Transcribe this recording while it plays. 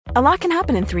A lot can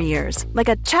happen in 3 years, like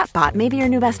a chatbot may be your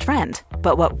new best friend.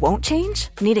 But what won't change?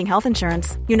 Needing health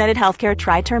insurance. United Healthcare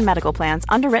Tri-Term Medical Plans,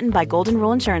 underwritten by Golden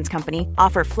Rule Insurance Company,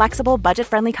 offer flexible,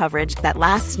 budget-friendly coverage that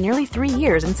lasts nearly 3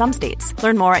 years in some states.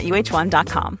 Learn more at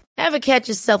uh1.com. Ever catch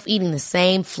yourself eating the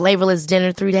same flavorless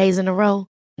dinner 3 days in a row?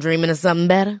 Dreaming of something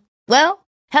better? Well,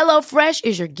 HelloFresh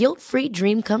is your guilt-free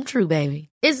dream come true, baby.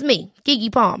 It's me,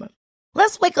 Keke Palmer.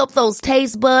 Let's wake up those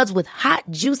taste buds with hot,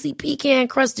 juicy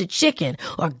pecan-crusted chicken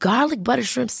or garlic butter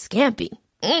shrimp scampi.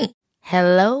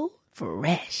 Hello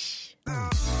Fresh.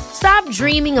 Stop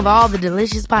dreaming of all the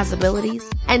delicious possibilities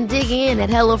and dig in at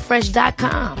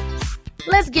HelloFresh.com.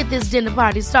 Let's get this dinner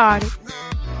party started.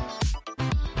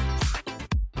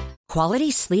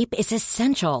 Quality sleep is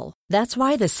essential. That's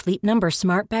why the Sleep Number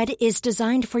Smart Bed is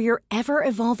designed for your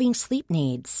ever-evolving sleep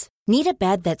needs. Need a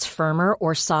bed that's firmer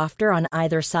or softer on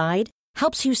either side?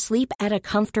 Helps you sleep at a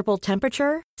comfortable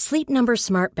temperature? Sleep Number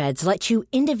Smart Beds let you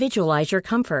individualize your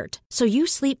comfort, so you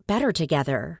sleep better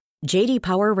together. J.D.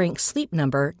 Power ranks Sleep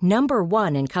Number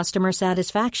 #1 in customer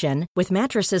satisfaction with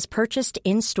mattresses purchased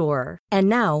in-store. And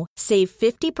now, save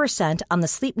 50% on the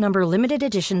Sleep Number Limited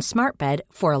Edition Smart Bed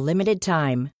for a limited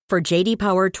time. For J.D.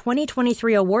 Power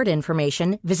 2023 award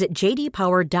information, visit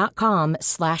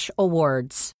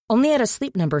jdpower.com/awards. Only at a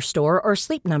Sleep Number store or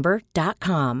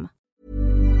sleepnumber.com.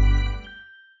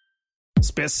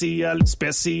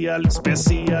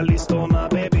 Specialisterna,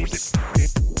 baby.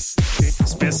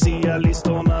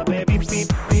 Specialisterna, baby.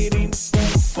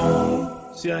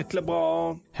 Så jäkla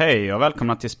bra. Hej och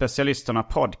välkomna till Specialisterna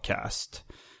podcast.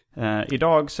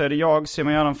 Idag så är det jag,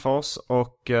 Simon Gärdenfors,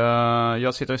 och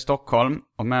jag sitter i Stockholm,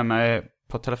 och med mig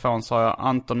på telefon så har jag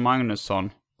Anton Magnusson.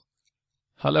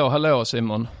 Hallå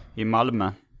Simon. I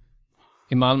Malmö.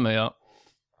 I Malmö, ja.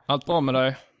 Allt bra med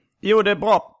dig? Jo, det är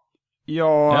bra.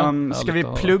 Ska vi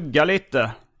plugga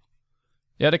lite?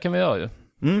 Ja, det kan vi göra ju.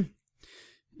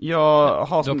 Jag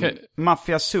har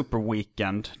Mafia Super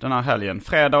Weekend den här helgen.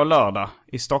 Fredag och lördag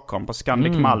i Stockholm på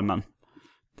Scandic Malmen.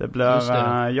 Det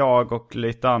blir jag och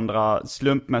lite andra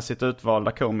slumpmässigt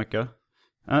utvalda komiker.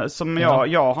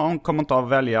 Jag kommer inte att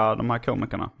välja de här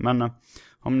komikerna. Men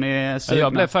om ni är sugna...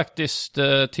 Jag blev faktiskt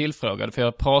tillfrågad, för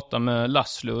jag pratade med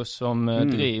Laszlo som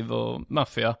driv och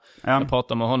Mafia. Jag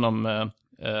pratade med honom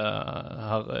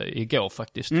här igår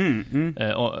faktiskt.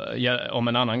 Om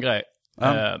en annan grej.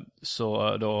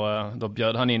 Så då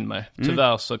bjöd han in mig.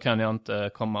 Tyvärr så kan jag inte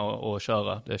komma och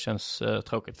köra. Det känns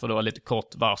tråkigt, för det var lite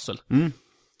kort varsel.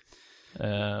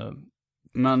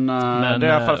 Men det är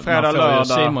i alla fall fredag, lördag.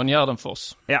 Simon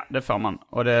Gärdenfors. Ja, det får man.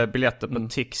 Och det är biljetter på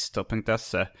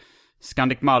tixter.se.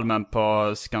 Scandic Malmen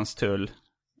på Skanstull.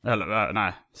 Eller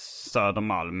nej,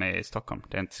 Södermalm i Stockholm.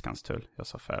 Det är inte Skanstull, jag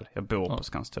sa fel. Jag bor på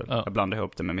Skanstull. Jag blandar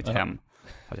ihop det med mitt hem.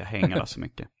 För att jag hänger där så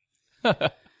mycket.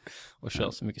 Och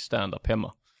kör så mycket stand-up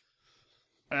hemma.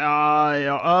 Ja,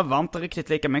 jag övar inte riktigt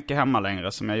lika mycket hemma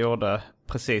längre som jag gjorde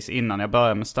precis innan jag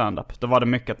började med stand-up. Då var det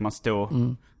mycket att man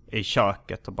stod i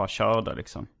köket och bara körde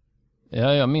liksom.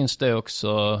 Ja, jag minns det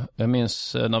också. Jag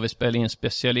minns när vi spelade in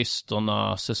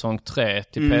Specialisterna säsong 3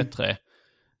 till P3.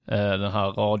 Den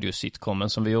här radiositcomen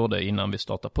som vi gjorde innan vi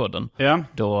startade podden. Ja.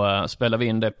 Då spelade vi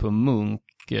in det på Munk,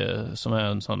 som är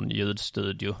en sån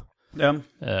ljudstudio. Ja.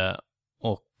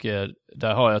 Och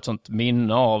där har jag ett sånt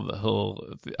minne av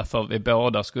för vi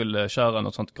båda skulle köra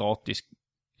något sånt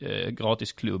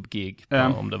gratis klubbgig,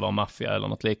 om det var Mafia eller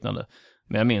något liknande.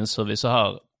 Men jag minns hur vi så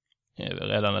här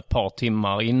redan ett par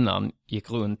timmar innan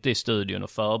gick runt i studion och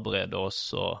förberedde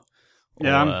oss och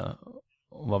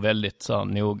var väldigt så här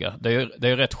noga. Det är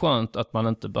ju rätt skönt att man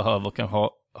inte behöver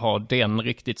ha den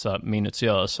riktigt så här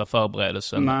minutiösa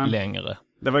förberedelsen längre.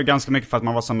 Det var ju ganska mycket för att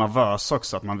man var så nervös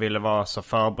också, att man ville vara så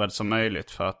förberedd som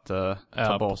möjligt för att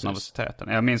ta bort nervositeten.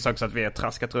 Jag minns också att vi har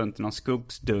traskat runt i någon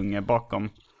skogsdunge bakom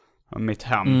mitt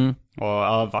hem och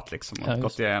övat liksom och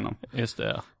gått igenom. Just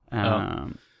det,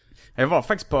 Jag var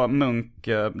faktiskt på Munk,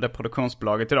 det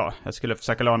produktionsbolaget idag. Jag skulle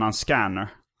försöka låna en scanner.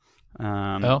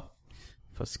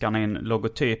 För att scanna in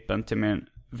logotypen till min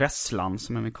Vesslan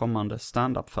som är min kommande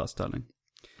stand-up-föreställning.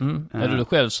 Är det du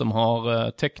själv som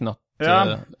har tecknat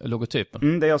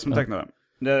logotypen? Det är jag som tecknade.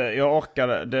 Jag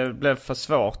orkade, det blev för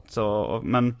svårt.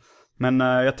 Men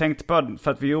jag tänkte på,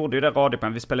 för att vi gjorde ju det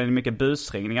radioprogram, vi spelade in mycket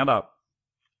busringningar där.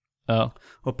 Ja.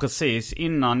 Och precis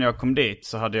innan jag kom dit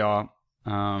så hade jag...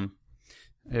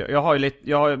 vi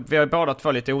har båda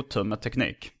två lite otur med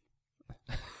teknik.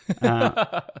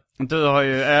 Du har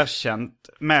ju erkänt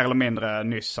mer eller mindre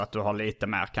nyss att du har lite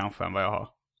mer kanske än vad jag har.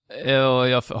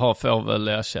 Jag får väl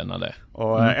erkänna det.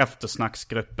 Och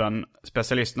eftersnacksgruppen,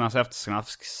 specialisternas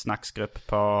eftersnacksgrupp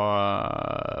på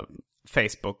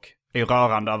Facebook är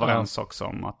rörande överens också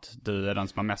om att du är den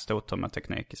som har mest otur med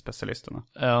teknik i specialisterna.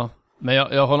 Ja, men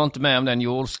jag håller inte med om den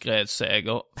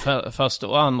jordskredsseger. Fast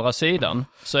å andra sidan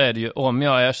så är det ju, om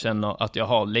jag erkänner att jag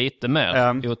har lite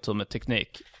mer otur med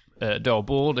teknik, då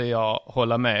borde jag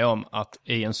hålla med om att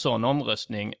i en sån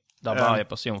omröstning där varje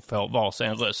person får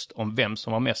varsin röst om vem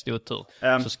som har mest otur,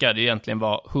 så ska det egentligen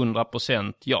vara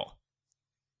 100% ja.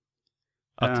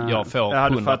 Att jag får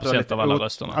 100% av alla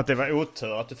rösterna. Att det var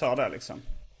otur att du får det liksom.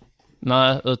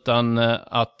 Nej, utan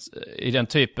att i den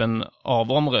typen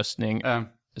av omröstning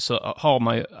så har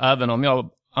man ju, även om jag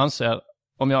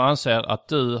anser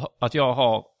att jag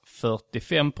har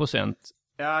 45%,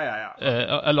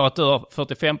 eller att du har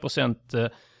 45%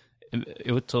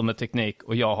 otur med teknik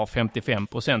och jag har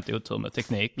 55% otur med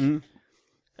teknik,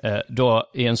 då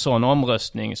i en sån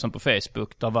omröstning som på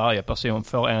Facebook där varje person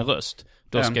får en röst,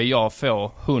 då ska jag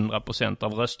få 100%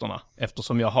 av rösterna,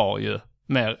 eftersom jag har ju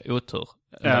mer otur.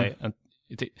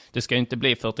 Det ska inte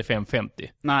bli 45-50.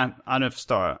 Nej, nu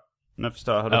förstår jag. Nu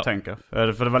förstår jag hur du tänker.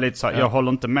 För det var lite så, jag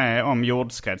håller inte med om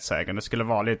jordskredssägen. Det skulle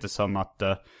vara lite som att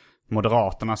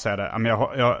Moderaterna säger det. Men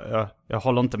jag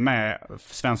håller inte med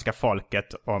svenska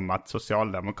folket om att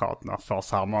Socialdemokraterna får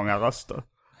så här många röster.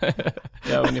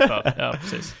 Ja, ungefär. Ja,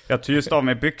 precis. Jag tog just av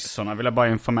mig byxorna, vill jag bara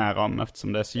informera om,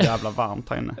 eftersom det är så jävla varmt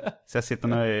här inne. Så jag sitter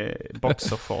nu i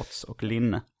boxershorts och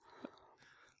linne.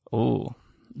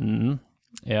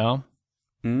 Ja.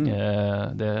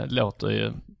 Det låter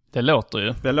ju. Det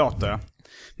låter, ja.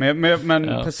 Men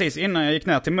precis innan jag gick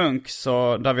ner till Munk,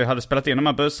 så där vi hade spelat in de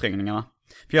här busringningarna.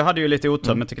 För jag hade ju lite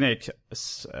otur med teknik,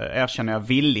 erkänner jag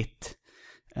villigt.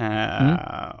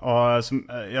 Och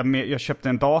jag köpte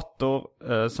en dator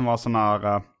som var sån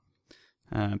här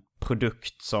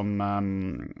produkt som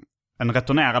en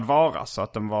returnerad vara, så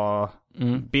att den var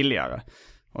billigare.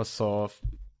 Och så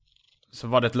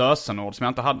var det ett lösenord som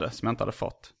jag inte hade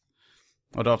fått.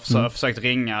 Och då försökte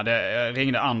ringa. Jag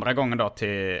ringde andra gången då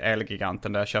till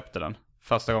Elgiganten där jag köpte den.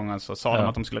 Första gången så sa de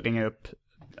att de skulle ringa upp.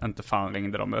 Inte fan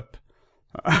ringde de upp.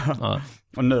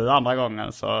 Och nu andra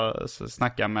gången så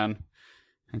snackade jag med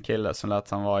en kille som lät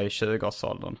han vara i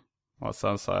 20-årsåldern. Och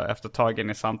sen så efter tag in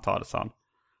i samtalet sa han: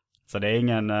 så det är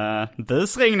ingen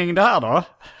busringning det här då?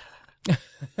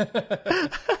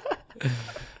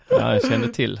 Ja, jag kände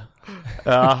till.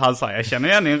 Ja, han sa, jag känner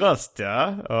igen din röst, ja.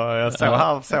 Och jag såg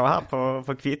här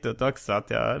på kvittot också att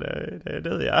det är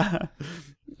du, ja.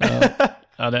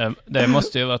 Ja, det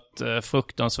måste ju varit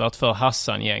fruktansvärt för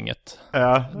Hassan-gänget.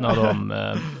 Ja.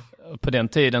 När på den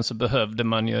tiden så behövde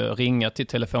man ju ringa till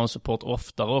telefonsupport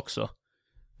oftare också.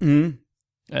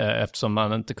 Eftersom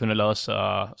man inte kunde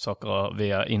lösa saker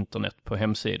via internet på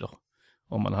hemsidor.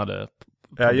 Om man hade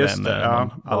problem med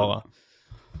bara.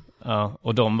 Ja,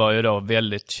 och de var ju då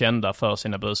väldigt kända för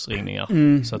sina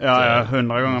busringningar. Så att,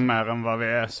 100 gånger mer än vad vi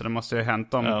är. Så det måste ju ha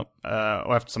hänt om.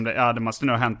 Och eftersom det måste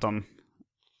nog ha hänt om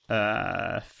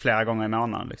flera gånger i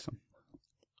månaden liksom.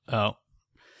 Ja.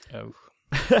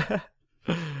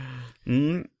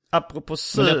 Apropå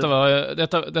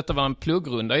detta var en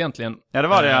pluggrunda egentligen. Ja, det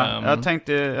var det. Jag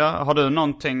tänkte, har du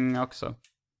någonting också?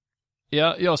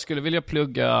 Ja, jag skulle vilja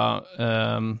plugga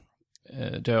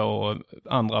då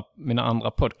mina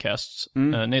andra podcasts.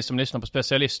 Ni som lyssnar på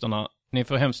specialisterna, ni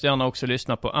får hemskt gärna också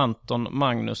lyssna på Anton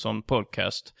Magnusson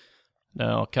podcast. Det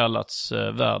har kallats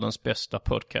världens bästa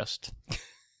podcast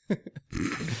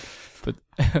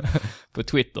på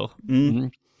Twitter.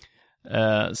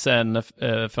 Sen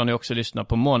får ni också lyssna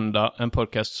på Måndag, en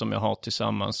podcast som jag har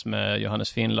tillsammans med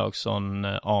Johannes Finnlaugsson,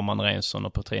 Arman Reinsson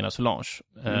och Petrina Solange.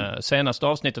 Senaste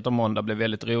avsnittet av Måndag blev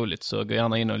väldigt roligt, så gå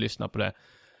gärna in och lyssna på det.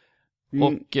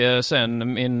 Och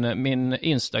sen min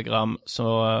Instagram,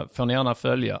 så får ni gärna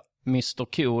följa Mr.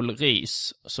 Cool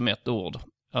Ris som ett ord.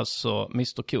 Alltså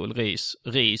Mr. Cool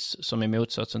Ris som är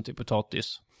motsatsen till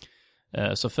potatis.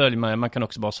 Så följ mig, man kan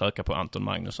också bara söka på Anton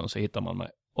Magnusson så hittar man mig.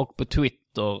 Och på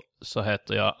Twitter så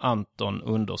heter jag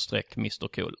Anton_Mr.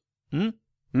 Cool.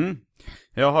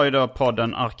 Jag har ju då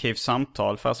podden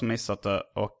Arkivsamtal för som missat det.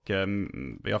 Och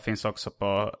jag finns också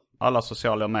på alla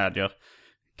sociala medier.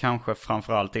 Kanske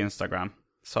framförallt Instagram.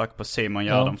 Sök på Simon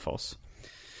Gärdenfors.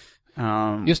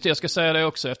 Just det, jag ska säga det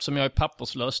också. Eftersom jag är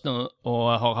papperslös nu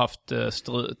och har haft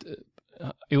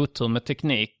otur med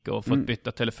teknik och fått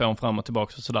byta telefon fram och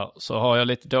tillbaka och sådär, så har jag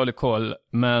lite dålig koll.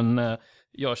 Men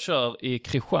jag kör i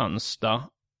Kristianstad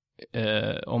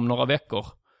om några veckor.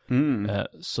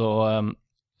 Så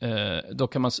då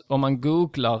kan man, om man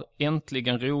googlar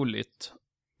Äntligen roligt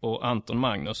och Anton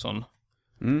Magnusson,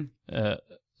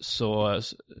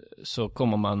 så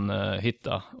kommer man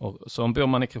hitta. Och så om bor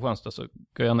man i Kristianstad så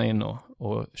gå gärna in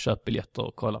och köp biljetter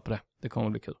och kolla på det. Det kommer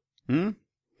att bli kul.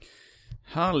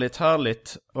 Härligt,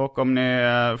 härligt. Och om ni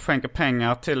skänker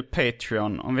pengar till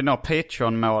Patreon, om vi når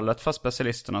Patreon-målet för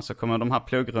specialisterna, så kommer de här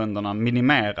pluggrundorna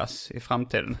minimeras i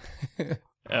framtiden.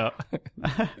 Ja.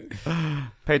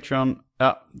 Patreon,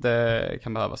 ja, det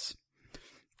kan behövas.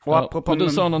 Och apropå du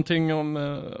sa någonting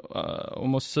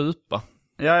om att supa.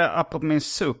 Ja, apropå min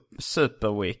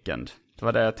superweekend. Det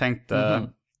var det jag tänkte.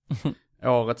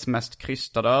 Årets mest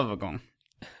krystade övergång.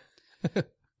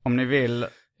 Om ni vill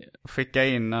skicka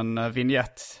in en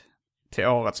vignett till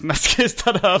årets mest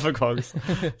krystade övergång,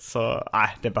 så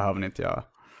nej, det behöver ni inte göra.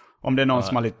 Om det är någon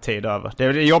som har lite tid över. Det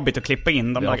är jobbigt att klippa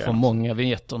in dem där. Jag får många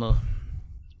vignetter nu.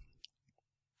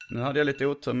 Nu hade jag lite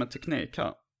otur med teknik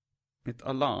här. Mitt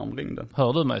alarm ringde.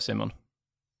 Hör du mig, Simon?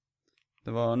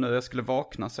 Det var nu jag skulle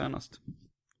vakna senast.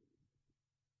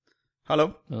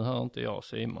 Hallå? Nu hör inte jag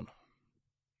Simon.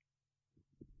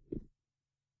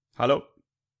 Hallå?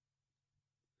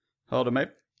 Hör du mig?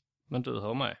 Men du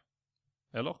hör mig.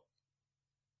 Eller?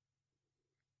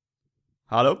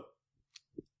 Hallå?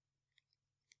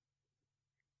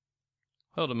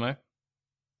 Hör du mig?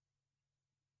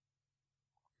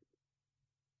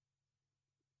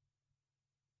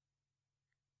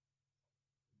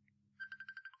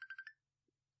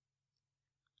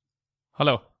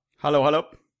 Hallå? Hallå, hallå?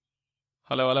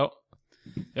 Hallå, hallå?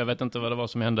 Jag vet inte vad det var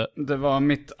som hände. Det var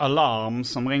mitt alarm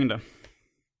som ringde.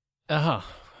 Jaha.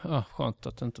 Ja, skönt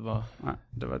att det inte var, nej,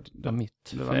 det var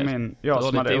mitt det var fel. min, jag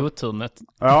du har lite otur med...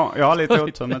 Ja, jag har lite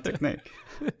otur med teknik.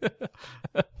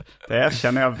 Det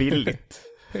erkänner jag villigt.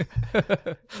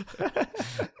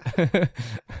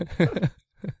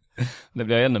 Det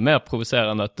blir ännu mer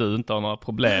provocerande att du inte har några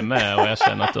problem med att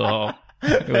erkänna att du har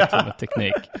otur med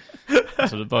teknik.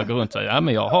 Så du bara går runt och säger, ja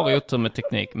men jag har otur med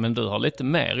teknik, men du har lite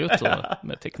mer otur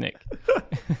med teknik.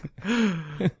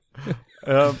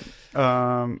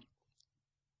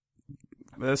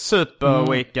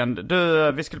 Superweekend.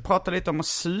 Du, vi skulle prata lite om att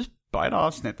supa i det här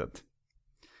avsnittet.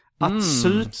 Att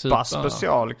supa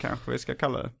special kanske vi ska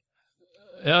kalla det.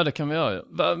 Ja, det kan vi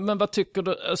göra. Men vad tycker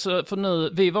du? Alltså, för nu,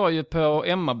 vi var ju på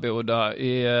Emmaboda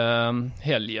i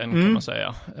helgen kan man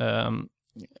säga.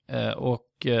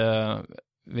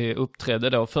 Vi uppträdde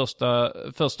då.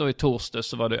 Först då i torsdag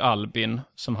så var det Albin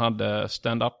som hade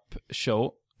stand-up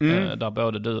show. Där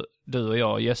både du och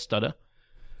jag gästade.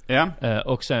 Ja.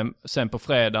 Och sen på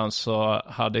fredagen så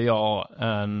hade jag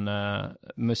en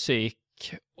musik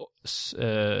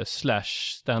slash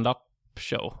stand-up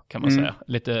show kan man säga.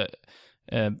 Lite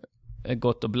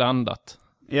gott och blandat.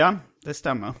 Ja, det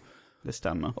stämmer. Det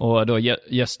stämmer. Och då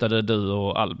gästade du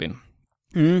och Albin.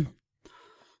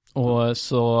 Och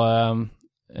så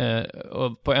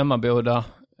och på Emmaboda,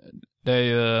 det är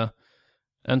ju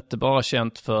inte bara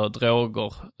känt för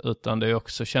droger, utan det är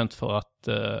också känt för att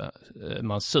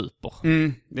man super.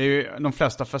 Det är ju de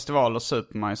flesta festivaler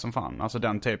super man ju som fan. Alltså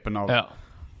den typen av... Ja.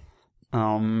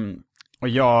 Och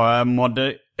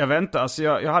jag vet inte, alltså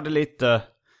jag hade lite...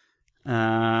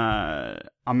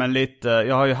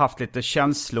 jag har ju haft lite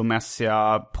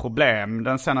känslomässiga problem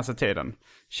den senaste tiden.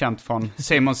 Känt från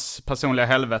Simons personliga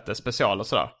helvete special och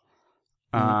sådär.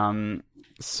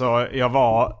 Så jag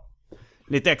var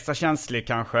lite extra känslig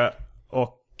kanske.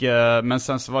 Men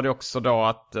sen så var det också då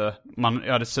att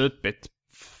jag hade supit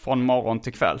från morgon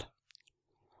till kväll.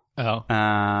 Ja.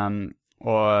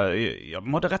 Och jag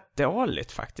mådde rätt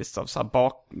dåligt faktiskt av så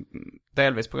här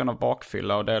delvis på grund av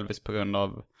bakfylla och delvis på grund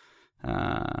av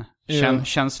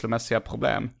känslomässiga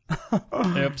problem.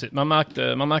 Ja, precis. Man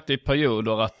märkte i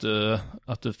perioder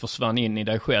att du försvann in i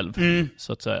dig själv,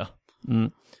 så att säga.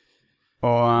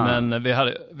 Men vi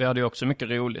hade ju också mycket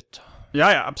roligt.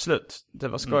 Ja, absolut. Det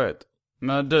var skojigt.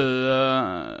 Men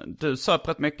du söp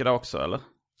rätt mycket där också, eller?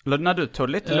 Eller när du tog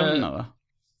lite lugnare?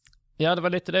 Ja, det var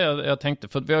lite det jag tänkte.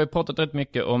 För vi har ju pratat rätt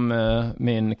mycket om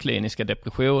min kliniska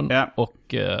depression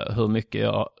och hur mycket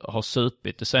jag har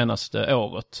supit det senaste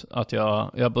året. Att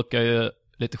jag brukar ju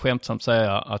lite skämtsamt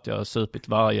säga att jag har supit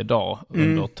varje dag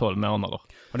under 12 månader.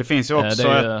 Och det finns ju också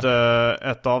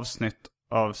ett avsnitt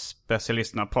av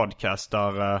Specialisterna podcast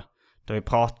där vi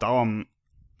pratar om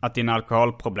att dina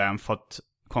alkoholproblem fått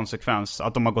konsekvens,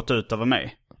 att de har gått ut över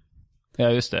mig. Ja,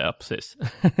 just det, ja, precis.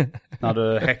 När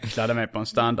du häcklade mig på en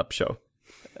stand-up show.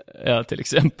 Ja, till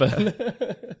exempel.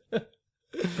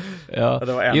 Ja.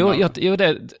 Det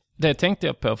var det tänkte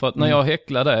jag på, för att när jag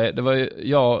häcklade, det var ju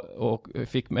jag och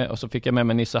så fick jag med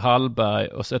mig Nisse Hallberg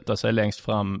och sätta sig längst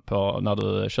fram på när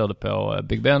du körde på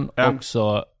Big Ben.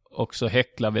 Och så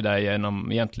häcklade vi dig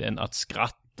genom egentligen att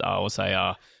skratta och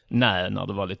säga nej när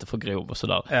du var lite för grov och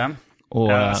sådär. Ja.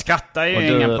 Och skratta är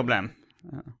ju inga problem.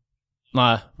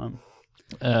 Nej.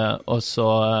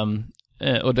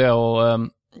 Och då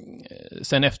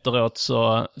sen efteråt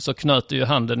så knöt du ju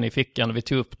handen i fickan. Vi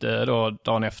tog upp det då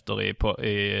dagen efter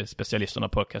i specialisterna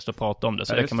podcast och pratade om det.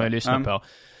 Så det kan man ju lyssna på.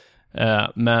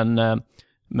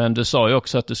 Men du sa ju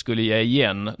också att du skulle ge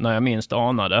igen när jag minst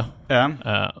anade.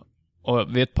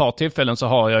 Och vid ett par tillfällen så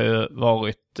har jag ju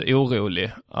varit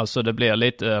orolig. Alltså det blir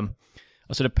lite...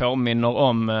 Alltså det påminner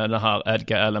om det här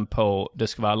Edgar Allan Poe, Det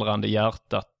skvallrande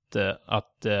hjärtat.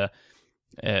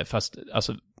 Fast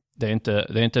alltså, det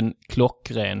är inte en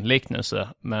klockren liknelse.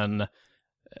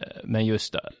 Men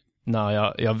just när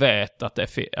jag vet att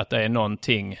det är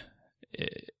någonting...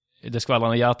 I Det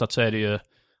skvallrande hjärtat så är det ju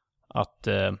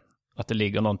att det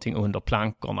ligger någonting under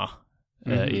plankorna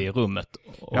i rummet.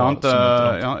 Och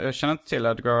jag känner inte till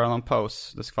Edgar Allan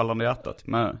Poes Det skvallrande hjärtat.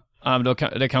 Men...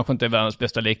 det kanske inte är världens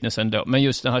bästa liknelse ändå. Men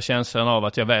just den här känslan av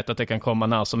att jag vet att det kan komma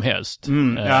när som helst.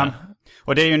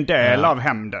 Och det är ju en del av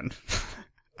hämnden.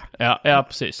 ja,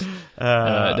 precis.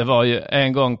 Det var ju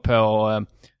en gång på...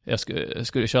 jag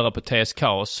skulle köra på TS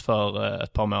Kaos för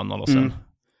ett par månader sedan.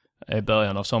 I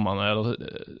början av sommaren eller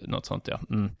något sånt, ja.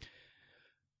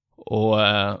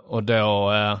 Och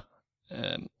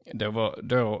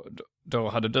då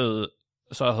hade du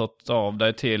så här hört av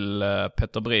dig till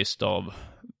Petter Bristav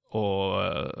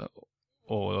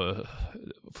och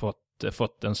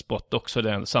fått en spot också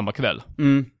den samma kväll.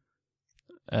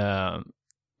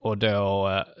 Och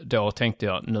då tänkte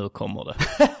jag, nu kommer det.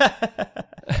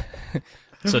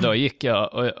 Så då gick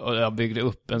jag och jag byggde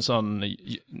upp en sån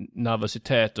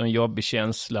nervositet och en jobbig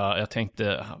känsla. Jag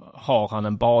tänkte, har han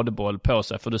en badboll på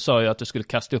sig? För du sa ju att du skulle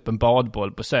kasta upp en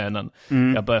badboll på scenen.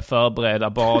 Jag började förbereda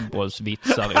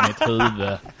badbollsvitsar i mitt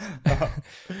huvud.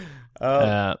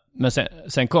 Men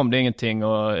sen kom det ingenting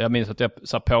och jag minns att jag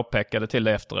så påpekade till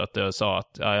det efteråt och sa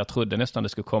att jag trodde nästan det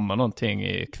skulle komma någonting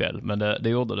ikväll. Men det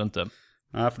gjorde det inte.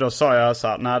 Ja, för då sa jag så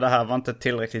här, nej, det här var inte ett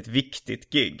tillräckligt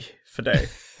viktigt gig för dig.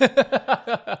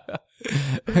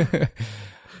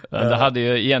 Det hade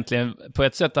ju egentligen, på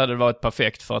ett sätt hade det varit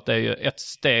perfekt för att det är ju ett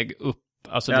steg upp.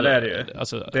 Alltså, ja, det är det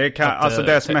ju.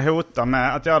 Det som jag hotar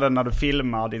med att göra det när du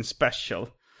filmar din special.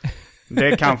 Det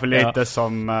är kanske lite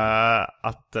som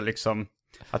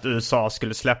att USA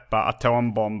skulle släppa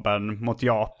atombomben mot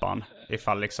Japan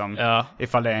ifall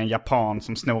det är en japan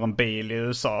som snor en bil i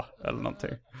USA eller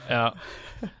någonting. Ja.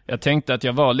 Jag tänkte att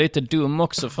jag var lite dum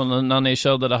också för när ni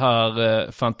körde det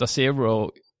här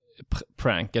Fantasero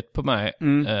pranket på mig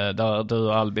där du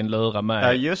och Albin lurade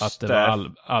mig att det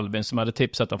var Albin som hade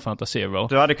tipsat om Fantasero.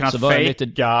 Du hade kunnat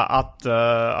fejka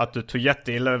att du tog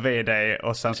jätteilla vid dig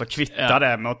och sen så kvittade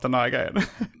det mot den här grejen.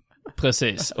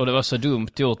 Precis, och det var så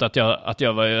dumt gjort att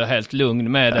jag var ju helt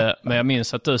lugn med det. Men jag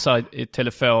minns att du sa i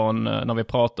telefon när vi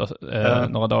pratade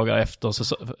några dagar efter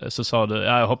så sa du,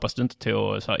 jag hoppas du inte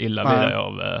tog så illa vid dig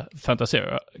av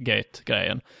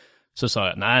Fantasera-gate-grejen. Så sa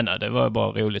jag, nej, det var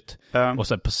bara roligt. Och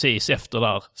sen precis efter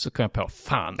där så kom jag på,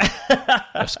 fan.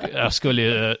 jag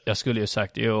skulle ju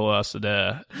sagt, alltså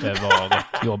det var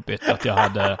rätt jobbigt att jag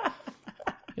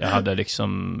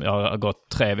har gått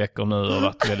 3 veckor nu och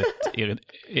varit väldigt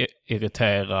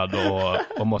irriterad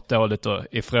och mått dåligt och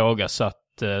ifrågasatt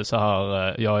så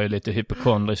här. Jag är lite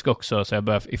hypokondrisk också så jag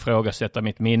började ifrågasätta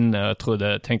mitt minne.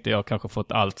 Tänkte jag kanske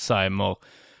fått Alzheimer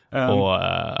och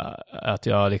att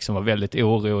jag liksom var väldigt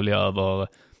orolig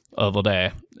över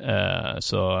det.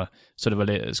 Så det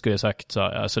var, skulle jag sagt så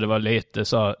alltså det var lite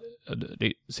så,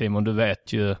 Simon, du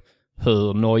vet ju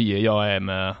hur nojig jag är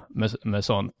med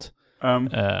sånt.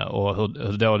 Och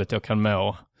hur dåligt jag kan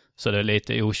må. Så det är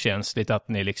lite okänsligt att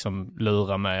ni liksom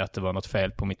lurar mig att det var något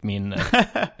fel på mitt minne.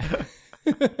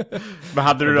 Men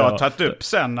hade du då tagit upp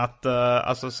sen att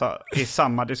i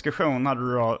samma diskussion hade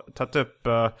du då tagit upp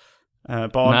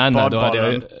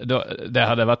badbollen? Det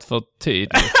hade varit för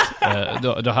tydligt.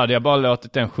 Då hade jag bara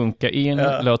låtit den sjunka in,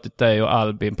 låtit dig och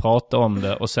Albin prata om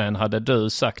det och sen hade du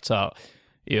sagt så här.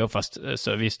 Jo, fast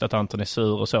så visst att Anton är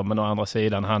sur och så, men å andra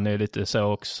sidan han är lite så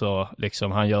också,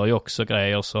 liksom han gör ju också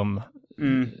grejer som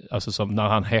alltså som när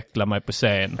han häcklar mig på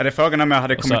scen. Är det frågan om jag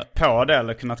hade kommit på det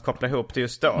eller kunnat koppla ihop det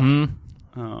just då?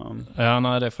 Ja,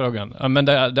 nej, det är frågan. Ja, men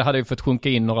det hade ju fått sjunka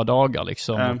in några dagar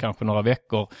liksom, kanske några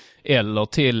veckor, eller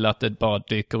till att det bara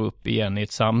dyker upp igen i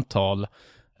ett samtal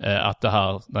att det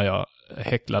här när jag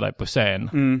häcklar dig på scen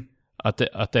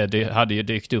att det hade ju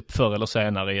dykt upp förr eller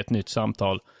senare i ett nytt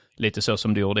samtal. Lite så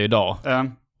som du gjorde idag.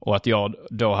 Och att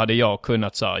då hade jag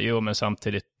kunnat säga, jo men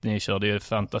samtidigt ni körde ju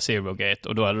Fantasero Gate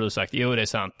och då hade du sagt, jo det är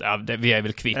sant, vi är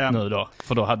väl kvitt nu då.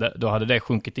 För då hade det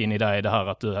sjunkit in i dig det här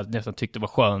att du hade nästan tyckt det var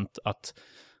skönt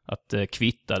att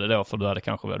kvitta det då, för du hade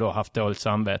kanske då haft dåligt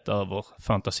samvete över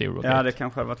Fantasero Gate. Ja, det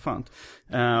kanske hade varit skönt.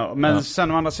 Men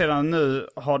sen å andra sidan nu,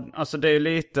 alltså det är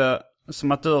lite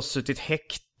som att du har suttit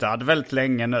häktad häktad väldigt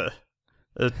länge nu.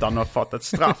 Utan att ha fått ett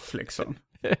straff liksom.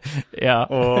 Ja.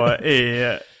 Och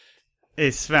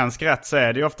i svensk rätt så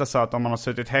är det ju ofta så att om man har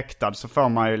suttit häktad så får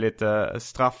man ju lite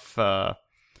straffrabatt.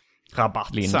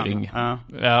 Lindring.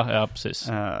 Ja, precis.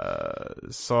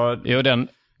 Så... Jo,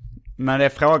 Men det är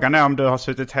frågan är om du har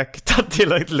suttit häktad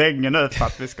tillräckligt länge nu för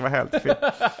att vi ska vara helt kvitt.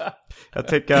 Jag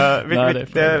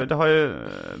tycker det har ju...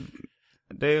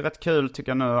 Det är rätt kul tycker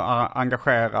jag nu att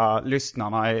engagera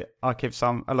lyssnarna i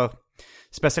eller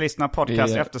specialisterna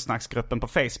podcast eftersnacksgruppen på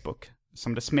Facebook.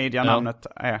 Som det smidiga namnet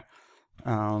är.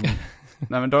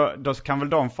 Nej, men då kan väl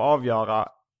de få avgöra,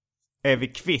 är vi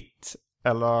kvitt?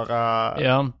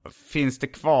 Eller finns det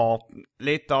kvar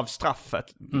lite av straffet?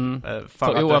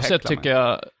 För oavsett tycker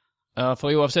jag...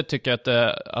 för oavsett tycker jag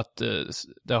att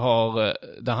det har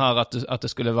det här att det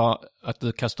skulle vara att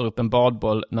du kastar upp en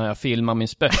badboll när jag filmar min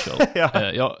special.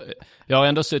 Jag har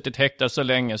ändå suttit häktad så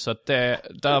länge så att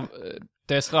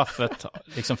det straffet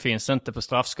liksom finns inte på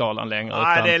straffskalan längre.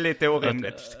 Nej, det är lite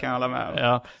orimligt kan jag hålla med om.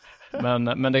 Ja.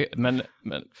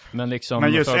 Men liksom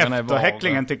men just efter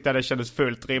häcklingen tyckte jag det kändes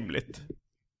fullt rimligt.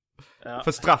 Ja.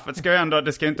 För straffet ska ju ändå,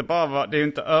 det ska inte bara vara, det är ju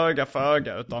inte öga för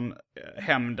öga utan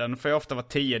hämnden får ju ofta vara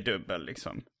 10-dubbel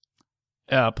liksom.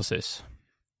 Ja, precis.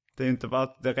 Det är ju inte bara,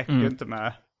 det räcker ju inte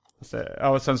med alltså,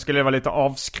 och sen skulle det vara lite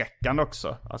avskräckande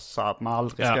också. Alltså så att man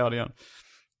aldrig ska göra det igen.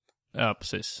 Ja,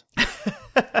 precis.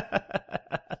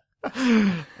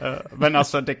 Men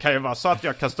alltså det kan ju vara så att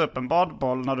jag kastar upp en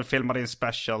badboll när du filmar din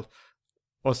special.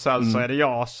 Och sen så är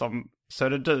det så är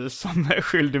det du som är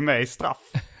skyldig mig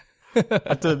straff.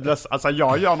 Att du alltså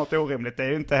jag gör något orimligt, det är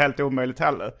ju inte helt omöjligt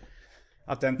heller.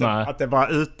 Att det bara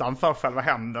utanför själva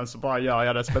hämnden så bara gör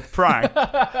jag det som ett prank.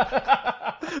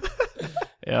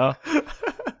 Ja.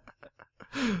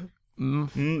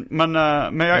 Men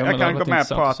jag kan gå med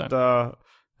på att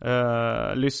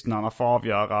lyssnarna får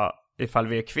avgöra ifall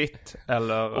vi är kvitt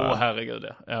eller... herregud,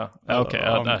 ja. Okej,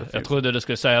 jag trodde du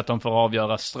skulle säga att de får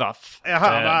avgöra straff.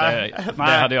 Jaha, det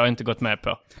hade jag inte gått med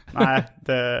på. Nej,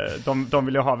 de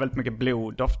vill ju ha väldigt mycket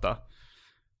blod ofta.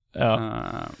 Ja.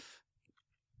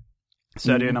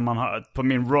 Så är det ju när man har... På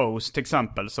min roast till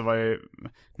exempel så var ju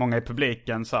många i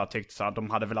publiken så här, tyckte så här, de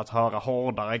hade velat höra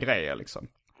hårdare grejer liksom.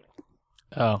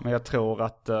 Ja. Men jag tror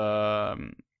att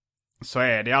så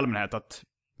är det i allmänhet att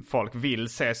folk vill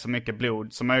se så mycket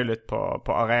blod som möjligt på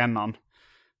arenan.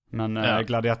 Men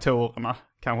gladiatorerna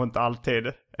kanske inte alltid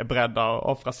är beredda att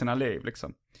offra sina liv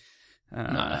liksom.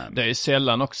 Nej, det är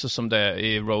sällan också som det är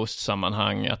i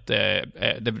roast-sammanhang att det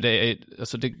är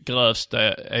alltså det grövsta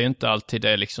är ju inte alltid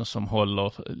det liksom som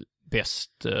håller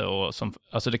bäst och som,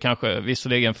 alltså det kanske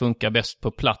visserligen funkar bäst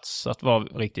på plats att vara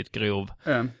riktigt grov.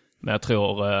 Men jag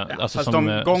tror... alltså fast som,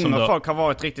 de gånger folk har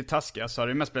varit riktigt taskiga så har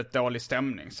det ju mest blivit dålig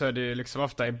stämning. Så är det ju liksom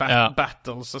ofta i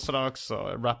battles och sådär också.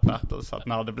 Rap battles. Att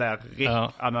när det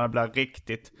blir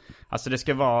riktigt... Alltså det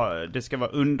ska vara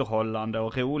underhållande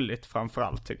och roligt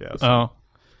framförallt tycker jag. Så. Ja.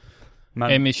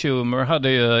 Men, Amy Schumer hade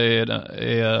ju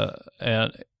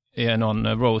i någon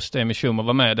roast Amy Schumer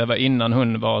var med. Det var innan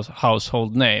hon var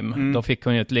household name. Då fick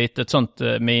hon ju ett litet sånt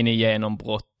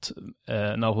mini-genombrott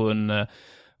när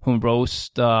hon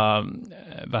roastade,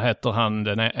 vad heter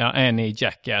han, Annie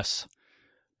Jackass.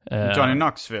 Johnny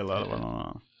Knoxville eller vad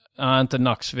någon? Ja, inte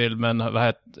Knoxville, men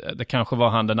det kanske var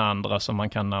han den andra som man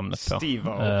kan namnet på.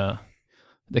 Steve-O.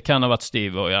 Det kan ha varit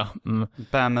Steve-O, ja.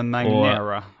 Bam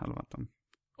Magnera, eller vad de...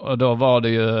 Och då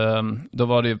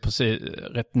var det ju precis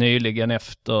rätt nyligen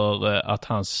efter att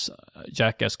hans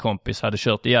Jackass-kompis hade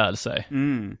kört ihjäl sig.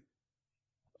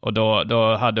 Och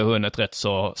då hade hon ett rätt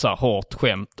så hårt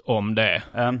skämt om det.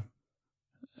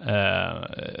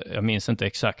 Jag minns inte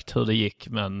exakt hur det gick,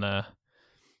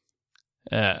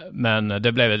 men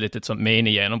det blev ett litet sånt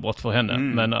mini-genombrott för henne.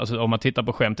 Men alltså, om man tittar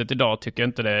på skämtet idag tycker jag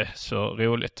inte det är så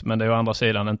roligt. Men det är å andra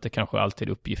sidan inte kanske alltid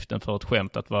uppgiften för ett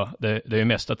skämt att vara... Det är ju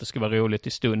mest att det ska vara roligt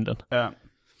i stunden.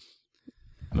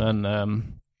 Men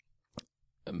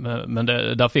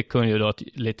där fick hon ju då ett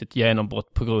litet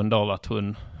genombrott på grund av att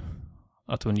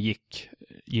hon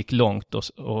gick långt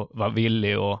och var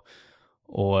villig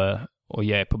och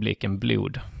ge publiken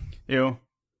blod. Jo,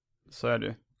 så är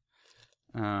det.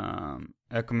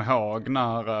 Jag kommer ihåg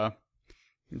när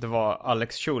det var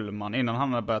Alex Schulman innan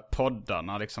han hade börjat podda,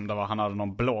 när liksom han hade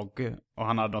någon blogg och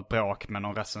han hade något bråk med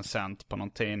någon recensent på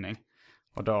någon tidning.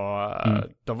 Och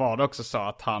då var det också så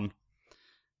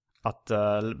att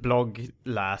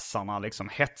bloggläsarna liksom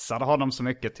hetsade honom så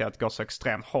mycket till att gå så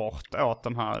extremt hårt åt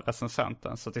den här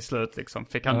recensenten. Så till slut liksom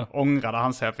ångrade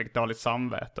han sig och fick dåligt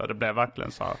samvete. Och det blev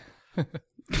verkligen så här.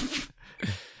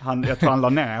 Jag tror han la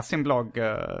ner sin blogg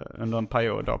under en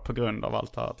period då, på grund av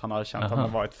allt att han hade känt att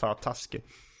han varit för taskig.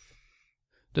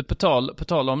 Du, på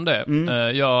tal om det.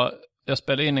 Jag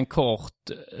spelade in en kort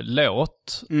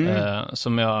låt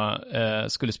som jag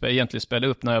skulle egentligen spela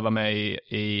upp när jag var med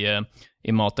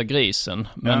i Mata Grisen.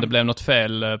 Men det blev något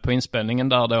fel på inspelningen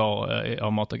där då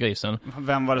av Mata Grisen.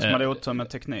 Vem var det som hade otur med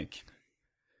teknik?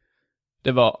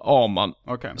 Det var Arman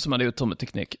som hade otur med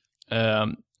teknik.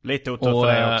 Lite otur för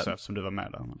dig också eftersom du var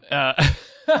med där.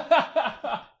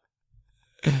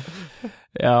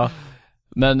 Ja,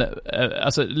 men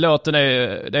alltså låten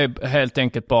det är helt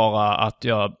enkelt bara att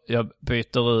jag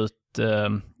byter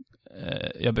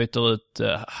ut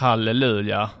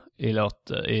Halleluja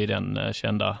i den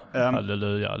kända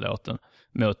Halleluja-låten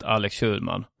mot Alex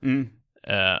Schulman.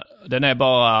 Den är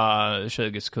bara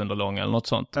 20 sekunder lång eller något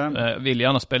sånt. Vill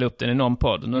gärna spela upp den i någon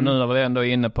podd. Nu när vi ändå är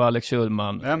inne på Alex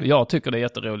Schulman. Jag tycker det är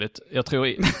jätteroligt. Jag tror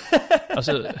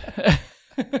alltså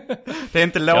det är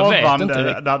inte lovande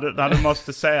när du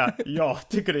måste säga jag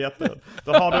tycker det är jätteroligt.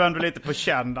 Då har du ändå lite på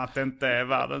känn att det inte är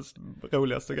världens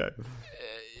roligaste grej.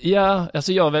 Ja,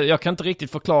 alltså jag kan inte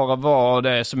riktigt förklara vad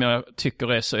det är som jag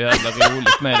tycker är så jävla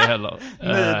roligt med det heller.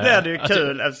 Nu blir det ju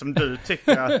kul eftersom du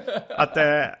tycker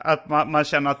att man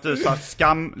känner att du så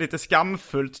lite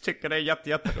skamfullt tycker det är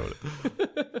jätteroligt.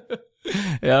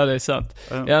 Ja, det är sant.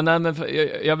 Ja, nej, men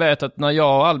jag vet att när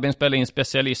jag och Albin spelade in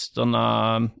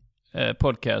Specialisterna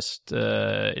podcast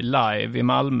live i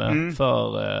Malmö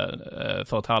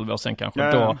för ett halvår sedan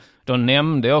kanske. Då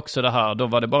nämnde jag också det här. Då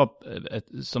var det bara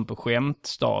som på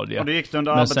skämtstadie. Och det gick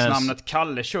under arbetsnamnet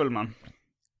Kalle Schulman.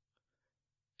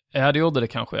 Ja, det gjorde det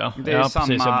kanske, ja. Det är ju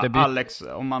samma Alex,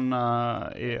 om man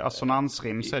i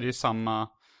assonansrim så är det ju samma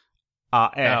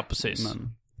AE. Ja, precis.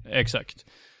 Exakt.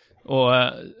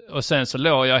 Och sen så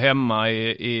låg jag hemma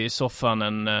i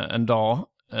soffan en dag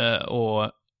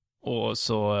och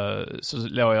så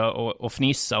låg jag och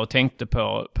fnissade och tänkte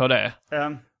på det.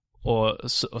 Och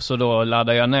så då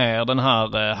laddade jag ner den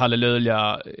här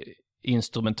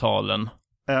Halleluja-instrumentalen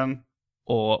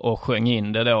och sjöng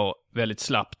in det då väldigt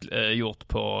slappt gjort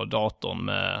på datorn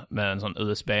med en sån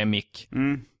USB-mick.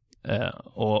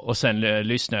 Och sen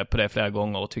lyssnade jag på det flera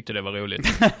gånger och tyckte det var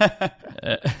roligt.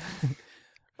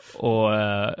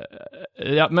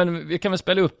 Ja, men vi kan väl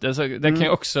spela upp det. Så det kan ju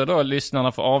också då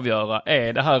lyssnarna få avgöra.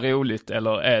 Är det här roligt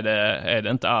eller är det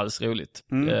inte alls roligt?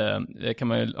 Det kan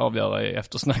man ju avgöra i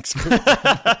eftersnacksgruppen.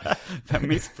 Vem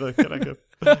missbrukar den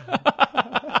gruppen?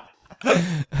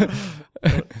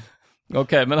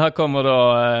 Okej, men här kommer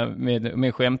då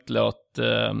min skämtlåt.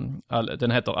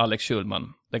 Den heter Alex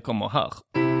Schulman. Den kommer här.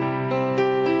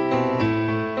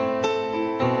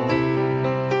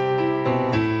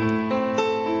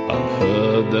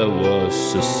 Heard there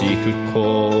was a secret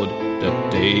chord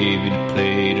that David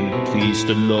played and it pleased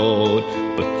the Lord,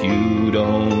 but you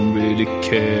don't really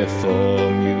care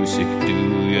for music,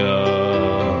 do ya?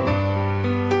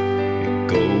 It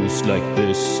goes like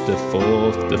this, the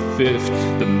fourth, the fifth,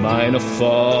 the minor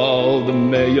fall, the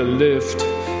major lift,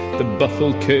 the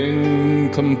Buffalo King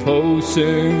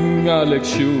composing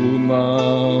Alex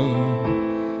Schulman.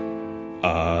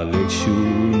 Alex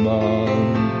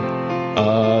Schulman,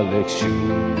 Alex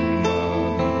Schulman,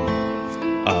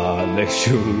 Alex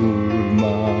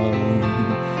Schulman,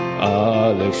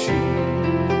 Alex Schulman.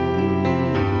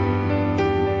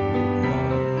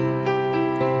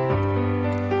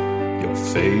 Your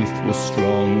faith was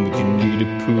strong, but you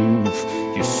needed proof.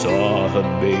 You saw her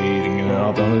bathing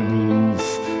out on a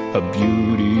roof. Her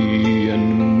beauty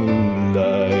and the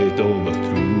moonlight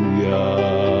overthrew ya.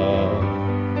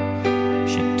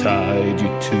 She tied you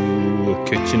to a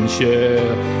kitchen chair.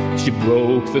 She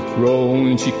broke the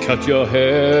throne, she cut your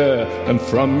hair, and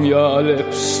from your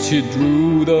lips she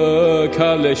drew the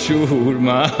Kalle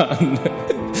Schulman.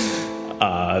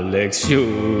 Alex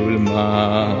Schulman,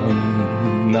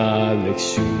 Alex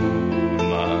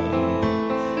Schulman,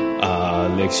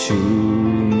 Alex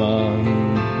Schulman,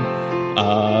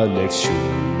 Alex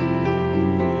Schulman.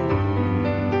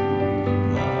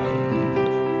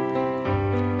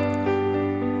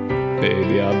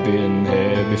 Baby, I've been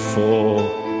here before.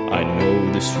 I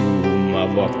know this room, I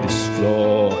walk this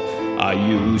floor. I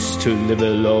used to live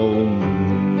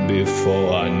alone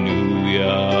before I knew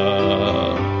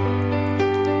ya.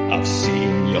 I've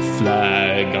seen your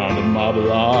flag on the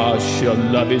marble arch. Your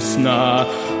love is not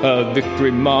a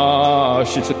victory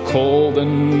march. It's a cold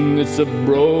and it's a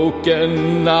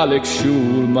broken Alex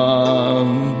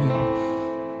Schulman.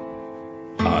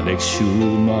 Alex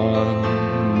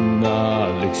Schulman,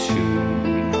 Alex Schulman,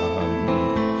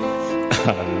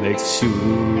 Alex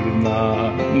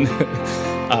Schulman,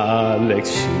 Alex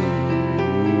Schulman.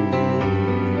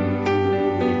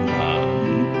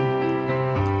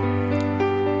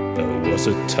 There was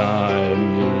was a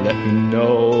time you let me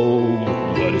know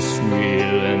what is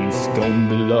real and it's gone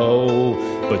below,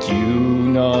 but you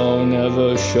now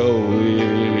never show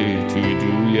it to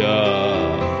do ya.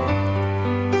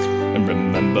 And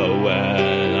remember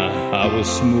when I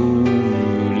was smooth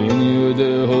and you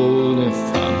the holding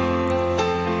fun,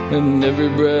 and every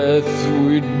breath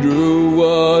we drew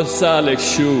was Alex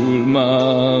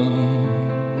Schulman,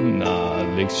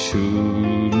 Alex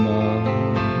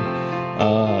Schulman,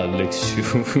 Alex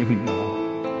Schulman.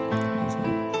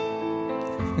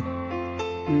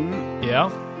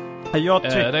 Ja,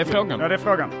 det är frågan. Ja, det är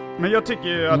frågan. Men jag tycker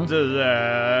ju att du,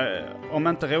 om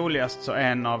inte roligast så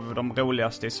är en av de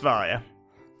roligaste i Sverige.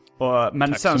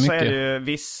 Men sen så är det ju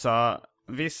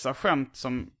vissa skämt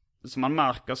som man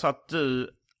märker så att du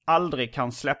aldrig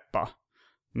kan släppa.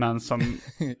 Men som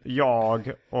jag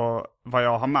och vad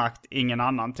jag har märkt ingen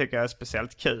annan tycker är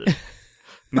speciellt kul.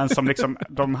 Men som liksom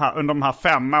under de här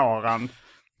 5 åren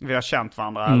vi har känt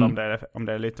varandra, eller om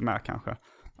det är lite mer kanske.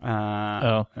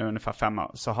 Ungefär 5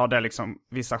 år. Så har det liksom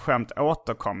vissa skämt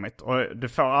återkommit. Och du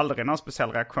får aldrig någon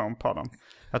speciell reaktion på dem.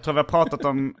 Jag tror vi har pratat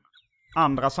om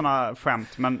andra sådana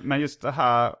skämt. Men just det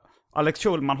här, Alex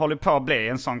Schulman håller på att bli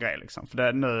en sån grej liksom. För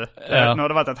det nu har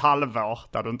det varit ett halvår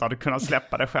där du inte hade kunnat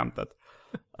släppa det skämtet.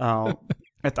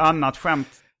 Ett annat skämt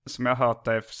som jag har hört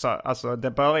är, alltså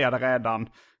det började redan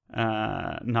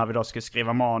när vi då skulle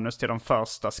skriva manus till de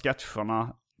första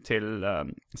sketcherna till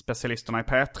specialisterna i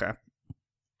P3.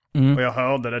 Och jag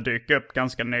hörde det dyka upp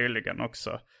ganska nyligen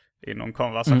också i någon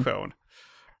konversation.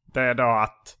 Det är då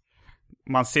att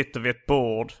man sitter vid ett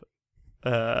bord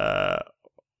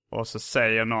och så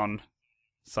säger någon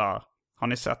så här: har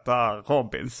ni sett det här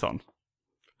Robinson?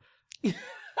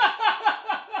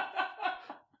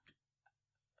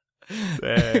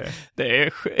 Det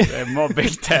är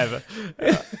mobbing-tv.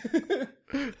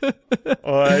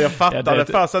 Och jag fattade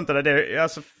först inte det.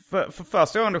 Alltså för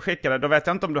första gången du skickade, då vet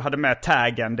jag inte om du hade med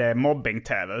taggen det är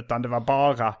mobbing-tv, utan det var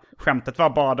bara, skämtet var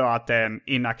bara då att det är en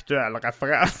inaktuell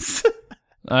referens.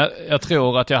 Nej, jag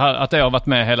tror att det har varit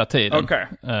med hela tiden. Okej.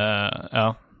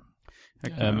 Ja.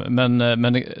 Men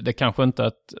det kanske inte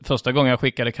att första gången jag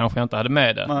skickade kanske jag inte hade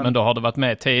med det. Men då har det varit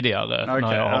med tidigare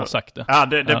när jag har sagt det. Ja,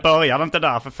 det började inte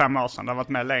där för 5 år sedan. Det har varit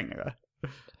med längre.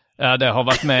 Ja, det har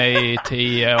varit med i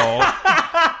 10 år.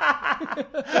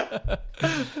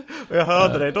 Och jag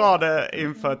hörde dig dra det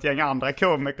inför ett gäng andra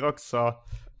komiker också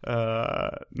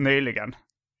nyligen.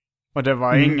 Och det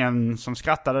var ingen som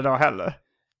skrattade då heller.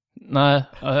 Nej,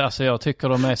 alltså jag tycker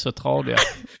de är så tradiga.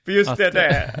 För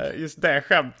just det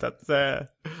skämtet.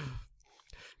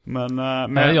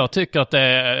 Men jag tycker att det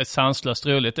är sanslöst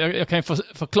roligt. Jag kan ju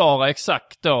förklara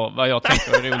exakt då vad jag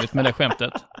tänker är roligt med det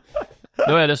skämtet.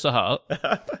 Då är det så här.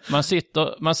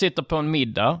 Man sitter på en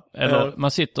middag, eller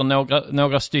man sitter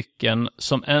några stycken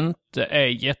som inte är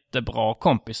jättebra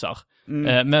kompisar.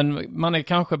 Men man är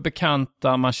kanske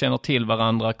bekanta, man känner till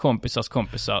varandra, kompisars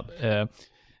kompisar.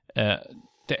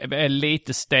 Det är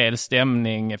lite stel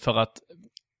stämning för att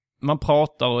man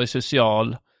pratar och är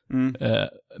social.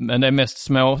 Men det är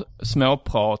mest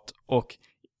småprat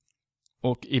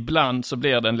och ibland så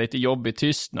blir det en lite jobbig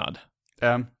tystnad.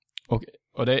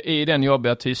 Och det är i den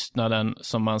jobbiga tystnaden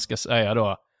som man ska säga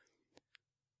då: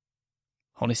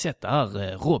 har ni sett det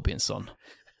här Robinson?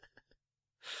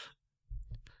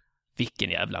 Vilken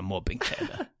jävla mobbing-tv.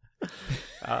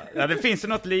 Ja, det finns ju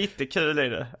något lite kul i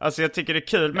det. Alltså jag tycker det är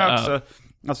kul med också.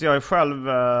 Alltså jag är själv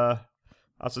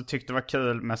tyckte det var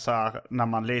kul med så här, när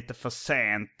man lite för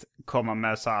sent kommer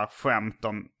med så här skämt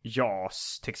om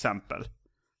JAS till exempel.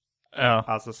 Ja.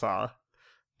 Alltså så här,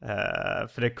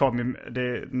 för det kom ju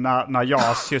när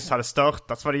JAS just hade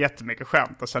störtat så var det jättemycket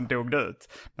skämt och sen dog det ut.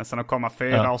 Men sen att komma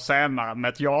 4 år senare med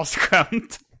ett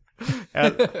JAS-skämt.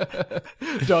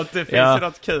 Det finns ju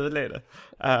något kul i det.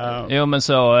 Jo, men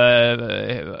så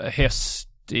häst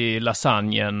i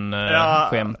lasagnen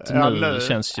skämt nu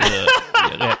känns ju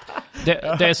rätt.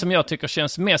 Det som jag tycker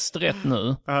känns mest rätt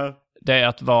nu, det är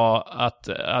att vara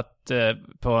att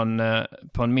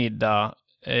på en middag,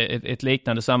 ett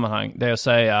liknande sammanhang, det är att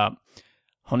säga: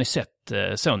 har ni sett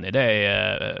Sony? Det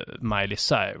är Miley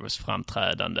Cyrus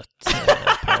framträdandet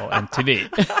på MTV.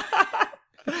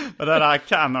 Och det där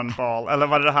Cannonball, eller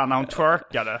var det här när hon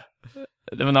twerkade?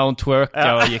 Det var när hon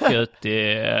twerkade och gick ut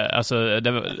i... Alltså,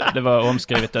 det var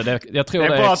omskrivet. Jag tror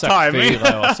det är exakt timing.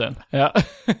 4 år sedan. Ja.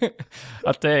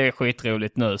 Att det är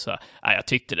skitroligt nu. Så. Ja, jag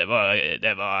tyckte det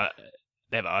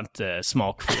var inte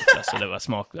smakfullt. Alltså, det var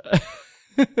så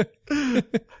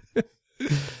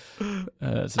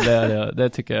det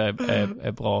tycker jag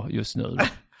är bra just nu.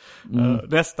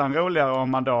 Nästan roligare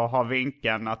om man då har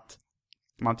vinkeln att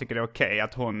man tycker det är okej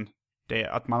att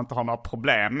att man inte har några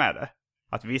problem med det.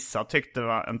 Att vissa tyckte det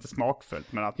var inte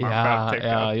smakfullt, men att man själv tycker...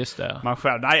 Ja, just det. Man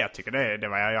själv, nej jag tycker det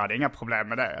var jag hade inga problem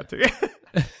med det. Jag tycker...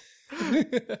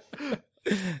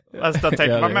 Alltså då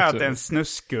tänker man med att det är en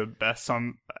snusgubbe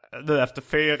som nu efter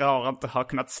 4 år inte har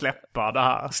kunnat släppa det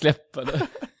här. Släppa det.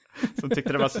 Som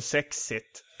tyckte det var så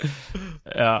sexigt.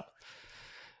 Ja,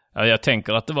 jag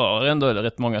tänker att det var ändå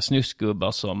rätt många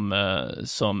snusgubbar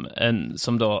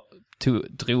som då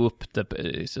drog upp det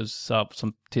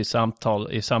som till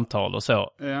samtal och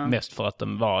så. Ja. Mest för att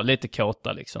de var lite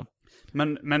kåta liksom.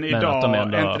 Men idag är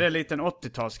inte det lite en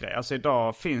 80-talsgrej? Alltså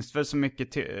idag finns väl så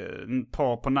mycket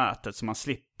på nätet så man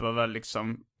slipper väl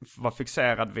liksom vara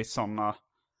fixerad vid sådana...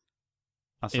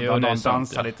 Alltså där någon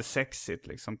dansar lite sexigt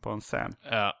liksom på en scen.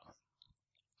 Ja.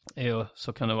 Jo,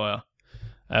 så kan det vara.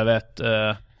 Jag vet,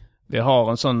 vi har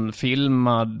en sån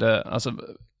filmad... Alltså,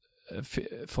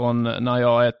 från när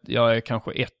jag är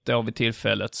kanske 1 år vid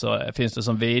tillfället så finns det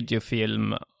som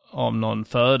videofilm om någon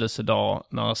födelsedag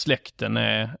när släkten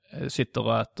sitter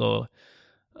och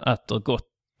äter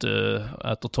gott,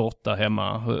 äter tårta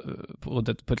hemma på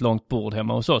ett långt bord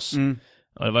hemma hos oss.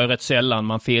 Och det var ju rätt sällan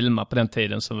man filmade på den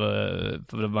tiden, så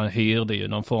man hyrde ju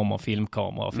någon form av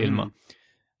filmkamera och filma.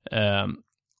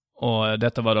 Och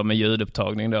detta var då med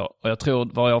ljudupptagning då. Och jag tror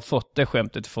var jag har fått det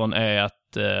skämtet ifrån är att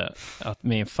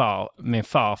min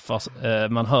farfar,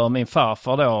 man hör min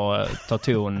farfar då ta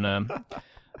ton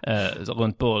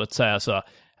runt bordet och säga så: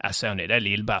 såg ni det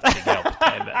Lill-Babs igår på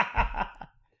tv?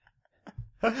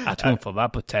 Att hon får vara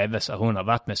på tv så hon har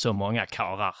varit med så många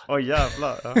karar.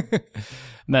 Jävlar. Ja.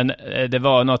 Men det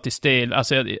var något i stil,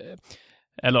 alltså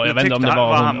eller jag vet inte om det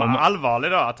var han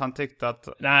allvarlig då, att han tyckte att...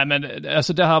 Nej, men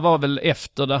alltså det här var väl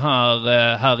efter det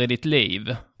här i ditt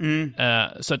liv.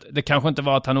 Så det kanske inte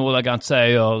var att han ordagrant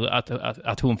säger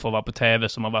att hon får vara på tv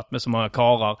som har varit med så många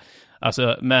karar.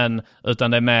 Alltså, men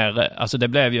utan det är mer, alltså det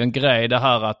blev ju en grej det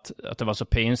här att det var så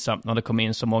pinsamt när det kom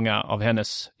in så många av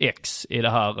hennes ex i det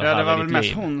här. Ja, det var väl mest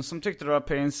liv. Hon som tyckte det var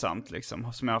pinsamt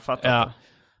liksom, som jag fattade. Ja.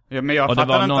 Ja, men jag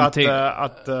fattade inte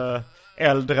att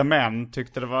äldre män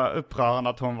tyckte det var upprörande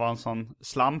att hon var en sån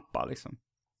slampa liksom.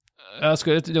 Jag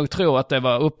tror att det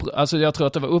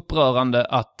var upprörande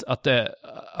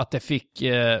att det fick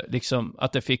liksom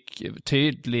att det fick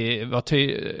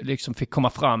liksom fick komma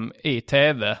fram i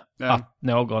tv att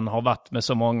någon har varit med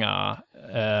så många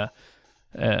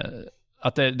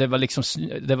att det var liksom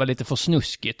det var lite för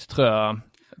snuskigt tror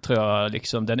jag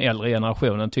liksom den äldre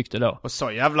generationen tyckte då. Och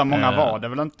så jävla många var det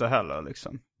väl inte heller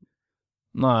liksom.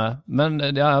 Nej, men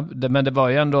det var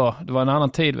ju ändå, det var en annan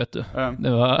tid vet du. Det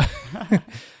var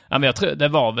ja, men jag tror det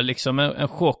var väl liksom en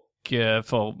chock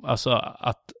för alltså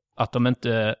att de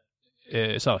inte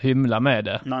så hymla med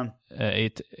det.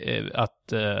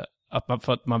 Att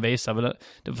man visar väl,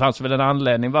 det fanns väl en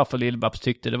anledning varför Lill-Babs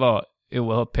tyckte det var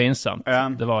oerhört pinsamt.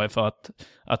 Det var ju för att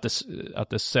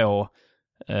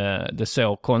det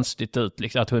såg konstigt ut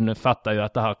liksom, att hon fattar ju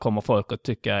att det här kommer folk att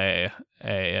tycka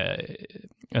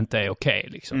inte är okej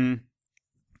liksom.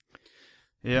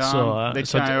 Ja, så,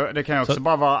 det kan ju också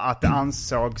bara vara att det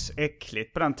ansågs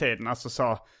äckligt på den tiden. Alltså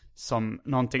så som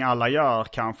någonting alla gör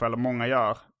kanske, eller många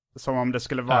gör. Som om det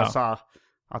skulle vara så här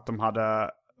att de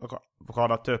hade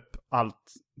radat upp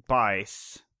allt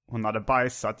bajs hon hade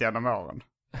bajsat genom åren.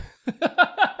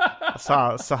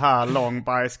 så här lång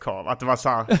bajskorv. Att det var så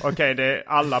här, okej,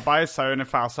 alla bajsar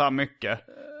ungefär så här mycket.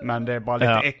 Men det är bara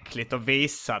lite äckligt att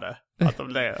visa det. Att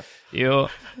de det. Jo,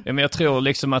 men jag tror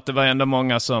liksom att det var ändå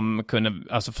många som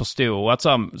kunde alltså förstå att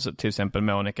till exempel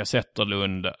Monica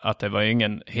Zetterlund, att det var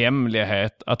ingen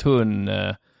hemlighet att hon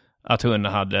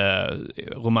hade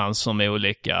romanser med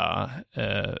olika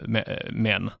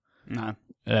män. Nej.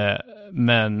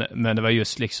 Men det var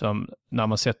just liksom när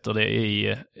man sätter det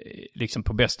i liksom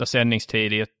på bästa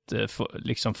sändningstid i ett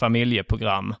liksom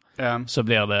familjeprogram så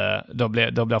blir det då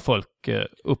blir folk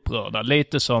upprörda,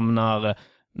 lite som när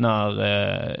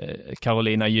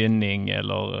Carolina Gynning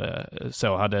eller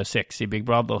så hade sex i Big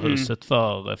Brother-huset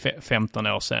för 15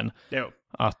 år sedan. Jo.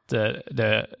 Att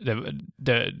det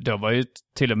var ju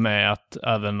till och med att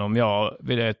även om jag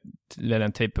vid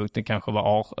den tidpunkten kanske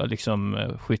var liksom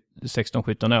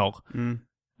 16-17 år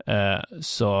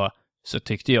så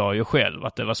tyckte jag ju själv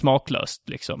att det var smaklöst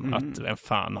liksom, att vem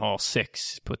fan har sex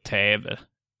på tv.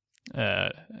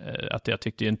 Att jag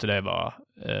tyckte ju inte det var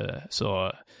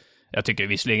så. Jag tycker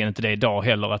visserligen inte det idag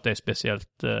heller att det är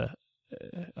speciellt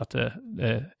att jag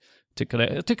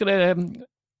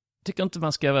tycker inte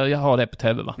man ska ha det på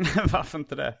tv, va? Varför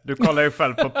inte det? Du kollar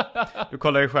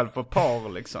ju själv på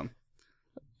porr liksom.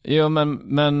 Jo,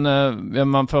 men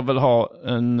man får väl ha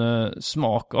en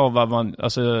smak av vad man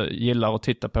gillar att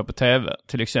titta på tv.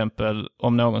 Till exempel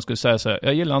om någon skulle säga så,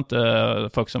 jag gillar inte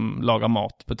folk som lagar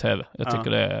mat på tv. Jag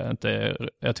tycker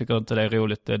inte det är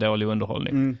roligt, det är dålig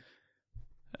underhållning.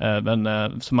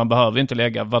 Men så man behöver inte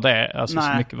lägga så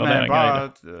mycket värderingar i det.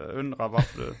 Nej, bara undra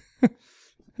varför du...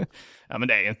 Ja, men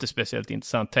det är inte speciellt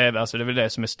intressant tv. Alltså det är väl det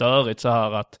som är störigt så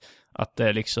här att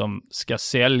det liksom ska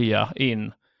sälja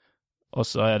in. Och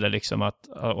så är det liksom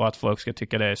att folk ska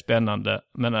tycka det är spännande.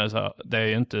 Men alltså, det är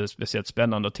ju inte speciellt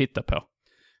spännande att titta på.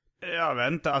 Jag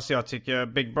vet inte, alltså jag tycker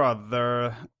Big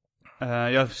Brother...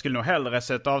 jag skulle nog hellre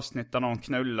se ett avsnitt där någon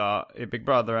knulla i Big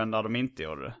Brother än där de inte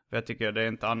gjorde det. För jag tycker det är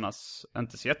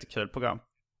inte så jättekul program.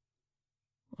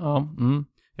 Ja,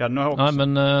 Jag hade nog också... Nej,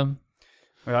 men...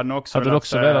 Och jag hade nog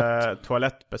också velat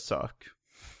toalettbesök.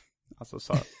 Alltså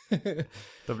så.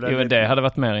 Det hade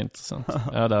varit mer intressant.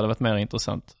 Ja, det hade varit mer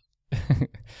intressant.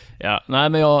 Ja, nej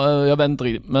men jag vet inte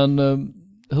riktigt. Men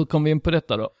hur kom vi in på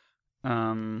detta då?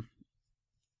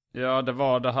 Ja, det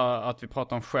var det här att vi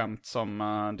pratade om skämt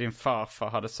som din farfar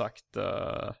hade sagt.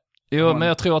 Jo, men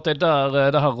jag tror att det är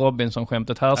där det här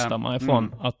Robinson-skämtet härstammar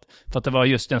ifrån. För att det var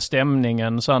just den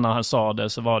stämningen, så när han sa det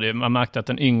så var det, man märkte att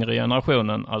den yngre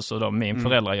generationen, alltså då min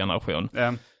föräldrageneration,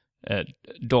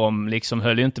 de liksom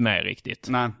höll ju inte med riktigt.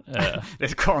 Nej, det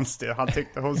är konstigt. Han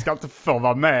tyckte hon ska inte få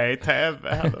vara med i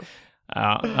tv heller.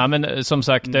 Ja, men som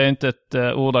sagt, det är inte ett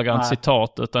ordagrant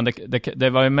citat, utan det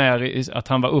var ju mer att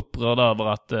han var upprörd över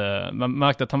att man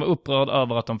märkte att han var upprörd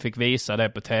över att de fick visa det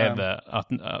på tv,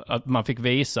 att man fick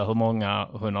visa hur många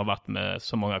hon har varit med,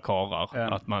 så många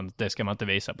karlar, att det ska man inte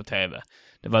visa på tv.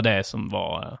 Det var det som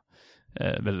var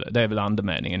det är väl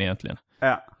andemeningen egentligen.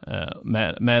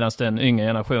 Medan den yngre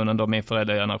generationen, då min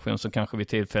föräldrageneration, som kanske vid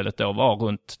tillfället då var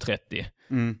runt 30,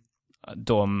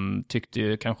 de tyckte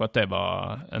ju kanske att det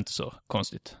var inte så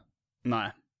konstigt.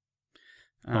 Nej.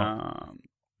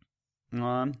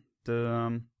 Men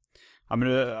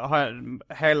du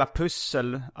har hela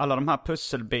alla de här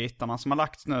pusselbitarna som har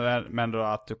lagts nu, men då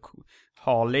att du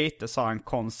har lite så en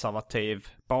konservativ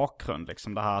bakgrund,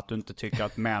 liksom det här att du inte tycker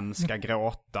att män ska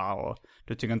gråta, och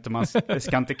du tycker inte det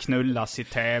ska inte knullas i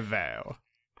tv,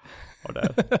 och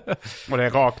det är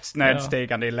rakt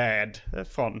nedstigande i led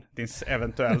från din,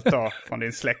 eventuellt då, från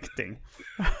din släkting.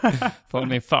 Från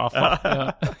min farfar.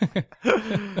 Ja.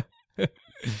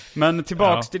 Men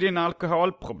tillbaks till dina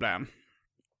alkoholproblem.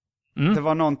 Det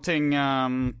var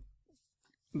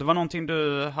någonting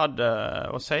du hade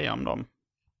att säga om dem.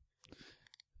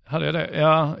 Hade jag det?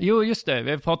 Ja, jo just det.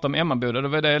 Vi pratade om Emmaboda. Det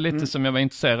var det lite som jag var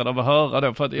intresserad av att höra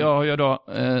då. För att jag har ju då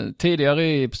tidigare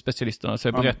i specialisterna så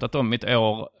har jag berättat om mitt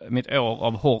år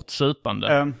av hårt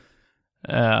supande.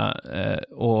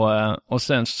 Och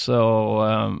sen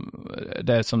så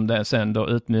det som det sen då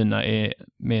utmynnar i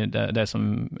med det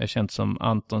som är känt som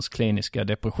Antons kliniska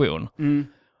depression.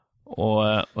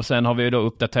 Och sen har vi ju då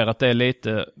uppdaterat det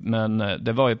lite, men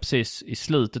det var ju precis i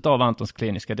slutet av Antons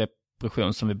kliniska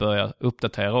depression som vi började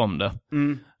uppdatera om det.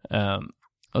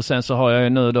 Och sen så har jag ju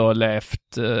nu då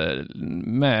levt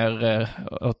mer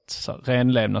åt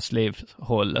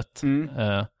renlevnadslivhållet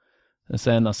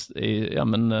senast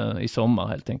i sommar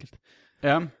helt enkelt.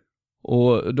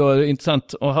 Och då är det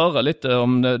intressant att höra lite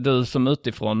om du som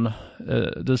utifrån,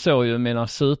 du såg ju mina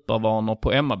supervanor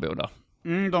på Emmaboda.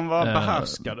 De var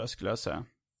behärskade skulle jag säga.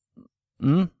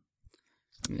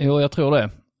 Jo, jag tror det.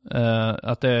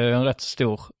 Att det är en rätt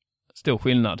stor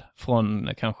skillnad från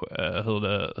kanske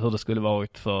hur det skulle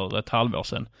varit för ett halvår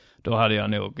sedan. Då hade jag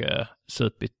nog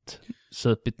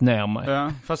supit ner mig.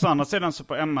 Ja, fast å andra sidan så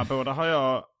på Emmaboda har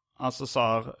jag alltså så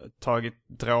här, tagit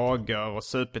droger och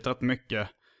supit rätt mycket.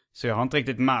 Så jag har inte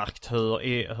riktigt märkt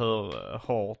hur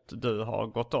hårt du har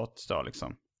gått åt då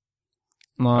liksom.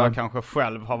 Jag kanske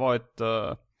själv har varit...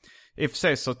 I och för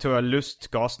sig så tog jag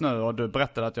lustgas nu och du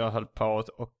berättade att jag höll på att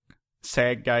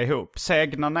segna ihop.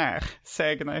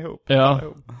 Ja,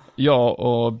 jag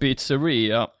och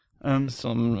Pizzeria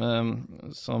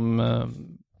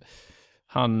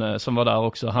han som var där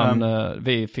också,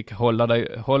 vi fick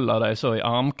hålla dig så i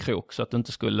armkrok så att du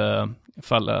inte skulle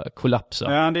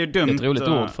kollapsa. Ja, det är dumt. Ett roligt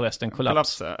ord förresten,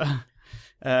 kollaps.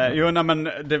 Men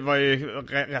det var ju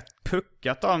rätt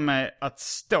puckat av mig att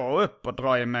stå upp och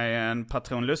dra i mig en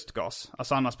patron lustgas.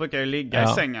 Alltså annars brukar jag ligga i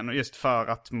sängen just för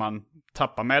att man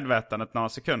tappar medvetandet några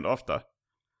sekunder ofta.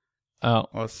 Ja.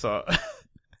 Och så...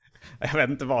 jag vet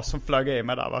inte vad som flög i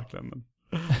mig där verkligen. Men...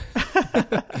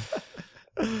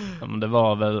 men det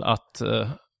var väl att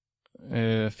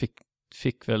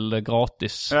fick väl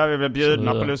gratis. Ja, vi blev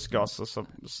bjudna på lustgas och så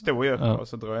stod jag upp och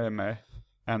så drog jag i mig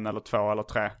 1 eller 2 eller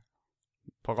 3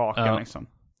 på raken liksom.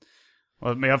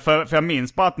 För jag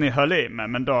minns bara att ni höll i mig.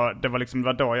 Men då, det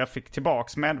var då jag fick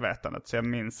tillbaks medvetandet. Så jag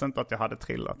minns inte att jag hade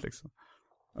trillat liksom.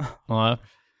 Nej.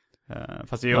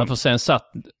 Fast för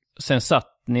sen satt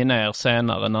ni ner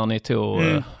senare när ni tog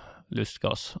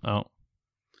lustgas. Ja.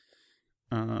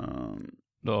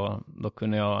 Då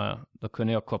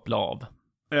kunde jag koppla av.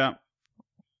 Ja.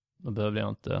 Då behövde jag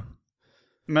inte.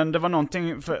 Men det var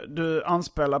någonting, för du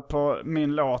anspelar på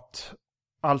min låt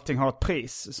Allting har ett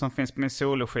pris som finns på min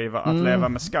soloskiva Att leva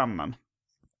med skammen.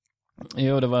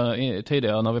 Jo, det var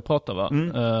tidigare när vi pratade, va?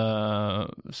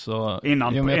 Så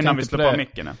innan vi slår på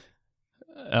micken.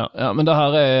 Ja, men det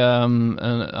här är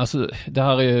det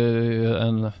här är ju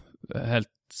en helt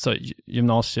så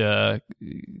gymnasie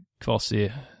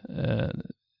kvasi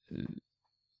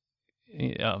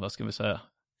vad ska vi säga?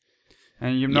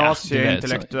 En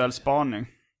gymnasieintellektuell spaning.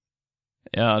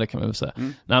 Ja, det kan man väl säga.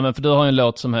 Nej, men för du har ju en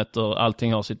låt som heter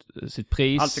Allting har sitt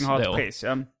pris. Allting har ett pris,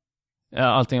 ja. Ja,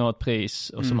 allting har ett pris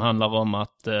och som handlar om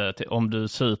att om du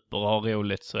super och har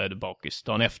roligt så är du bakis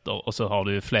dagen efter och så har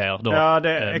du ju fler då. Ja,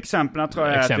 exemplen tror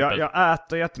jag är att jag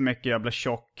äter jättemycket, jag blir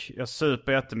tjock, jag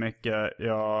super jättemycket,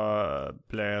 jag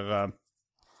blir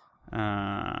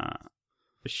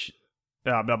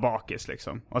jag blir bakis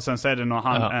liksom. Och sen så är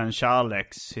det en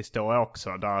kärlekshistoria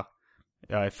också där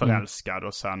jag är förälskad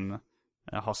och sen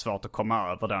jag har svårt att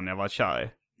komma över den jag var kär i.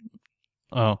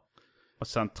 Ja. Och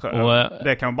sen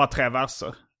det kan vara bara 3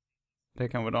 verser. Det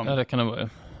kan vara dem. Ja, det kan det vara.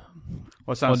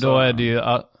 Och sen då är det ju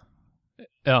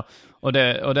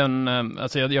och den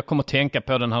alltså jag kommer att tänka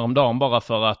på den här om dagen bara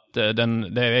för att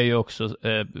det är ju också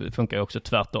funkar ju också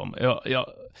tvärtom.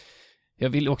 Jag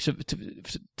vill också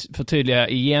förtydliga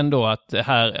igen då att det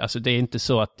här, alltså det är inte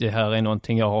så att det här är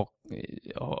någonting jag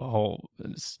har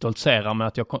stoltserar med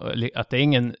att det är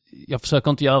ingen, jag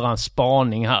försöker inte göra en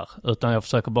spaning här utan jag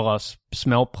försöker bara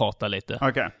småprata lite.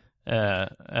 Okej.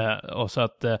 Och så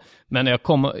att men jag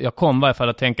kom i varje fall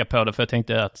att tänka på det för jag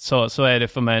tänkte att så är det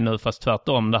för mig nu fast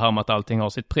tvärtom det här med att allting har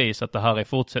sitt pris, att det här är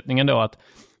fortsättningen då att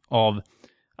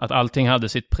allting hade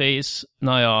sitt pris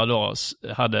när jag då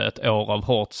hade ett år av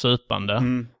hårt supande.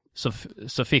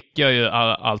 Så fick jag ju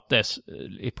allt det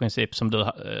i princip som du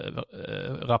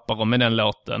rappar om i den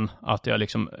låten. Att jag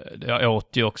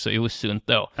åt ju också osunt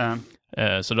då.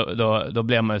 Så då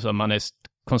blir man ju så, man är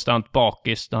konstant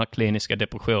bakis, den här kliniska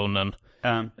depressionen.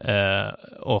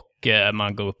 Och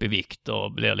man går upp i vikt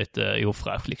och blir lite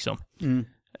ofräsch liksom.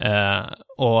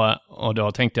 Och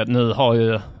då tänkte jag att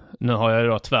nu har jag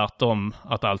då tvärtom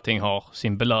att allting har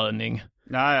sin belöning.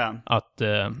 Ja.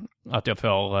 Att jag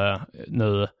får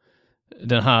nu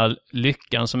den här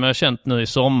lyckan som jag har känt nu i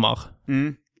sommar.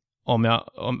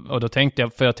 Och då tänkte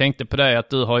jag tänkte på det att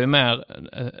du har ju mer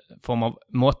form av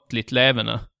måttligt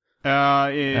levande. Ja,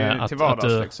 till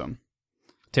vardags liksom.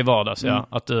 Till vardags, ja.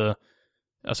 Att du,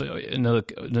 alltså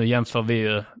nu jämför vi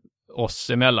ju oss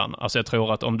emellan. Alltså jag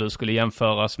tror att om du skulle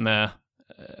jämföras med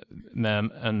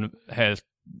en helt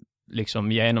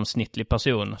liksom genomsnittlig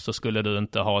person så skulle du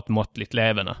inte ha ett måttligt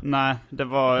levande. Nej, det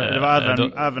var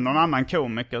även någon annan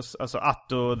komiker, alltså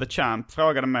Atto the Champ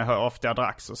frågade mig hur ofta jag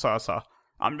drack, så sa jag så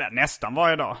här, nästan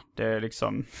varje dag. Det är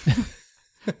liksom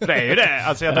det är ju det.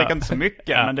 Alltså jag dricker inte så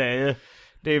mycket, men det är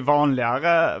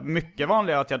mycket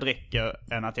vanligare att jag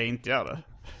dricker än att jag inte gör det.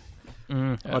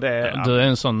 Och du är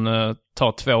en sån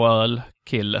ta 2 öl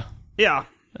kille. Ja.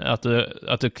 Att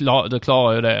du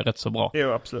klarar ju det rätt så bra.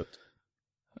 Jo, absolut.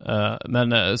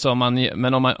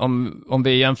 Om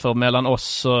vi jämför mellan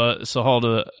oss så har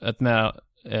du ett mer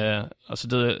alltså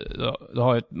du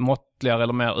har ett måttligare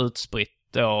eller mer utspritt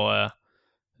då,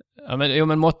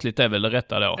 men måttligt är väl det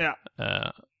rätta då. Ja.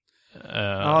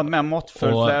 Jag har ett mer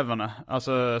måttfullt levande.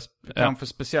 Alltså kanske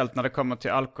speciellt när det kommer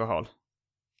till alkohol.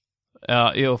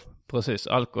 Ja, jo, precis.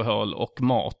 Alkohol och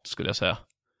mat skulle jag säga.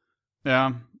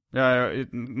 Ja,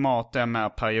 mat är mer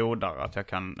perioder. Att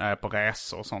när jag är på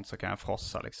resor och sånt så kan jag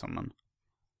frossa liksom. Men...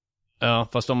 Ja,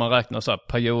 fast om man räknar så här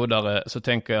periodare så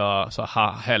tänker jag så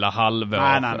hela halvår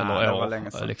eller år.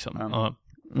 Länge sedan. Liksom. Ja.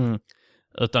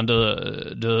 Utan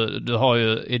du har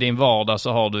ju i din vardag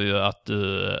så har du ju att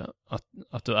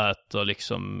du äter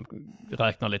liksom,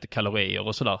 räknar lite kalorier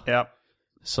och sådär. Ja.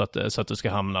 Så att du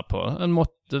ska hamna på en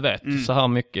mått, du vet. Så här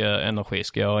mycket energi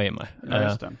ska jag ha i mig. Ja,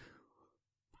 just det.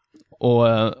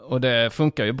 Och det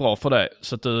funkar ju bra för dig.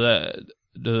 Så att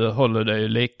du håller dig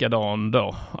likadan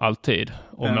då, alltid.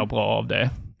 Och mår bra av det.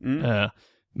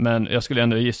 Men jag skulle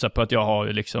ändå gissa på att jag har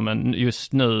ju liksom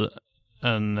just nu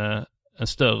en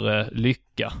större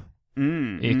lycka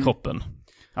i kroppen.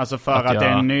 Alltså för att det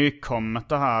är nykommet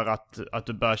det här att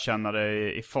du bör känna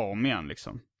dig i form igen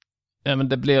liksom. Ja, men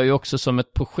det blir ju också som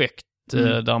ett projekt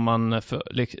där man,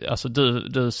 alltså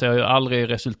du ser ju aldrig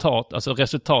resultat. Alltså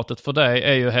resultatet för dig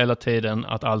är ju hela tiden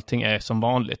att allting är som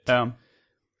vanligt. Ja.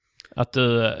 Att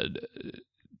du,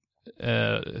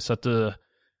 så att du,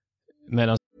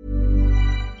 medan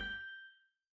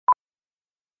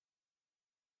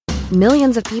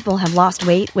Millions of people have lost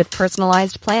weight with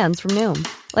personalized plans from Noom.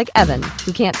 Like Evan,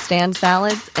 who can't stand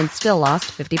salads and still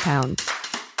lost 50 pounds.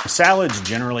 Salads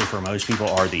generally for most people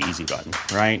are the easy button,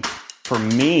 right? For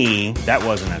me, that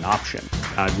wasn't an option.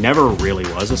 I never really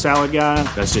was a salad guy.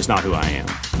 That's just not who I am.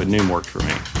 But Noom worked for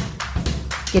me.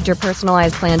 Get your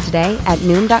personalized plan today at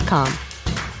Noom.com.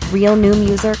 Real Noom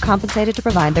user compensated to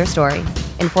provide their story.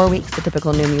 In 4 weeks, the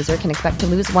typical Noom user can expect to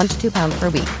lose 1 to 2 pounds per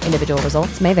week. Individual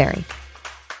results may vary.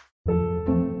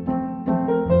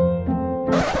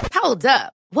 Hold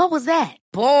up. What was that?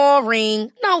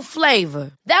 Boring. No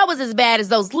flavor. That was as bad as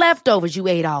those leftovers you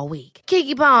ate all week.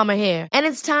 Keke Palmer here, and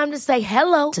it's time to say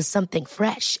hello to something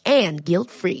fresh and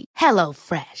guilt-free. Hello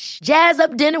Fresh. Jazz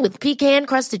up dinner with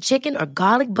pecan-crusted chicken or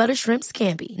garlic butter shrimp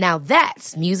scampi. Now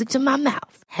that's music to my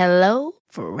mouth. Hello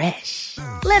Fresh.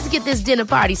 Let's get this dinner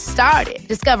party started.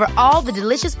 Discover all the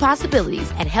delicious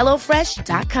possibilities at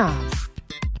hellofresh.com.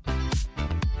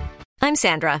 I'm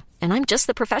Sandra, and I'm just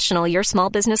the professional your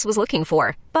small business was looking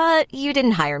for. But you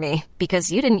didn't hire me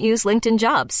because you didn't use LinkedIn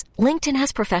Jobs. LinkedIn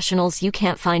has professionals you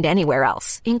can't find anywhere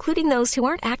else, including those who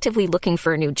aren't actively looking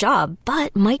for a new job,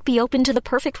 but might be open to the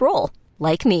perfect role,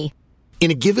 like me.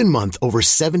 In a given month, over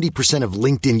 70% of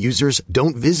LinkedIn users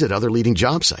don't visit other leading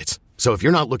job sites. So if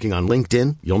you're not looking on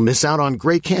LinkedIn, you'll miss out on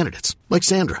great candidates, like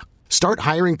Sandra. Start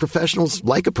hiring professionals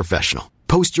like a professional.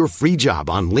 Post your free job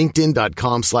on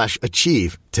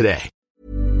linkedin.com/achieve today.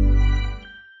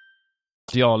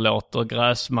 Jag låter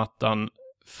gräsmattan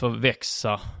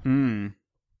förväxa.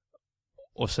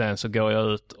 Och sen så går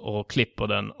jag ut och klipper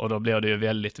den. Och då blir det ju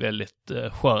väldigt, väldigt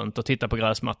skönt att titta på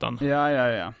gräsmattan.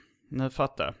 Ja. Nu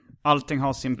fattar jag. Allting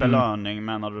har sin belöning,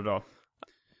 menar du då?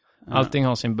 Allting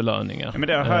har sin belöning, ja. Men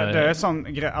det är sån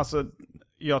grej, alltså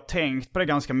jag har tänkt på det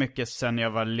ganska mycket sen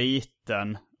jag var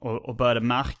liten och började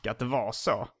märka att det var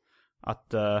så. Att,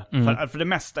 för det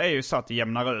mesta är ju så att det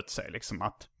jämnar ut sig liksom,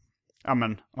 att ja,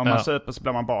 men om man super så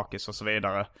blir man bakis och så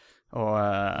vidare. Och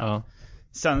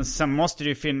sen måste det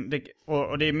ju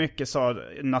och det är mycket så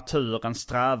naturen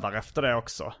strävar efter det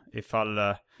också. Ifall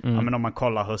ja, men om man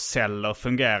kollar hur celler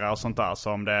fungerar och sånt där,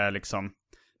 så om det är liksom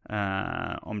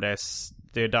om det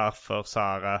är därför så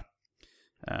här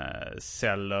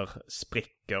celler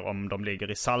spricker om de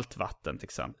ligger i saltvatten till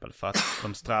exempel, för att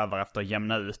de strävar efter att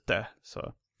jämna ut det.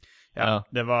 Så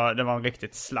det var en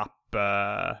riktigt slapp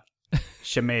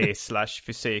kemi /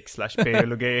 fysik /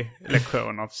 biologi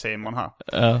lektion av Simon här.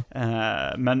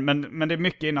 Men det är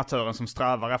mycket i naturen som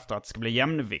strävar efter att det ska bli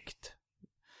jämnvikt.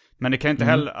 Men det kan inte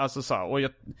heller, alltså så,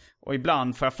 och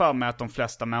ibland får jag för mig att de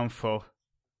flesta människor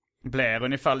blir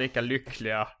ungefär lika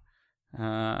lyckliga.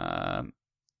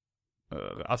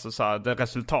 Alltså så här, det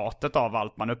resultatet av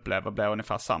allt man upplever blir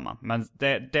ungefär samma. Men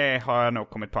det har jag nog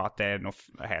kommit på att det är nog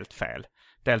helt fel.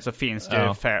 Dels så finns det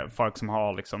ju folk som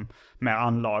har liksom mer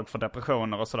anlag för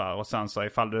depressioner och sådär. Och sen så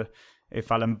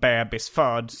ifall en bebis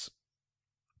föds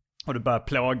och du börjar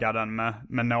plåga den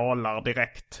med nålar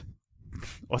direkt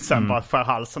och sen bara skär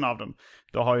halsen av den,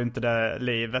 då har ju inte det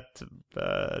livet,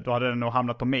 då hade den nog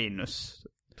hamnat på minus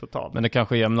totalt. Men det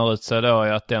kanske jämnar ut sig då,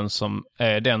 är att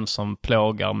den som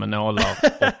plågar med nålar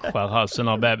och skär halsen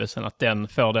av bebisen, att den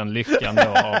får den lyckan då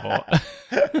av att...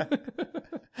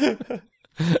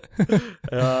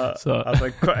 Alltså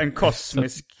en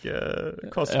kosmisk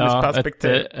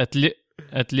perspektiv.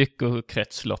 Ett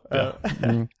lyckokretslopp.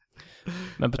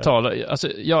 Men på tal,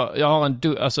 alltså jag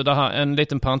har en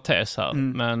liten parentes här,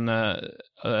 men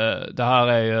det här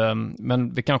är ju,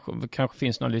 men det kanske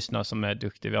finns någon lyssnare som är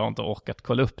duktig, vi har inte orkat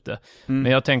kolla upp det.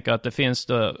 Men jag tänker att det finns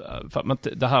då,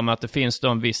 det här med att det finns då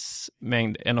en viss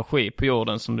mängd energi på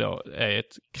jorden som då är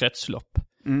ett kretslopp.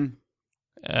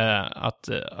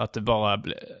 Att det bara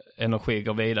energi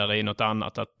går vidare i något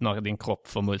annat, att när din kropp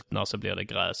förmultnar så blir det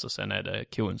gräs och sen är det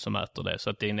kon som äter det, så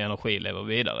att din energi lever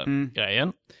vidare,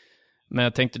 grejen. Men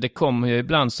jag tänkte, det kommer ju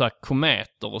ibland så här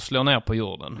kometer och slår ner på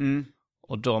jorden.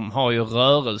 Och de har ju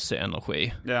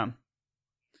rörelseenergi. Ja.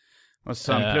 Och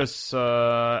sen plus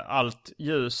allt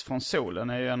ljus från solen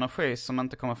är ju energi som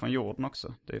inte kommer från jorden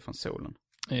också. Det är från solen.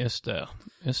 Just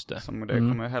det. Som det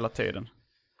kommer ju hela tiden.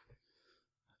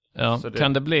 Ja,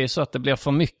 kan det bli så att det blir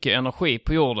för mycket energi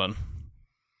på jorden?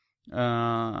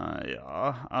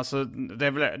 Ja, alltså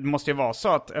det måste ju vara så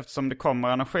att eftersom det kommer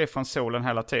energi från solen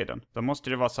hela tiden, då måste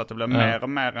det vara så att det blir mer och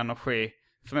mer energi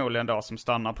förmodligen då som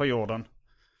stannar på jorden.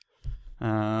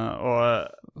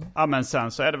 Men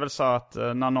sen så är det väl så att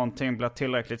när någonting blir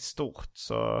tillräckligt stort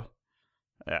så...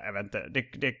 Jag vet inte.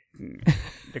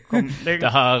 Det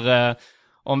här...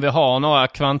 Om vi har några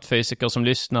kvantfysiker som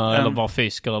lyssnar, eller bara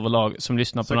fysiker överlag som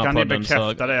lyssnar på den här podden. Så kan ni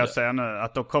bekräfta det jag säger nu,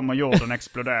 att då kommer jorden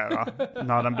explodera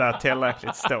när den blir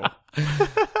tillräckligt stor.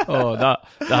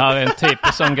 Det här är en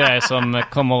typisk sån grej som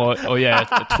kommer att ge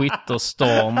ett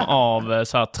Twitter-storm av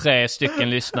så här 3 stycken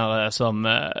lyssnare som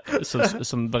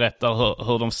berättar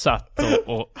hur de satt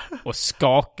och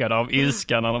skakade av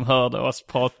ilska när de hörde oss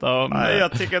prata om... Nej,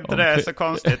 jag tycker inte det är så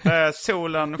konstigt.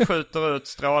 Solen skjuter ut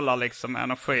strålar liksom,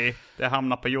 energi. Det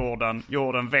hamnar på jorden.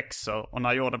 Jorden växer och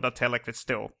när jorden blir tillräckligt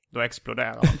stor, då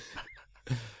exploderar den.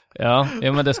 Ja,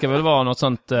 men det ska väl vara något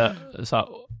sånt så här,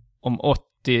 om 80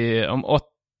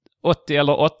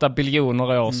 eller 8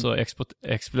 biljoner år så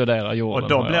exploderar jorden. Och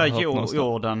då blir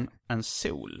jorden en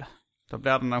sol. Då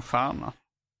blir den en stjärna.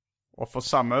 Och får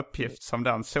samma uppgift som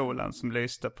den solen som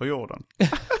lyste på jorden.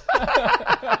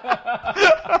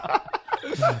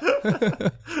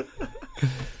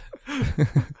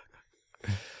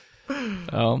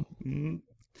 Ja.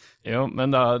 Jo,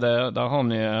 men där har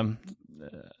ni... Där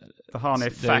har ni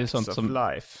facts of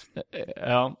life.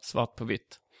 Ja, svart på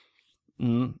vitt.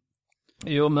 Mm.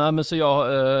 Jo, men så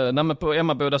jag... på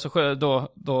Emmaboda så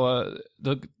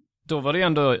då var det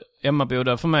ändå...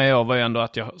 Emmaboda för mig var ju ändå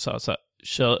att jag så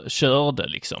körde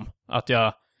liksom. Att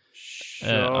jag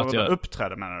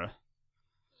uppträdde, menar du?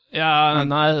 Ja,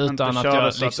 nej, utan att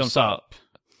jag liksom så här...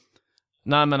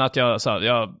 Nej, men att jag så här,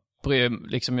 jag bryr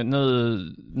liksom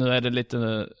nu är det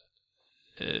lite...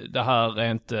 Det här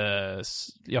är inte...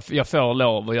 Jag får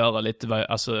lov att göra lite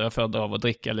jag får lov att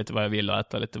dricka lite vad jag vill och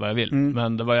äta lite vad jag vill.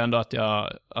 Men det var ju ändå att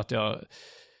jag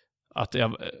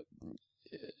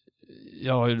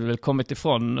har ju väl kommit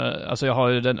ifrån... Alltså jag har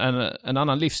ju en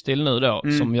annan livsstil nu då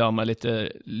som gör mig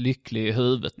lite lycklig i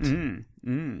huvudet.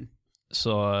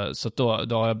 Så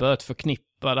då har jag börjat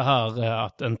förknippa det här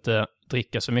att inte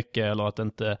dricka så mycket eller att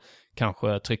inte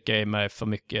kanske trycka i mig för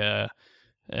mycket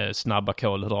snabba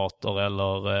kolhydrater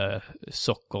eller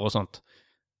socker och sånt.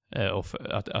 Och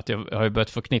att jag har ju börjat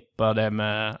förknippa det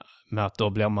med att då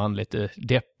blir man lite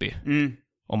deppig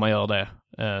om man gör det.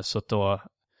 Så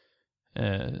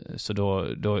då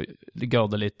går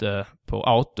det lite på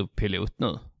autopilot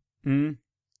nu.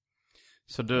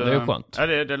 Så det är ju skönt. Ja,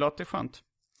 det låter skönt.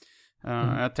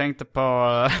 Jag tänkte på...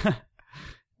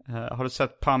 har du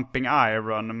sett Pumping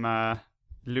Iron med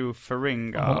Lou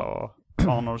Ferrigno och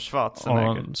Arnold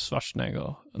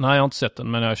Schwarzenegger? Nej, jag har inte sett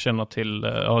den, men jag känner till...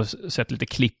 Jag har sett lite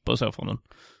klipp och så från den.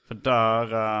 För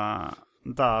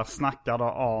där snackar då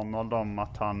Arnold om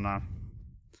att han...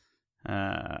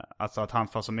 alltså att han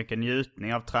får så mycket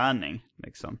njutning av träning,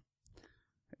 liksom.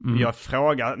 Jag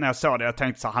frågade, när jag såg det, jag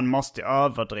tänkte så han måste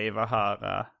överdriva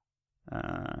här...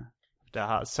 det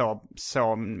här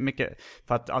så mycket,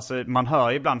 för att alltså man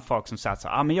hör ibland folk som säger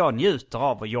så men jag njuter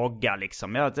av att jogga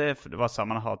liksom. Det var så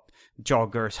man har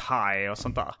joggers high och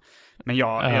sånt där. Men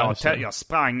jag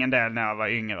sprang en del när jag var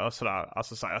yngre och sådär.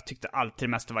 Alltså så jag tyckte alltid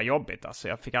mest det var jobbigt. Alltså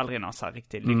jag fick aldrig någon så här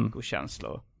riktig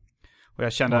lyckokänslor. Och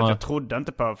jag kände att jag trodde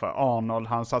inte på, för Arnold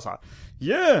han sa så här: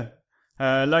 yeah!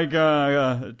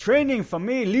 Training for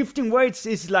me, lifting weights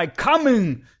is like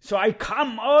coming. So I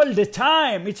come all the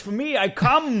time. It's for me, I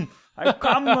come a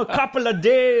couple of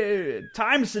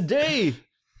times a day.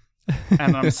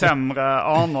 En av de sämre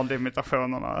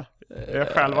Arnold-imitationerna jag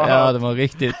själv har hört. Ja, det var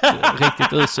riktigt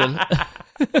usel.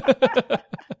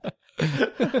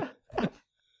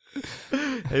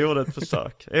 Jag gjorde ett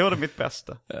försök. Jag gjorde mitt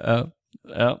bästa.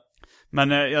 Ja. Men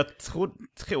jag tror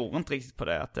inte riktigt på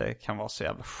det, att det kan vara så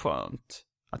jävla skönt.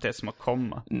 Att det är som att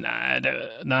komma. Nej,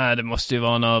 det måste ju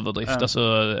vara en överdrift.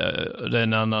 Alltså, det är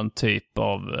en annan typ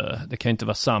av... Det kan inte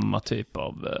vara samma typ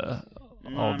av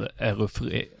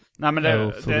eufori. Nej,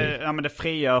 men det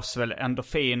frigörs väl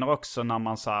endorfiner också när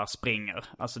man så här springer.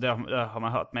 Alltså det har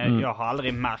man hört. Men jag har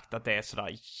aldrig märkt att det är sådär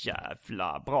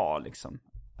jävla bra liksom.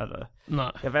 Eller,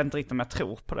 nej. Jag vet inte riktigt om jag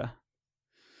tror på det.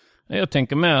 Jag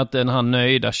tänker med att den här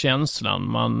nöjda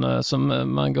känslan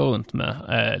som man går runt med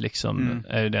är liksom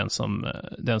är den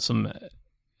som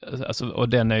alltså, och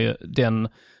den är ju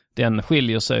den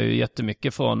skiljer sig ju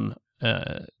jättemycket från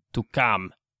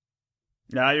Tukam.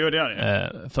 Ja, jo, det är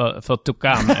det. För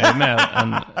Tukam är ju mer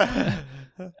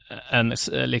en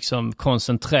liksom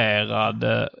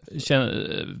koncentrerad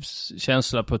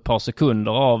känsla på ett par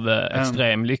sekunder av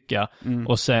extrem lycka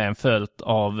och sen följt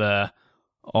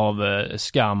av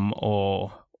skam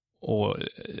och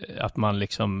att man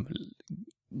liksom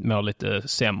mår lite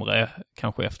sämre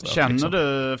kanske efter. Känner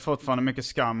du fortfarande mycket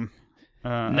skam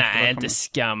Nej, inte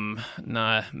skam.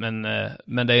 Nej, men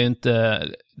det är ju inte...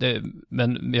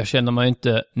 men jag känner mig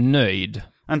inte nöjd.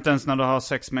 Inte ens när du har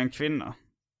sex med en kvinna?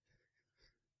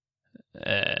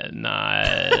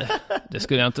 Nej, det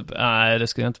skulle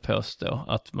jag inte påstå.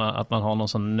 Att man har någon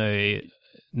sån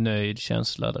nöjd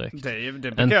känsla direkt.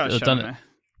 Det brukar jag känna.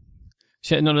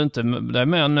 Känner du inte dig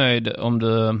mer nöjd om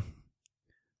du...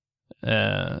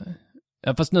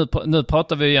 Ja, fast nu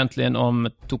pratar vi egentligen om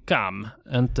Tokam,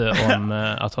 inte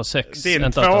om att ha sex.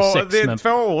 Din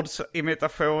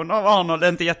tvåordsimitation av Arnold är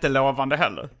inte jättelovande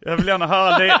heller. Jag vill gärna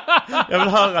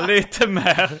höra lite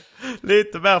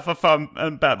mer för fan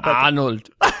en bättre. Arnold.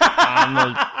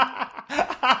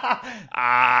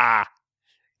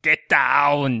 Get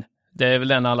down. Det är väl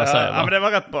den alla säger, va? Ja, men det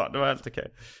var rätt bra. Det var helt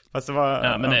okej. Fast det var,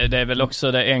 ja, men det är väl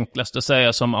också det enklaste att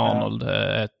säga som Arnold.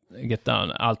 Get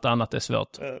down. Allt annat är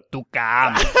svårt.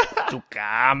 Tokam.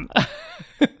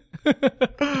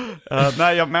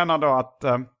 Nej, jag menar då att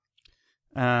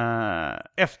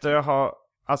efter jag har...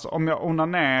 Alltså om jag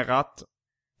onanerat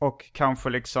och kanske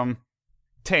liksom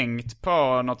tänkt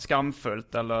på något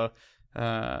skamfullt eller...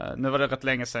 nu var det rätt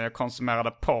länge sedan jag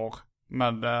konsumerade porr.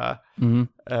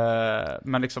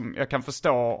 Men liksom, jag kan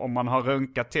förstå om man har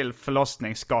runkat till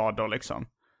förlossningsskador liksom.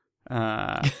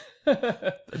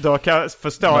 Då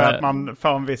förstår jag att man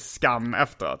får en viss skam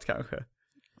efteråt kanske.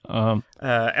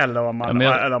 Eller om man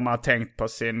har tänkt på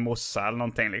sin morsa eller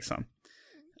någonting liksom.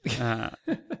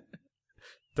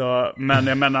 Men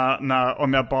jag menar,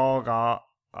 om jag bara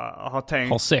har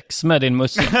tänkt... Har sex med din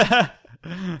morsa?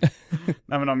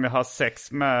 Nej, men om jag har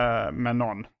sex med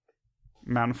någon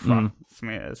människa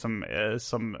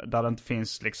som där det inte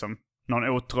finns liksom någon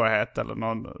otrohet eller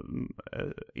någon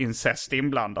incest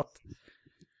inblandat.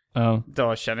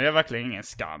 Då känner jag verkligen ingen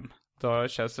skam. Då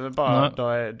känns det bara då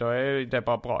är det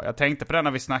bara bra. Jag tänkte på det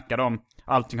när vi snackade om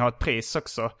Allting har ett pris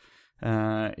också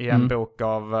i en bok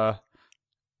av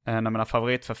en av mina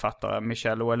favoritförfattare,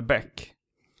 Michel Houellebecq.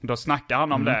 Då snackar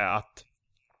han om det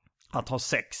att ha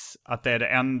sex, att det är det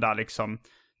enda liksom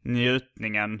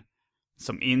njutningen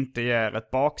som inte ger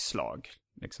ett bakslag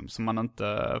liksom, som man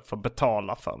inte får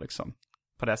betala för liksom,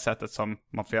 på det sättet som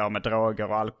man får göra med droger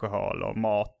och alkohol och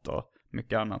mat och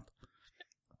mycket annat.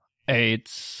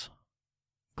 AIDS,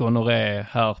 gonorré,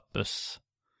 herpes,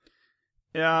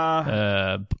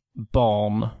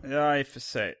 barn. Ja, i och för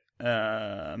sig.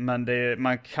 Men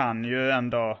man kan ju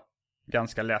ändå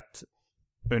ganska lätt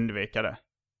undvika det.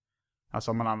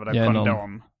 Alltså om man använder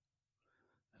kondom.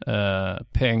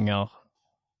 Pengar.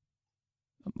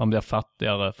 Man blir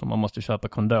fattigare för man måste köpa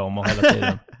kondomer hela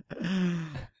tiden.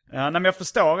 Ja, men jag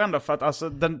förstår ändå för att alltså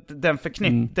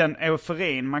den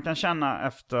euforin man kan känna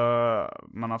efter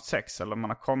man har haft sex eller man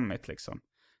har kommit liksom.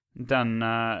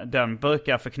 Den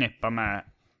brukar jag förknippa med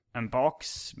en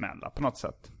baksmälla på något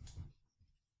sätt.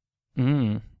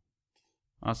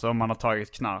 Alltså om man har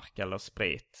tagit knark eller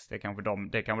sprit. Det är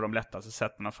kanske de lättaste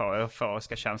sätten att få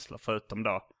euforiska känslor förutom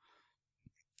då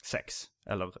sex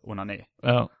eller onani.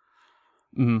 Ja.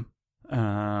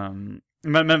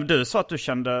 Men du sa att du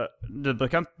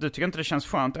tycker inte det känns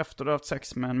skönt efter du har haft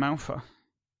sex med en människa.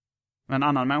 Med en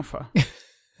annan människa.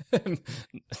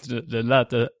 Det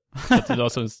lät att du har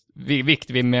så vikt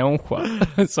vid människa.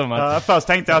 Som att, först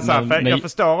tänkte jag så här, jag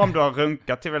förstår om du har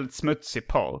runkat till väldigt smutsig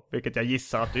porr, vilket jag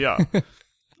gissar att du gör.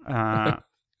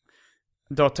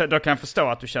 Då kan jag förstå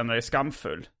att du känner dig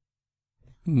skamfull.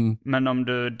 Men om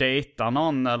du dejtar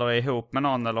någon eller är ihop med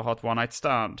någon eller har ett one night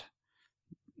stand,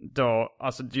 då,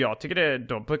 alltså jag tycker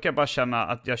då brukar jag bara känna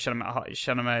att jag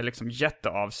känner mig liksom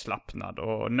jätteavslappnad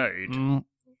och nöjd.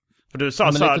 För du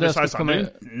sa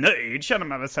nöjd känner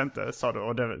man väl inte, sa du.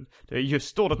 Och det är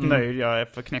just ordet nöjd jag är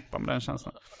förknippad med den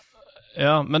känslan.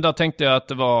 Ja, men där tänkte jag att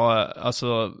det var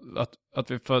alltså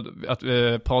att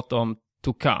vi pratar om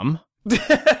Tokam.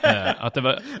 Att det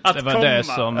var det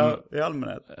som i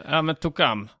allmänhet. Ja, men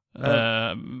Tokam.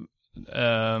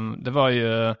 Det var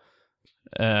ju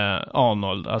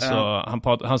Arnold, alltså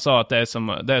han sa att det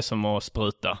är som att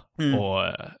spruta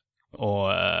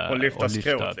och lyfta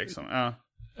skrot liksom.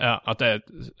 Ja, att det är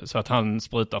så att han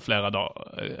sprutar flera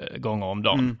gånger om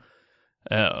dagen.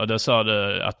 Och då sa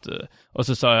du att, och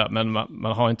så sa jag, men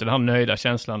man har inte den här nöjda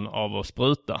känslan av att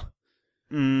spruta.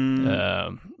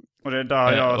 Och det är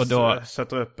där jag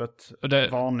sätter upp ett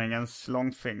varningens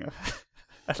långfinger.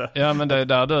 Ja, men det är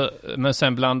där men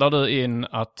sen blandar du in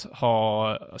att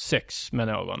ha sex med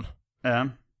någon.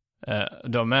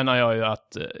 Då menar jag ju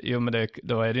att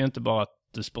då är det ju inte bara att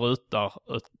du sprutar,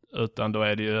 utan då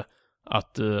är det ju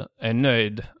att du är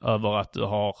nöjd över att du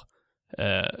har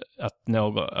att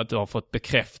du har fått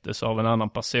bekräftelse av en annan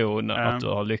person, att du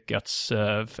har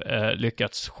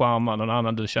lyckats charma någon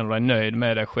annan, du känner dig nöjd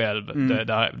med dig själv.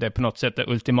 Det är på något sätt det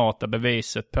ultimata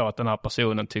beviset på att den här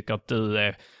personen tycker att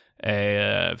du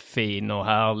är fin och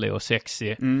härlig och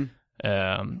sexig.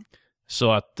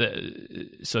 Så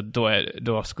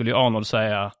då skulle ju Arnold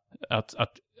säga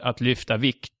att lyfta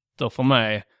vikter för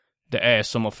mig, det är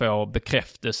som att få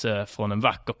bekräftelse från en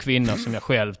vacker kvinna som jag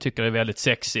själv tycker är väldigt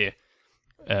sexig.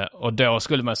 Och då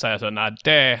skulle man säga så, nej,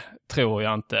 det tror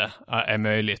jag inte är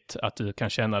möjligt, att du kan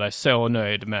känna dig så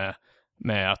nöjd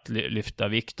med att lyfta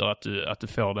vikter, att du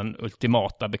får den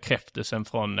ultimata bekräftelsen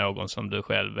från någon som du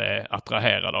själv är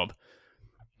attraherad av.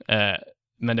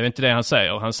 Men det är inte det han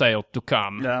säger. Han säger to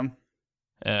come. Yeah.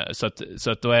 Så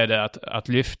att då är det att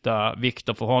lyfta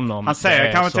vikter för honom. Han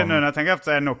säger kanske till nu när jag tänker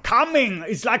efter, no, coming,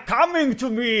 it's like coming to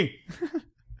me.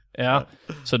 Ja,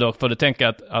 så då får du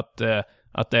tänka att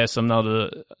det är som när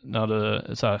du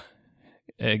så här,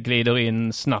 glider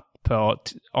in snabbt på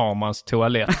Armans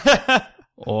toalett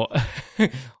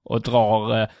och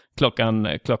drar klockan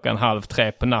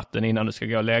 2:30 på natten innan du ska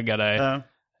gå och lägga dig.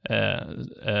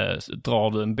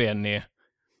 Drar du en Benny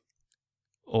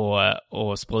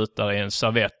och sprutar i en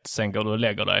servett, sen går du och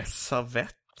lägger dig.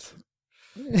 Servett?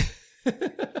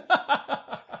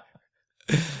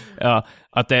 Ja,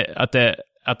 att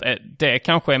det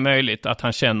kanske är möjligt att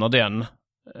han känner den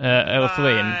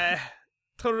euforin. Nej,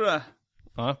 tror du det?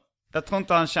 Ja. Jag tror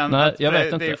inte han känner. Nej, jag vet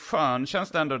det inte. är skön,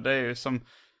 känns det ändå. Det är ju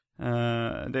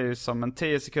som en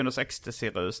 10 sekunders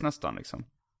ecstasy-rus nästan liksom.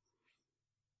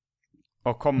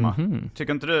 Och komma.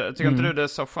 Tycker inte du det är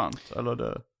så skönt? Eller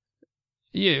det?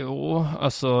 Jo,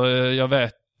 alltså jag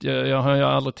vet. Jag har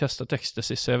aldrig testat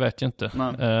ecstasy, så jag vet ju inte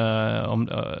om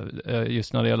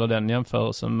just när det gäller den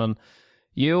jämförelsen. Men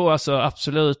jo, alltså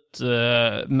absolut.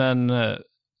 Men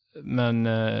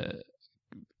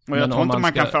och jag tror inte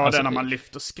man kan få det när man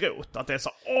lyfter skrot. Att det är så,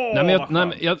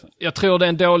 jag tror det är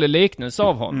en dålig liknelse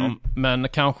av honom. Men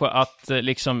kanske att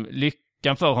liksom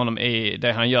lyckan för honom i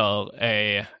det han gör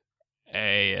är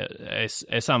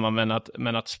samma, men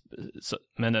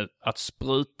att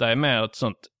spruta är mer ett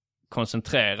sånt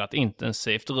koncentrerat,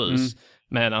 intensivt rus.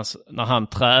 Medan när han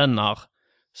tränar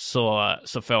så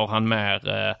får han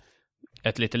mer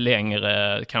ett lite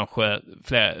längre, kanske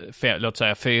låt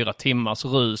säga 4 timmars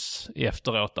rus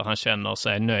efteråt, där han känner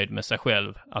sig nöjd med sig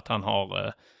själv, att han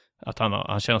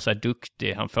känner sig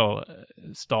duktig, han får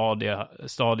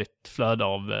stadigt flöde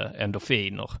av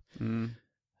endorfiner.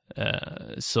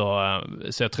 Så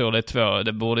jag tror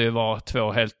det borde ju vara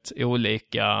 2 helt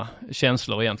olika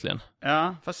känslor egentligen.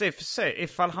 Ja, fast i och för sig,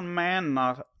 ifall han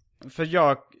menar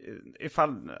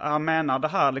det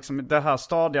här liksom, det här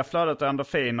stadiga flödet av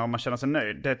endorfiner och man känner sig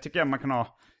nöjd, det tycker jag man kan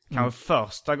ha kanske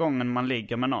första gången man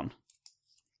ligger med någon.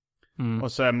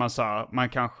 Och så är man så här, man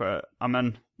kanske,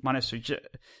 man är så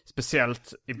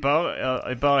speciellt i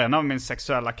början av min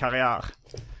sexuella karriär,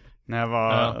 när jag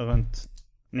var runt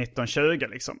 19-20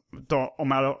 liksom. Då,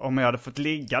 om jag hade fått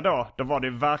ligga då var det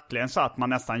verkligen så att man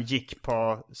nästan gick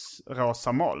på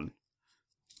rosa moln.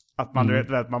 Att man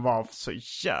vet, man var så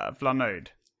jävla nöjd.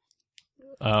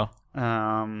 Ja.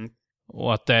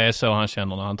 Och att det är så han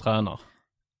känner när han tränar.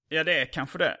 Ja, det är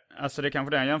kanske det. Alltså det är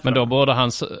kanske det han jämför. Men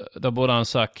då borde han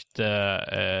sagt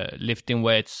lifting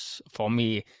weights for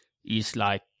me is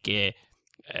like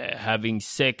having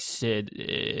sex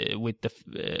with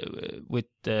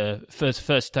the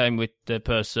first time with the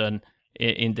person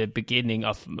in the beginning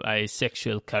of my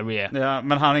sexual career. Ja,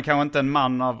 men han är kanske inte en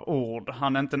man av ord.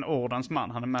 Han är inte en ordens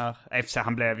man. Han är mer,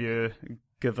 han blev ju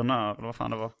guvernör eller vad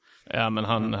fan det var. Ja, men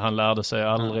han lärde sig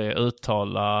aldrig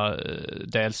uttala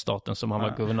delstaten som han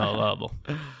var guvernör över.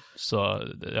 Så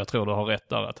jag tror du har rätt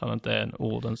där, att han inte är en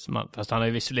ordens man. Fast han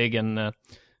är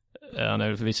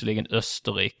visserligen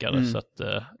österrikare, så att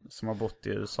som har bott i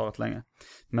USA rätt länge.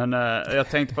 Men jag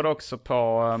tänkte på det också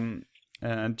på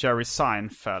Jerry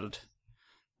Seinfeld.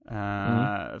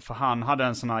 För han hade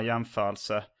en sån här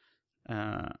jämförelse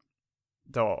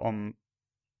då om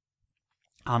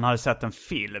han hade sett en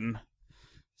film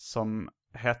som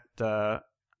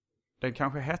den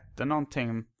kanske hette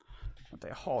någonting.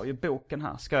 Jag har ju boken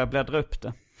här. Ska jag bläddra upp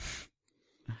det?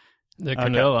 Det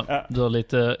kan du göra. Du har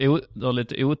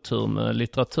lite otur med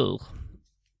litteratur.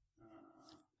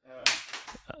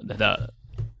 Det där.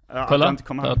 Kolla. Jag inte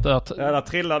komma där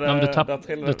trillade.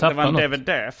 Det var en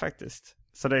DVD faktiskt.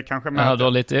 Så det är kanske mer. Du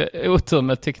har lite otur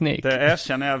med teknik. Det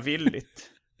erkänner jag villigt.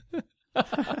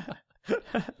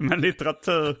 Men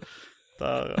litteratur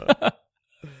där.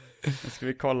 Nu ska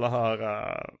vi kolla här.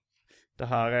 Det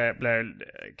här blev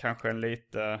kanske en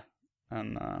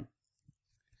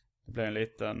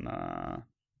liten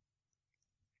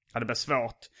Ja, det blir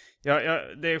svårt.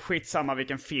 Det är skitsamma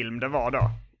vilken film det var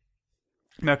då.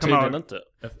 Men jag tydligen inte.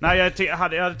 Nej, jag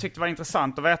hade tyckt det var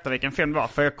intressant att veta vilken film det var.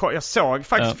 För jag såg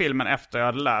faktiskt filmen efter jag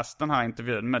hade läst den här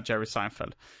intervjun med Jerry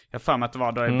Seinfeld. Jag för mig att det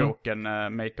var då i boken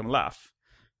Make 'em Laugh.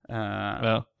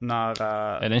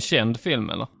 Är det en känd film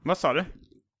eller? Vad sa du?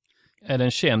 Är det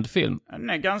en känd film? Den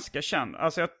är ganska känd.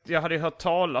 Alltså jag hade ju hört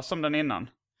talas om den innan.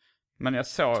 Men jag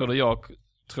såg...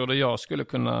 Tror du jag skulle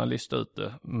kunna lista ut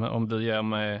det om du ger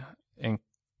mig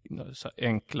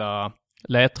enkla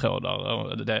ledtrådar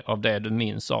av det du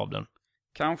minns av den?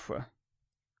 Kanske.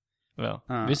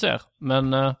 Ja, vi ser.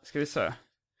 Men... Ska vi se.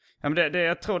 Ja, men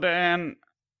jag tror det är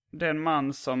en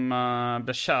man som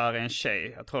blir kär i en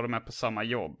tjej. Jag tror de är på samma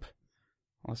jobb.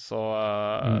 Och så...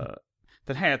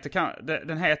 Den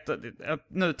heter...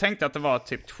 Nu tänkte jag att det var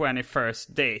typ 21st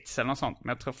Dates eller något sånt. Men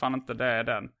jag tror fan inte det är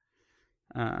den.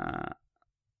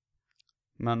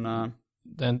 Men...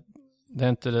 Det är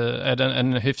inte... Är den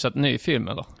en hyfsat ny film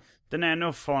eller? Den är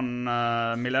nog från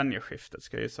millennieskiftet,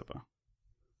 ska jag gissa på.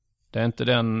 Det är inte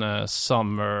den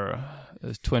Summer...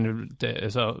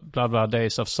 20 bla bla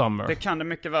Days of Summer. Det kan det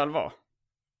mycket väl vara.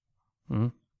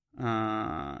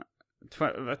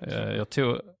 Jag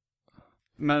tror...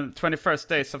 Men 21st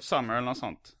Days of Summer eller något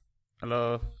sånt?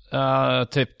 Eller...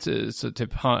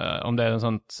 typ om det är en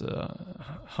sånt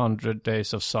 100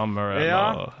 Days of Summer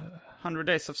eller... 100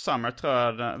 Days of Summer tror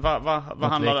jag. Vad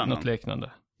handlar den om? Något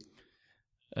liknande.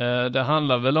 Det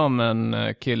handlar väl om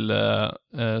en kille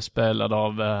spelad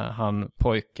av han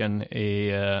pojken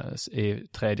i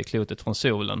tredje klotet från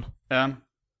solen.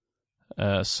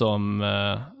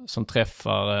 Som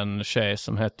träffar en tjej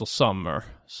som heter Summer,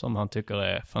 som han tycker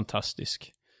är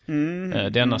fantastisk.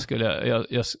 Denna skulle jag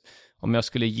om jag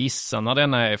skulle gissa när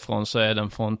denna är ifrån, så är den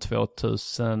från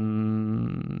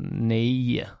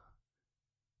 2009.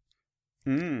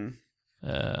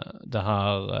 Det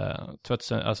här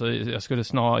 2000, alltså jag skulle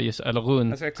snarare gissa, eller runt...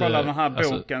 Jag ska kolla den här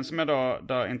boken som är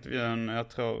då intervjun, jag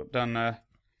tror den här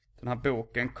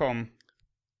boken kom...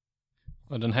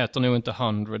 Och den heter nog inte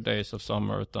 100 Days of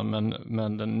Summer, utan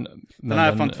men den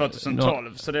är från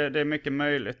 2012, så det är mycket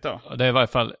möjligt då. Det är i varje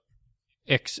fall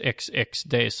XXX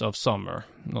Days of Summer,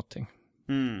 någonting.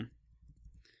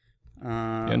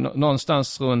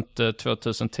 Någonstans runt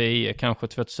 2010, kanske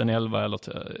 2011 eller...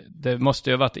 Det måste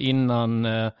ju ha varit innan...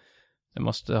 Det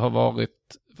måste ha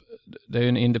varit... Det är ju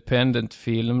en independent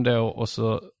film då, och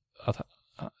så... att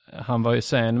han var ju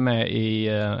sen med i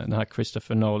den här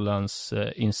Christopher Nolans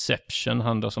Inception,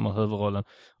 han då som har huvudrollen.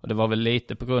 Och det var väl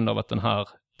lite på grund av att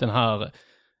den här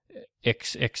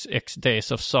XXX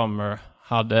Days of Summer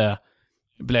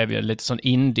blev ju lite sån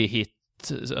indie-hit.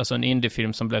 Alltså en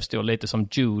indiefilm som blev stor, lite som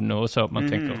Juno och så man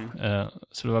tänker.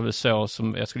 Så det var väl så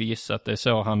som jag skulle gissa att det är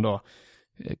så han då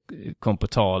kom på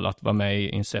tal att vara med i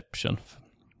Inception.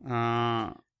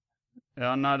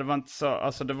 Ja, nej, det var inte så.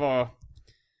 Alltså det var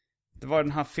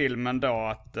den här filmen då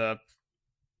att...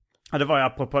 det var ju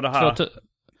apropå det här...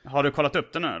 Har du kollat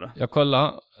upp den nu eller? Jag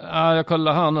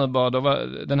kollar här nu bara.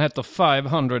 Den heter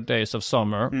 500 Days of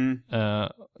Summer.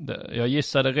 Jag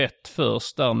gissade rätt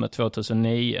först där med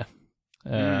 2009.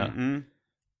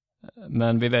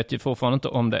 Men vi vet ju fortfarande inte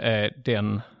om det är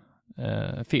den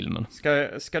filmen.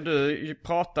 Ska du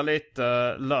prata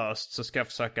lite löst, så ska jag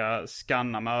försöka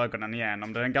scanna med ögonen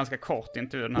igenom. Det är en ganska kort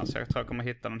intervju den här, så jag tror jag kommer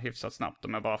hitta den hyfsat snabbt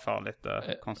om jag bara får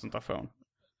lite koncentration.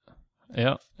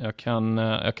 Ja, jag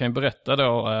kan berätta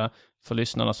då för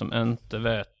lyssnarna som inte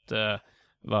vet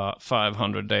vad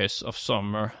 500 Days of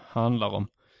Summer handlar om.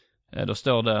 Då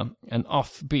står det: an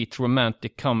offbeat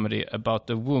romantic comedy about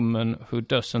a woman who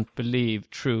doesn't believe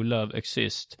true love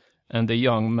exists and the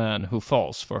young man who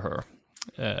falls for her.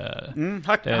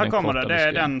 Här kommer det. Det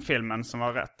är den filmen som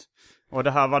var rätt. Och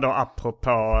det här var då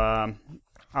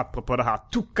apropå det här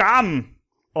Tukam!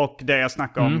 Och det jag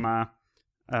snackade om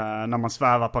när man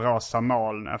svävar på rosa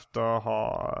moln efter att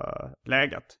ha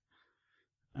legat.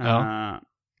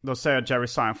 Då säger Jerry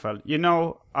Seinfeld: you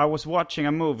know, I was watching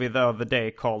a movie the other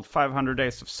day called 500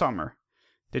 Days of Summer.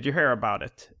 Did you hear about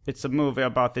it? It's a movie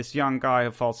about this young guy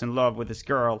who falls in love with this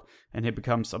girl and he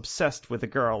becomes obsessed with the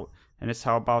girl, and it's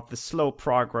how about the slow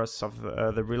progress of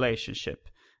the relationship,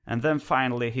 and then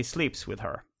finally he sleeps with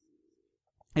her.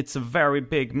 It's a very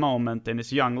big moment in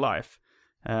his young life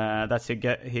that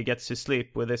he gets to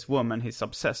sleep with this woman he's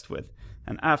obsessed with.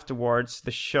 And afterwards,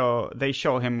 they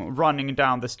show him running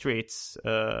down the street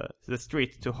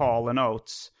to Hall and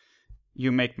Oates.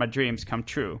 You make my dreams come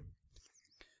true.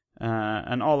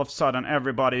 And all of a sudden,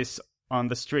 everybody's on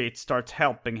the street starts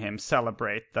helping him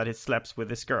celebrate that he slept with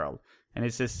this girl. And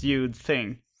it's this huge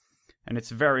thing. And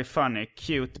it's very funny,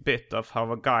 cute bit of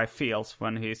how a guy feels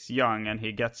when he's young and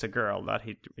he gets a girl that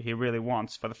he really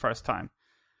wants for the first time.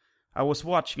 I was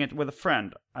watching it with a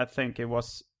friend. I think it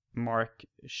was Mark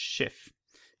Schiff.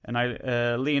 And I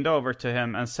leaned over to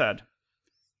him and said,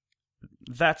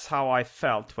 "That's how I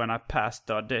felt when I passed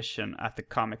the audition at the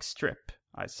Comic Strip,"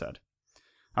 I said.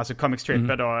 Alltså Comic Strip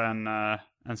är då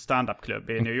en stand-up-klubb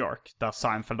i New York där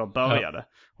Seinfeld då började. Ja.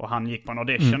 Och han gick på en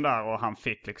audition där och han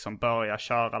fick liksom börja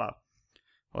köra där.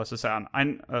 Och så säger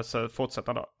han, så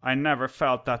fortsätter då. "I never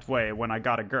felt that way when I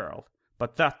got a girl.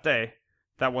 But that day,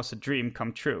 that was a dream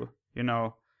come true. You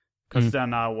know, because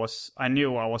then I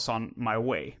knew I was on my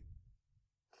way."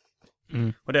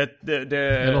 Och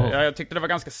jag tyckte det var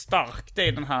ganska starkt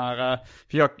i den här,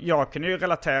 för jag kunde ju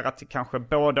relatera till kanske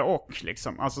både och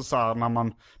liksom, alltså så här,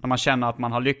 när man känner att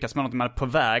man har lyckats med något, man är på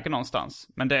väg någonstans.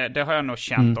 Men det har jag nog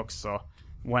känt också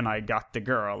when I got the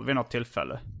girl vid något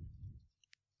tillfälle.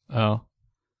 Ja.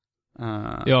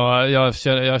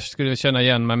 Jag skulle känna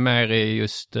igen mig mer i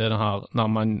just den här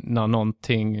när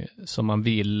någonting som man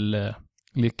vill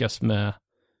lyckas med,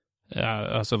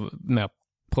 alltså mer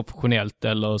professionellt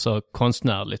eller så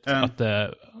konstnärligt,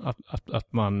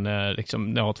 att man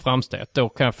liksom når ett framsteg. Då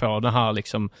kan jag få den här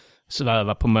liksom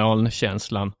sväva på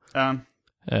molnkänslan.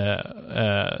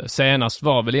 Senast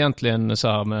var väl egentligen så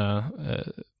här med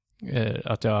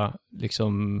att jag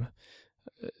liksom,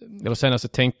 det senaste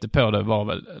jag tänkte på det var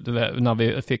väl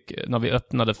när vi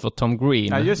öppnade för Tom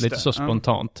Green, lite så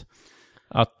spontant.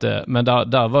 Men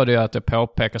där var det ju att jag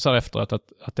påpekade så här efteråt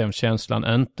att den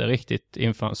känslan inte riktigt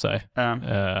infann sig.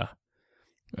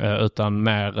 Utan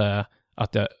mer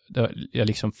att jag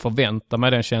liksom förväntar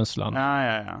mig den känslan.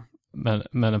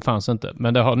 Men den fanns inte.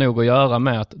 Men det har nog att göra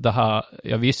med att det här,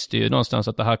 jag visste ju någonstans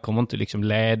att det här kommer inte liksom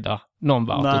leda någon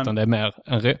vart, utan det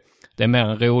är mer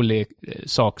en rolig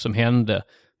sak som hände.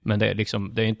 Men det är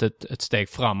liksom, det är inte ett steg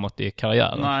framåt i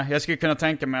karriären. Nej, jag skulle kunna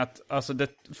tänka mig att, alltså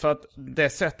för att det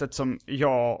sättet som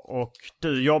jag och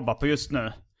du jobbar på just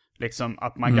nu, liksom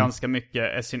att man ganska mycket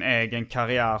är sin egen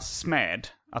karriärs smed.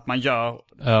 Att man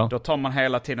då tar man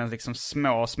hela tiden liksom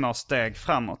små steg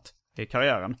framåt i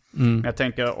karriären. Men jag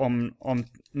tänker om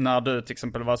när du till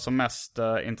exempel var som mest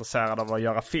intresserad av att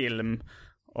göra film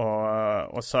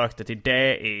och sökte till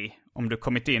DI, om du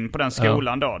kommit in på den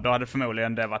skolan då hade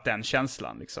förmodligen det varit den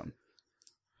känslan liksom.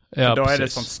 För då är det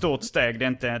ett sånt stort steg. Det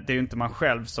är ju inte man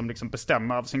själv som liksom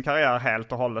bestämmer av sin karriär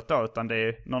helt och hållet då, utan det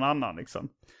är någon annan liksom.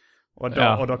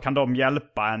 Och då kan de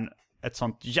hjälpa ett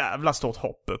sånt jävla stort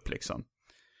hopp upp liksom.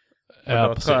 Och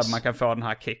då tror jag man kan få den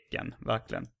här kicken,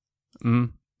 verkligen.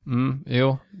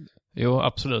 Jo,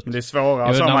 absolut. Men det är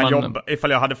svårare så man jobbar.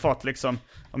 Ifall jag hade fått liksom,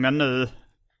 om jag nu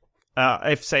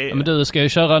men du ska ju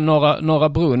köra Norra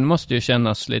Brunn, måste ju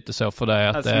kännas lite så för dig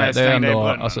att det är ändå,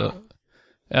 alltså,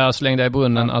 släng dig i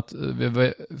brunnen. Att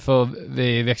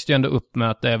vi växte ju ändå upp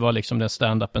med att det var liksom den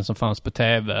stand-upen som fanns på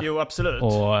tv. Jo, absolut.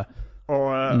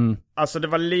 Alltså det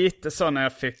var lite så när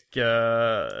jag fick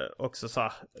också så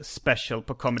här special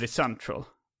på Comedy Central.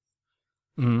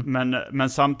 Men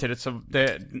samtidigt så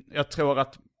jag tror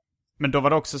att, men då var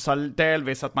det också så här,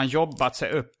 delvis att man jobbat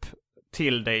sig upp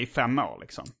till det i 5 år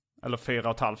liksom. Eller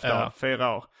 4,5 år,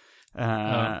 4 år.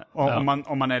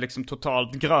 Om man är liksom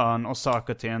totalt grön och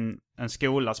söker till en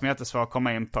skola som är jättesvår att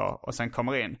komma in på och sen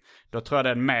kommer in, då tror jag det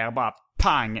är mer bara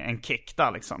pang, en kick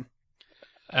där liksom.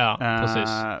 Ja, precis.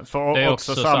 För det är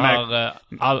också så här,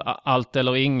 allt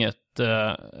eller inget.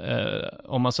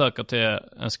 Om man söker till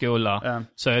en skola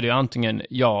så är det ju antingen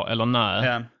ja eller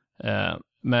nej.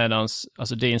 Medans,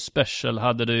 alltså din special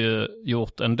hade du ju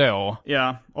gjort ändå.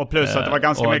 Ja, och plus att det var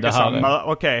ganska mycket så.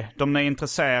 Okej, de är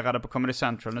intresserade på Comedy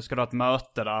Central. Nu ska du ha ett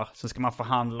möte där. Så ska man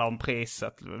förhandla om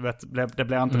priset. Det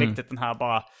blir inte riktigt den här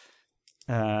bara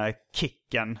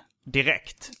kicken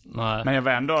direkt. Nej. Men jag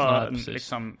var ändå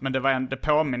liksom, men det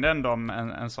påminner ändå om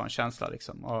en sån känsla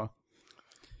liksom.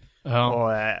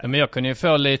 Men jag kunde ju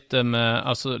få lite med,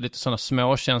 alltså lite sådana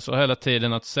små känslor hela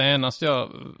tiden. Att senast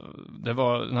det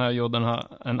var när jag gjorde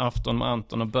en afton med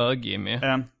Anton och Bög-Jimmy.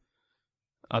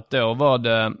 Att då var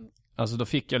det, alltså då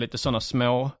fick jag lite sådana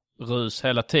små rus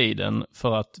hela tiden.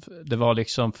 För att det var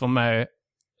liksom för mig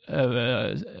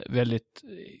väldigt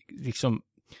liksom,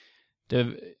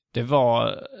 det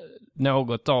var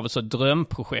något av ett så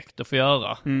drömprojekt att få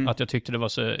göra. Att jag tyckte det var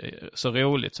så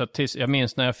roligt. Så att jag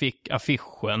minns när jag fick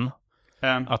affischen,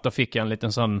 att då fick jag en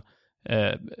liten sån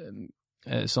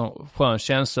skön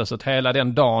känsla, så att hela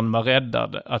den dagen var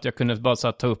räddad. Att jag kunde bara så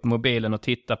här, ta upp mobilen och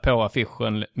titta på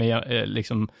affischen med,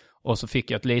 liksom, och så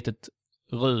fick jag ett litet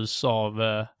rus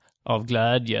av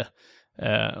glädje.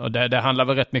 Och det handlar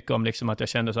väl rätt mycket om liksom, att jag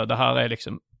kände så att det här är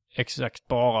liksom, exakt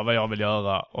bara vad jag vill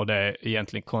göra, och det är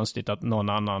egentligen konstigt att någon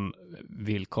annan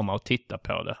vill komma och titta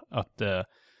på det.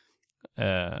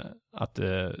 Att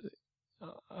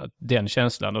den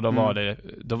känslan, och då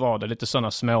var det lite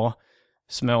sådana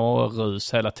små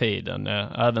rus hela tiden.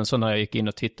 Även så när jag gick in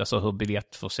och tittade så hur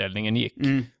biljettförsäljningen gick.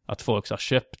 Att folk så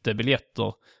köpte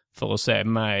biljetter för att se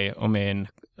mig och min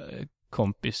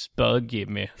kompis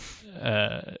Bög-Jimmy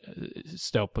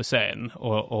stå på scen.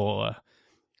 Och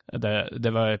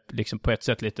det var liksom på ett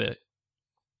sätt lite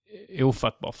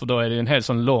ofattbart. För då är det en helt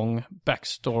sån lång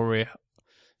backstory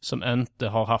som inte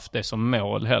har haft det som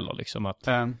mål heller. Liksom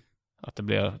att det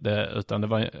blir det, utan det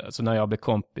var, alltså när jag blev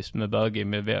kompis med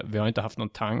Bög-Jimmy, vi har inte haft någon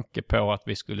tanke på att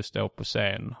vi skulle stå på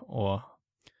scen och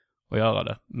göra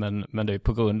det. Men det är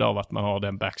på grund av att man har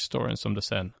den backstoryn som det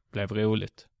sen blev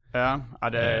roligt. Ja,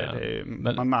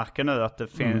 man märker nu att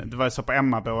det var ju så på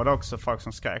Emmaboda också, folk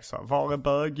som skrek så: var är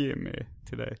Bög-Jimmy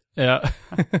till dig? Ja.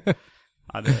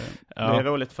 Det är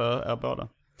roligt för er båda.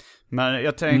 Men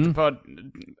jag tänkte på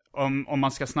om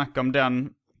man ska snacka om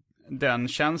den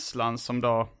känslan som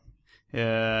då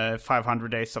 500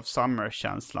 Days of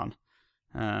Summer-känslan.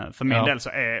 För min del så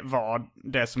var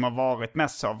det som har varit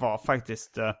mest så var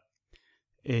faktiskt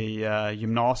i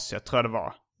gymnasiet, tror jag det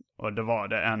var. Och då var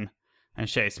det en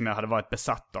tjej som jag hade varit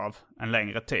besatt av en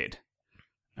längre tid.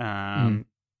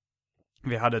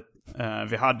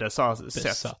 Vi hade så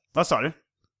sett. Vad sa du?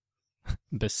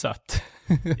 Besatt.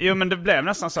 Jo, men det blev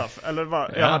nästan så.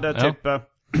 Eller jag hade typ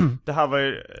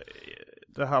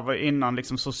det här var innan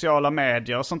liksom sociala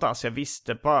medier och sånt där, så jag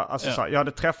visste bara, alltså så, jag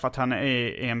hade träffat henne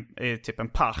i typ en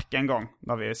park en gång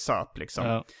när vi söp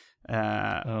liksom.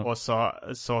 Och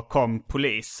så kom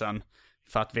polisen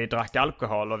för att vi drack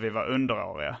alkohol och vi var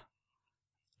underåriga.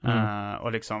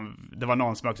 Och liksom det var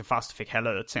någon som åkte fast och fick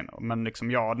hälla ut sin. Men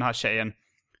liksom jag och den här tjejen,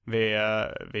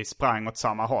 vi sprang åt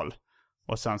samma håll.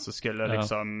 Och sen så skulle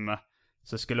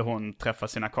så skulle hon träffa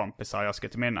sina kompisar och jag skulle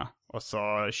till mina. Och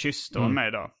så kysste hon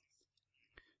mig då.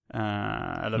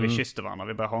 Eller vi kysste varandra,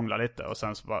 vi började hångla lite. Och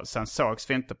sen sågs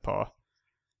vi inte på...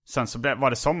 Sen så var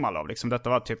det sommarlov liksom. Detta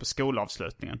var typ på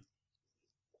skolavslutningen.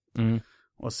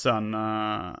 Och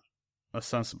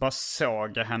sen så bara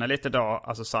såg jag henne lite då.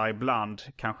 Alltså så här ibland,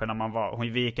 kanske när man var... Hon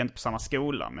gick inte på samma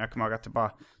skola. Men jag kommer ihåg att jag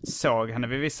bara såg henne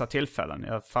vid vissa tillfällen.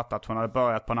 Jag fattade att hon hade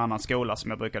börjat på en annan skola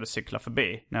som jag brukade cykla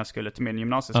förbi när jag skulle till min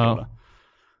gymnasieskola.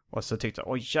 Och så tyckte jag,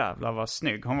 oj jävlar vad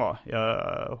snygg hon var.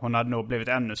 Hon hade nog blivit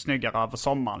ännu snyggare över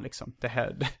sommaren liksom.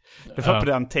 Det var på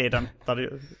den tiden där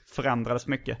det förändrades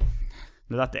mycket.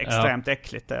 Det lät extremt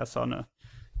äckligt det jag sa nu.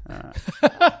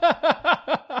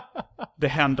 Det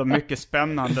händer mycket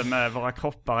spännande med våra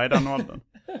kroppar i den åldern.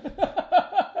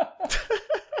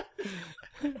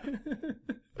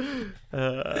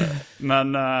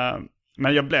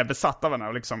 Men jag blev besatt av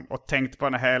henne liksom, och tänkte på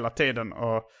henne hela tiden.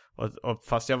 Och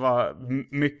fast jag var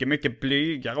mycket, mycket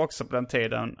blygare också på den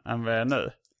tiden än vad jag är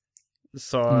nu.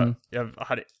 Så jag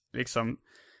hade liksom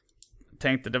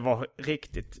tänkte det var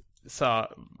riktigt så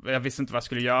jag visste inte vad jag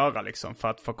skulle göra liksom för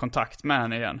att få kontakt med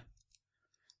henne igen.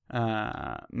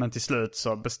 Men till slut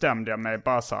så bestämde jag mig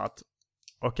bara så att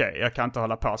okej, jag kan inte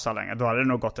hålla på så länge. Då hade det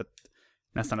nog gått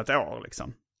nästan ett år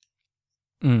liksom.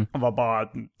 Och var bara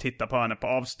att titta på henne på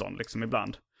avstånd liksom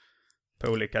ibland.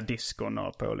 På olika diskon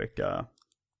och på olika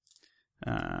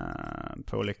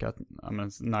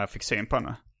när jag fick syn på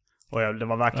henne. Och det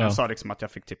var verkligen så liksom att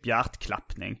jag fick typ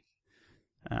hjärtklappning.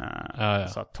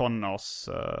 Så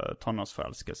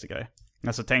tonårsförälskelsegrej.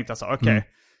 Men så tänkte jag så okej.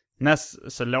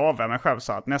 Så lovar jag mig själv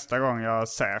så att nästa gång jag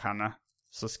ser henne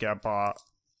så ska jag bara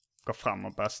gå fram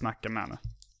och börja snacka med henne.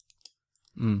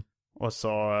 Och så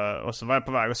var jag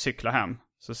på väg att cykla hem.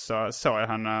 Så såg jag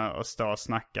henne och stå och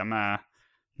snacka med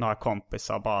några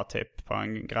kompisar bara typ på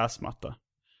en gräsmatta.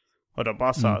 Och då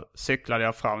bara så cyklade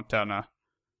jag fram till henne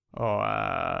och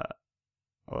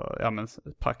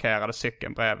parkerade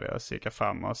cykeln bredvid och så gick jag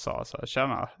fram och sa så här: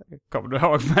 tjena, kommer du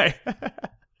ihåg mig?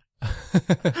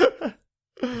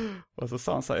 Och så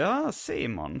sa han så här: ja,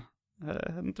 Simon.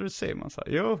 Är inte du Simon? Så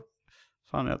här, jo,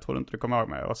 fan jag trodde inte du kommer ihåg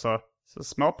mig. Och så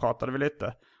småpratade vi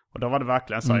lite. Och då var det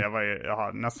verkligen så jag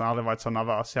har nästan aldrig varit så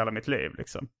nervös i hela mitt liv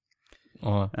liksom.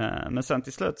 Men sen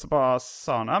till slut så bara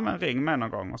sa hon, ja men ring mig någon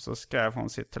gång. Och så skrev hon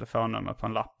sitt telefonnummer på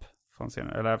en lapp från sin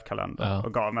elevkalender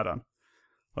och gav mig den.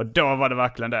 Och då var det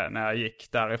verkligen det, när jag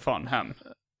gick därifrån hem.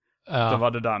 Då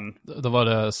var det den. Då var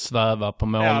det sväva på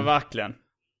mål. Ja, verkligen.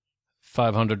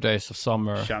 500 Days of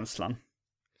Summer.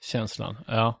 Känslan,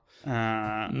 ja.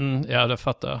 Ja, det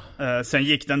fattar jag. Sen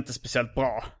gick det inte speciellt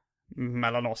bra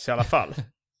mellan oss i alla fall.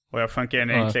 Och jag sjönk in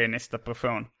i en klinisk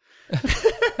depression.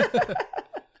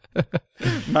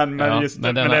 men det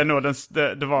är nog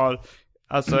det var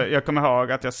Alltså jag kommer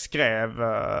ihåg att jag skrev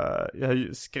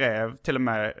till och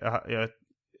med, jag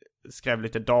skrev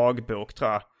lite dagbok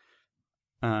tror jag.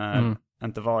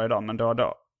 Inte varje dag, men då och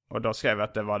då. Och då skrev jag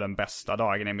att det var den bästa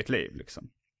dagen i mitt liv liksom.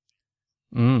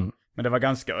 Men det var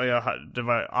ganska, det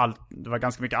var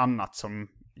ganska mycket annat som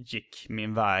gick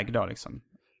min väg då liksom.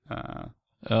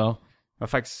 Ja. Det var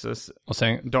faktiskt och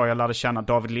sen, då jag lärde känna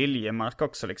David Liljemark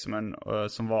också liksom,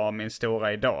 som var min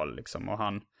stora idol liksom, och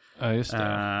han just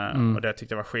det. och det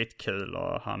tyckte jag var skitkul,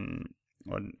 och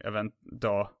jag vet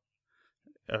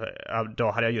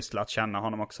då hade jag just lärt känna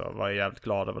honom också, och var jävligt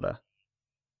glad över det.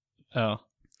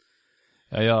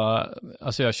 Jag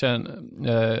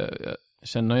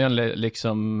känner igen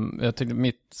liksom, jag tyckte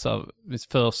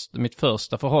mitt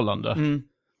första förhållande,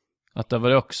 att det var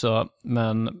det också,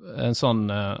 men en sån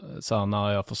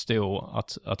när jag förstod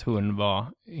att hon var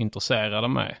intresserad av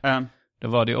mig. Det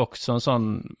var det också en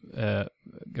sån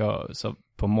så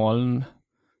på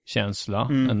molnkänsla,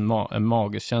 en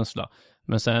magisk känsla.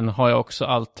 Men sen har jag också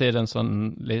alltid en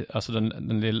sån, alltså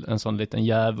en sån liten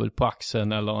djävul på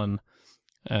axeln, eller en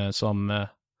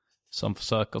som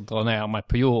försöker dra ner mig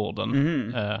på jorden.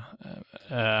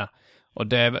 Och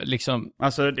det är liksom...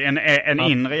 Alltså en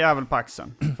inre jävel på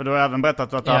axeln. För du har även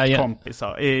berättat att du har haft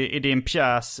kompisar. I din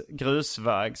pjäs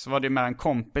Grusväg så var det mer en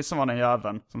kompis som var den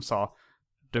jäveln som sa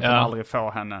du kan aldrig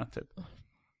få henne typ.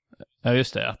 Ja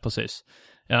just det, precis.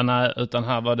 Ja nej, utan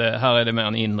här är det mer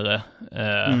en inre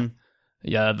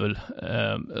jävel.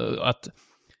 Att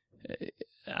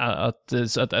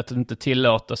inte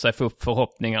tillåta sig få upp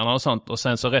förhoppningarna och sånt. Och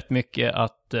sen så rätt mycket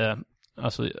att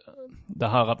alltså det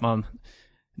här att man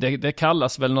det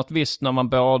kallas väl något visst när man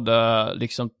både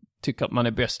liksom tycker att man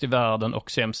är bäst i världen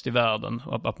och sämst i världen,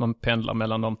 att man pendlar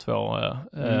mellan de två.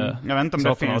 Jag vet inte om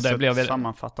det finns ett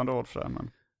sammanfattande ord för det,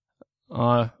 men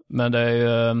ja, men det är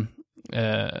ju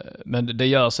men det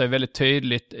gör sig väldigt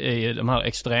tydligt i de här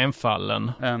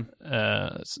extremfallen,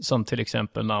 som till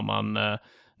exempel när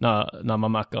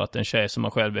man märker att en tjej som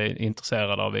man själv är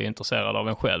intresserad av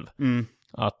en själv.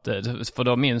 Att, för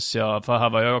då minns jag, för här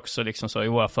var jag också liksom så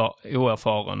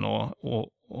oerfaren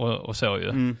och så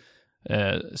ju.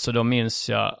 Så då minns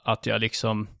jag att jag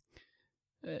liksom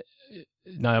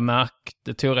när jag märkte,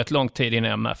 det tog rätt lång tid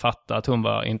innan jag fattade att hon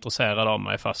var intresserad av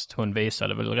mig, fast hon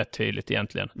visade väl rätt tydligt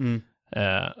egentligen.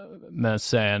 Men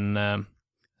sen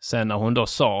när hon då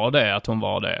sa det, att hon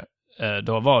var det,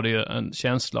 då var det ju en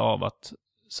känsla av att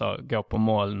så, gå på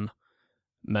moln,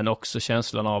 men också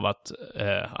känslan av att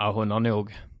hon har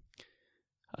nog,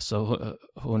 alltså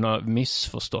hon har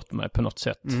missförstått mig på något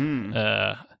sätt.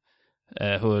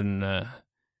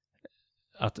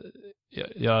 Att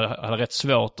jag hade rätt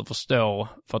svårt att förstå,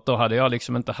 för att då hade jag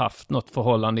liksom inte haft något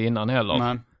förhållande innan heller.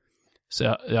 Men.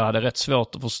 Så jag hade rätt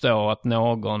svårt att förstå att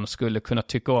någon skulle kunna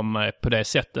tycka om mig på det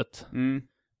sättet.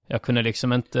 Jag kunde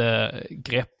liksom inte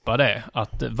greppa det,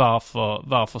 att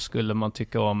varför skulle man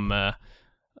tycka om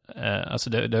alltså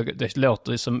det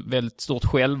låter som väldigt stort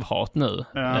självhat nu.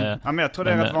 Ja, men jag tror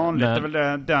det är rätt vanligt. Det är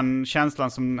väl den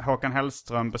känslan som Håkan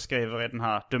Hellström beskriver i den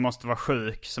här: du måste vara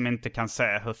sjuk som inte kan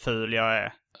se hur ful jag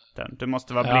är. Du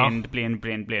måste vara blind.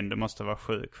 Du måste vara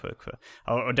sjuk.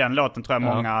 Och den låten tror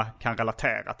jag många kan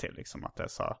relatera till, liksom, att det är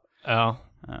så.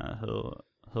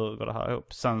 Hur går det här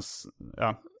ihop? Sen,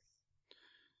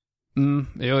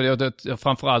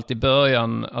 framförallt i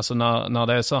början, alltså när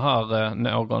det är så här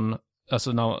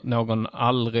när någon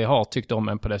aldrig har tyckt om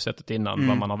en på det sättet innan,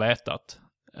 vad man har vetat,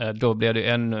 då blir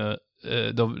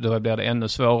det ännu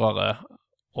svårare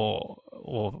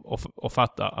och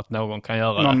fatta att någon kan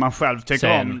göra någon man själv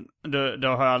tycker om.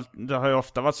 Det har ju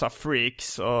ofta varit så här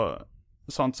freaks och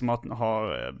sånt som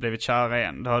har blivit kära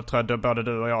igen. Det tror jag både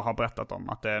du och jag har berättat om,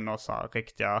 att det är några så här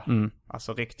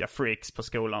riktiga freaks på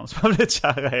skolan som har blivit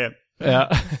kära igen. Ja.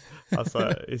 Alltså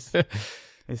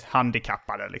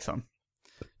handikappade liksom.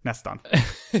 Nästan.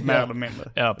 Mer eller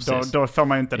mindre. Ja, då får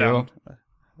man ju inte den.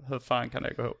 Hur fan kan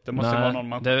det gå ihop? Det måste vara någon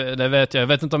man... Det vet jag. Jag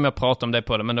vet inte om jag pratar om det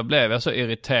på det, men då blev jag så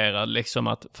irriterad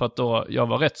liksom, för att då jag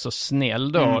var rätt så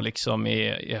snäll då liksom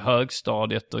i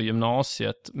högstadiet och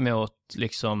gymnasiet mot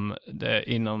liksom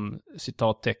det, inom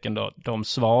citattecken då, de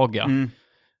svaga.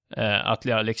 Att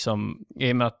jag liksom,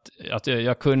 i och med att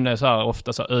jag kunde så här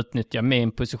ofta så här utnyttja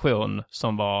min position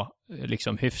som var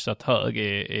liksom hyfsat hög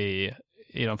i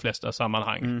de flesta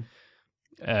sammanhang.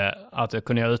 Att jag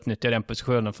kunde utnyttja den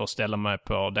positionen för att ställa mig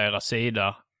på deras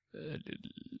sida.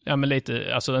 Ja, men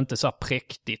lite, alltså inte så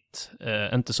präktigt,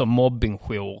 inte så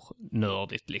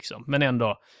mobbingjour-nördigt liksom. Men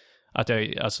ändå att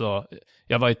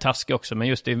jag var ju taskig också, men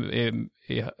just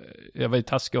jag var ju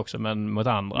taskig också, men mot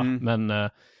andra. Men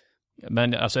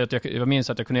Men alltså jag minns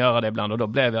att jag kunde göra det ibland och då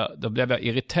blev jag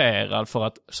irriterad för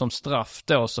att som straff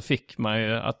då så fick man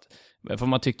ju för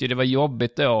man tyckte det var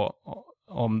jobbigt då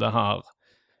om det här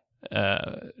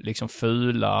liksom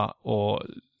fula och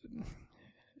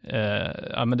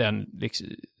men den liksom,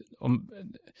 om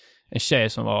en tjej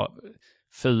som var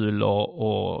ful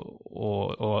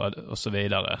och så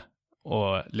vidare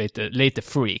och lite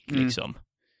freak liksom.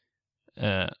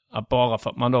 Bara för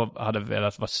att man då hade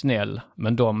velat vara snäll,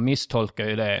 men de misstolkar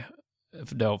ju det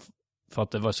då för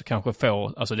att det var så kanske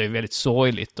alltså det är väldigt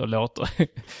sorgligt och låter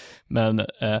men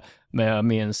jag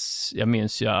minns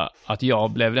att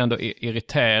jag blev ändå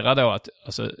irriterad då att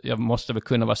alltså jag måste väl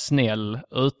kunna vara snäll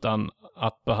utan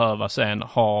att behöva sen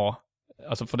ha,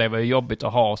 alltså för det var ju jobbigt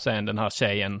att ha sen den här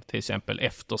tjejen till exempel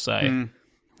efter sig.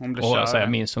 Hon blev kär. Alltså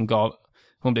jag minns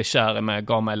hon blev kär i mig,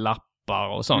 gav mig lappar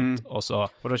och sånt och så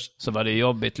var det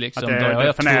jobbigt liksom. Att det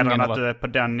är förnedrande att du är på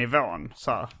den nivån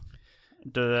så.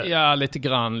 Ja, lite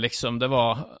grann liksom. Det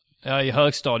var i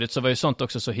högstadiet så var ju sånt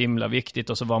också så himla viktigt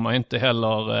och så var man ju inte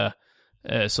heller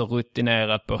så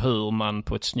rutinerad på hur man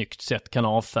på ett snyggt sätt kan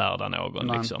avfärda någon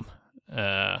liksom.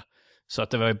 Så att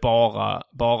det var ju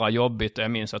bara jobbigt.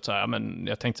 Jag minns att men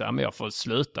jag tänkte men jag får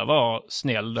sluta vara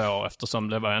snäll då eftersom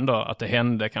det var ändå att det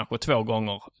hände kanske 2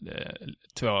 gånger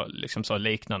två liksom så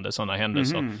liknande sådana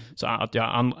händelser. Så att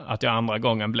jag andra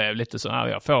gången blev lite så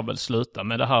jag får väl sluta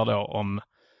med det här då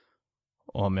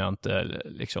om jag inte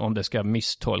liksom, om det ska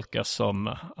misstolkas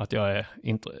som att jag är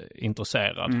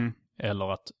intresserad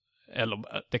eller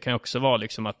det kan också vara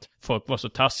liksom att folk var så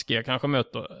taskiga kanske mot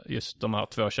just de här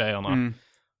 2 tjejerna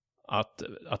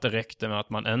att det räckte med att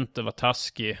man inte var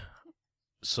taskig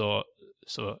så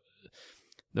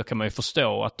då kan man ju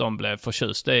förstå att de blev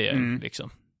förtjusta i liksom.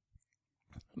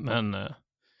 Men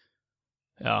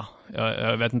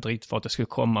jag vet inte riktigt vart jag skulle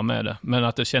komma med det. Men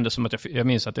att det kändes som att jag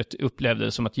minns att jag upplevde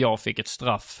det som att jag fick ett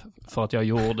straff för att jag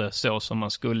gjorde så som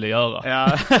man skulle göra.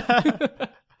 Ja.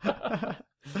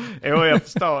 Jo, jag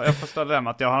förstår det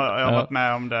med att jag har varit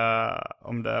med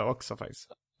om det också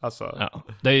faktiskt. Alltså. Ja.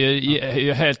 Det är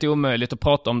ju helt omöjligt att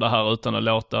prata om det här utan att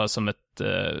låta som ett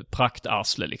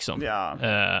praktarsle liksom.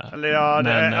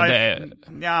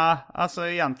 Ja. Alltså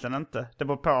egentligen inte. Det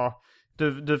beror på.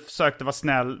 Du försökte vara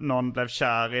snäll, någon blev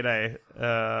kär i dig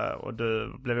och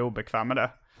du blev obekväm med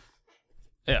det.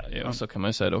 Ja, så kan man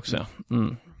ju säga det också.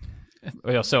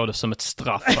 Och jag såg det som ett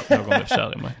straff att någon blev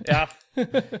kär i mig. Ja,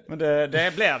 men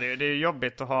det blir det ju. Det är ju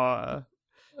jobbigt att ha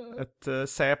ett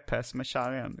CP som är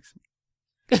kär igen liksom.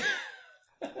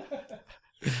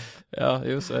 Ja,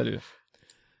 jo, så är det ju.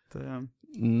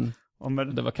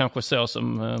 Det var kanske så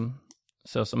som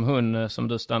hon som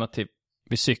du stannade till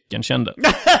vid cykeln kände.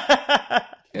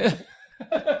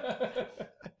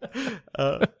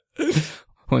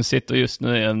 Hon sitter just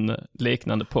nu i en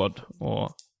liknande podd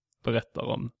och berättar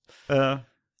om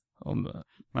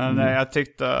men jag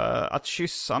tyckte att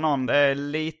kyssa någon det är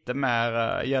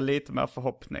ger lite mer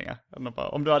förhoppningar.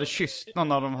 Om du hade kysst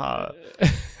någon av de här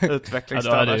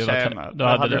utvecklingsstörda tjejerna då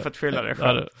hade du fått fylla dig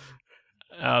själv.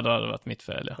 Då hade det varit mitt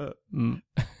fel, ja.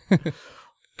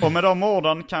 Och med de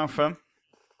orden kanske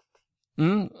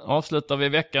avslutar vi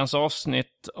veckans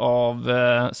avsnitt av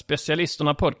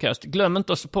Specialisterna podcast. Glöm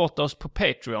inte att supporta oss på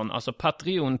Patreon, alltså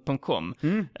patreon.com.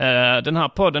 Den här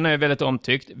podden är väldigt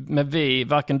omtyckt, men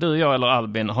varken du, jag eller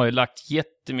Albin har ju lagt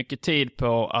jättemycket tid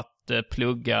på att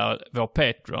plugga vår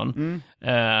Patreon.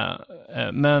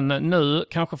 Men nu,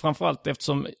 kanske framförallt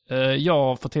eftersom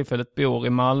jag för tillfället bor i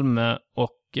Malmö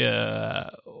och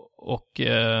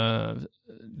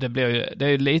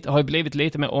har ju blivit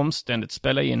lite mer omständigt att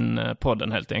spela in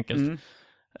podden helt enkelt.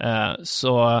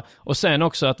 Och sen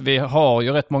också att vi har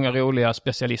ju rätt många roliga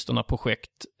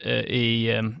specialisterna-projekt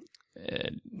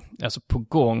alltså på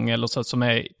gång eller så som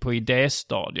är på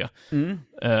idéstadie.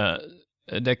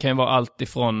 Det kan ju vara allt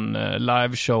ifrån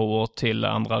liveshower till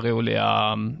andra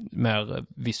roliga mer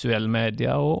visuell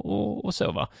media och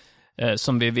så va.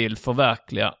 Som vi vill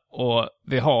förverkliga. Och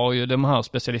vi har ju de här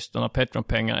specialisterna,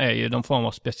 Patreon-pengar är ju de form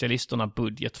av specialisterna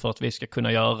budget för att vi ska kunna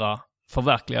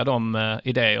förverkliga de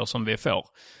idéer som vi får.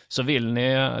 Så vill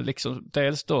ni liksom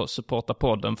dels då supporta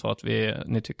podden för att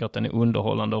ni tycker att den är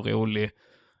underhållande och rolig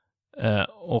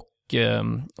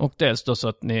och dels då så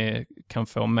att ni kan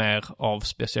få mer av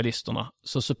specialisterna,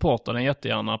 så supporta den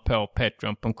jättegärna på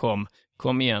patreon.com.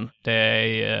 Kom igen, det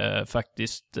är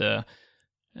faktiskt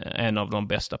en av de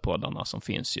bästa poddarna som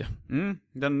finns ju.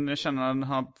 Jag känner att den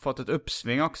har fått ett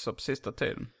uppsving också på sista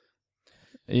tiden.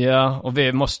 Ja, och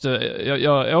vi måste...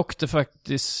 Jag åkte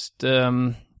faktiskt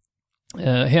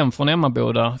hem från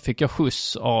Emmaboda, fick jag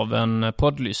skjuts av en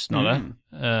poddlyssnare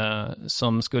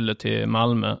som skulle till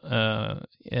Malmö.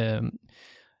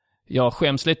 jag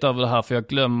skäms lite över det här för jag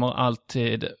glömmer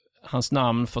alltid hans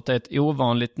namn för att det är ett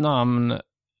ovanligt namn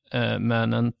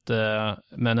men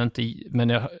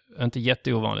inte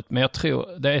jätteovanligt. Men jag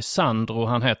tror det är Sandro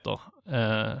han heter.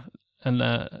 En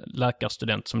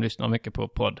läkarstudent som lyssnar mycket på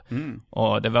podd.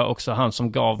 Och det var också han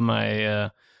som gav mig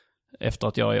efter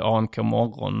att jag i AMK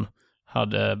morgon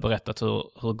hade berättat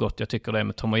hur gott jag tycker det är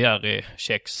med Tom & Jerry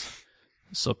kex.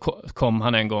 Så kom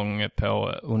han en gång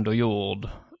på Underjord,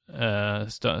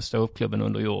 ståuppklubben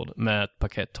Underjord, med ett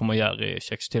paket Tom & Jerry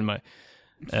kex till mig.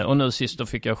 Och nu sist då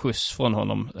fick jag skjuts från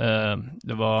honom.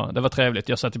 Det var trevligt.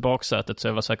 Jag satt i baksätet så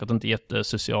jag var säkert inte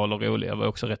jättesocial och rolig. Jag var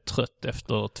också rätt trött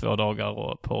efter 2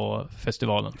 dagar på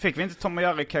festivalen. Fick vi inte Tom &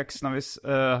 Jerry kex när vi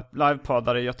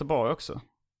livepoddade i Göteborg också?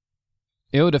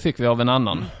 Jo, det fick vi av en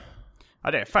annan.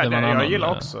 Ja, det är färdigt. Jag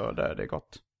gillar också det. Det är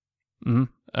gott.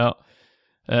 Ja.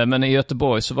 Men i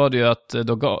Göteborg så var det ju att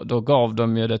då gav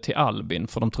de ju det till Albin.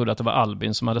 För de trodde att det var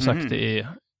Albin som hade sagt det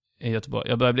i Göteborg.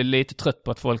 Jag börjar bli lite trött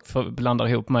på att folk blandar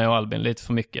ihop mig och Albin lite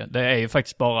för mycket. Det är ju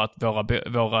faktiskt bara att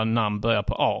våra namn börjar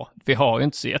på A. Vi har ju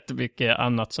inte så jättemycket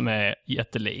annat som är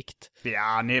jättelikt.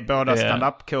 Ja, ni är båda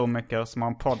stand-up-komiker som har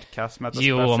en podcast med ett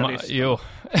specialist.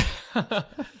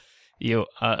 Jo,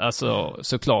 alltså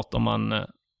såklart om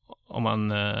man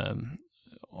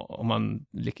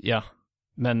ja.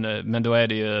 Men då är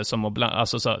det ju som att blanda,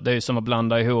 alltså det är ju som att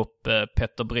blanda ihop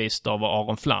Petter Bristav och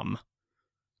Aron Flam.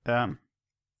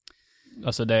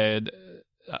 Alltså det är...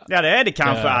 Ja, det är det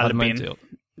kanske, Albin.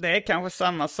 Det är kanske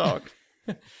samma sak.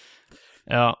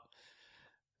 Ja.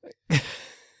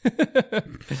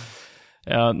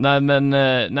 Ja, nej men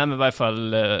i varje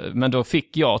fall, men då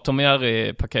fick jag Tom &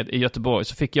 Jerry-paket i Göteborg,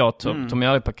 så fick jag Tom &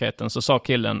 Jerry-paketen, så sa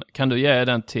killen, kan du ge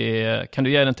den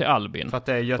till Albin? För att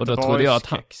det är Göteborgs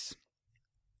kex.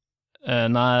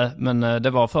 Nej, men det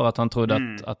var för att han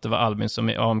trodde att det var Albin som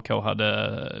i AMK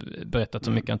hade berättat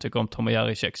så mycket han tycker om Tom &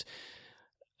 Jerry-kex.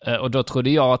 Och då trodde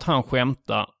jag att han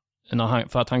skämtade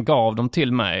för att han gav dem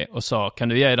till mig och sa, kan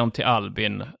du ge dem till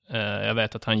Albin? Jag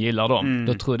vet att han gillar dem.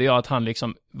 Då trodde jag att han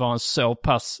liksom var en så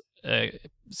pass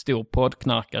stor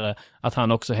poddknarkare att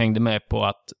han också hängde med på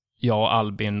att jag och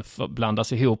Albin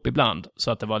blandas ihop ibland.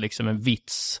 Så att det var liksom en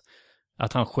vits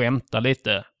att han skämtar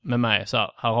lite med mig. Så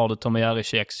här har du Tom &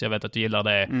 Jerry-kex, jag vet att du gillar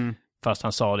det. Fast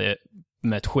han sa det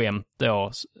med ett skämt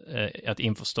då, att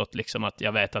införstått liksom att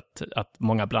jag vet att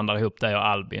många blandar ihop det och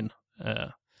Albin.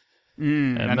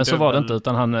 Men så var det inte,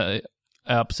 utan han...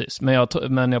 Ja, precis.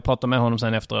 Men jag pratade med honom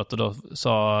sen efteråt och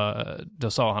då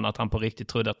sa han att han på riktigt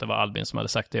trodde att det var Albin som hade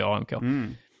sagt det i AMK.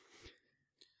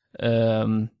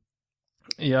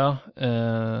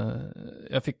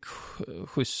 Jag fick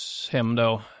skjuts hem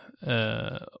då.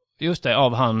 Just det,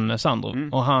 av han Sandro.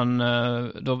 Och han,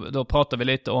 då pratade vi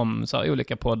lite om så här,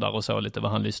 olika poddar och så, lite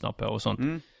vad han lyssnar på och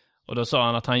sånt. Och då sa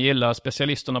han att han gillar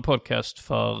Specialisterna podcast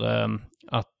för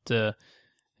att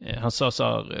han sa så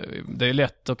här, det är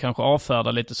lätt att kanske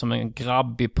avfärda lite som en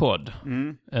grabbig podd.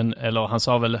 Eller han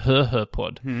sa väl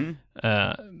hö-hö-podd.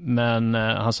 Men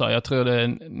han sa, jag tror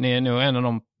ni är nog en av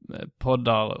de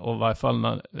poddar, och i varje fall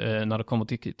när det kommer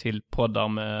till poddar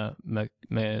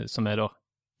med som är då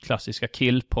klassiska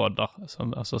killpoddar,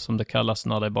 som det kallas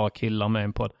när det är bara killar med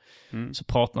en podd. Så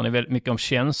pratar ni väldigt mycket om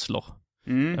känslor.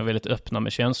 Jag är väldigt öppna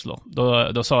med känslor.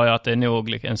 Då sa jag att det är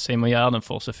nog en Simon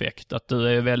Gärdenfors-effekt. Att du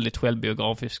är väldigt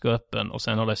självbiografisk och öppen, och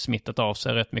sen har det smittat av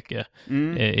sig rätt mycket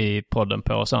i podden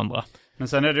på oss andra. Men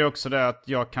sen är det också det att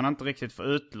jag kan inte riktigt få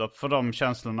utlopp för de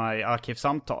känslorna i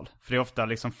arkivsamtal. För det är ofta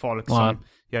liksom folk som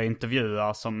jag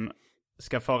intervjuar som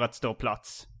ska få rätt stor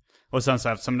plats. Och sen så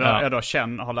eftersom jag då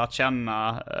har lärt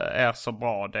känna er så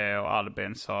bra, det och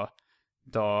Albin, så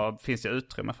då finns det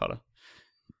utrymme för det.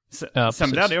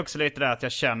 Sen blir det också lite det att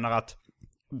jag känner att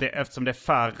eftersom det är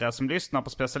färre som lyssnar på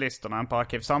specialisterna än på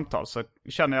arkivsamtal, så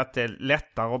känner jag att det är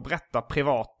lättare att berätta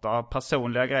privata,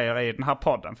 personliga grejer i den här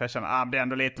podden. För jag känner att det är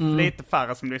ändå lite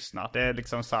färre som lyssnar. Det är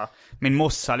liksom så här, min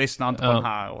morsa lyssnar inte på den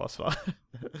här och så.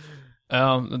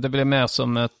 Ja, det blir mer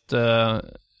som ett,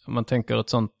 om man tänker ett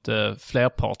sånt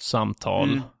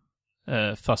flerpartssamtal.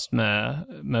 Fast med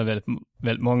väldigt,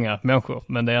 väldigt många människor.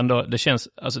 Men det är ändå, det känns,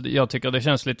 alltså jag tycker det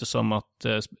känns lite som att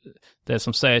det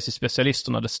som sägs i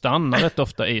specialisterna, det stannar rätt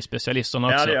ofta i specialisterna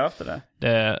också. Ja, det gör ofta det.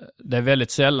 Det är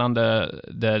väldigt sällan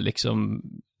det liksom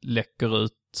läcker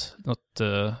ut något...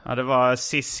 Ja, det var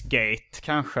Sisgate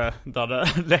kanske, där det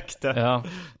läckte. Ja,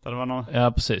 där det var någon...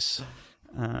 ja precis.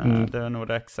 Det är nog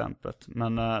det exemplet.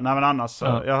 Men annars så,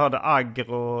 jag hörde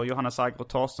Johannes Agro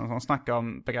Torstensson snacka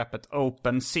om begreppet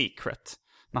open secret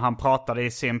när han pratade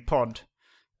i sin podd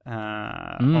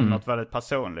om något väldigt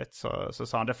personligt. Så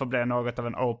sa han, det får bli något av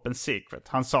en open secret.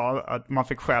 Han sa att man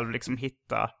fick själv liksom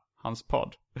hitta hans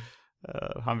podd.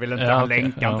 Han ville inte ha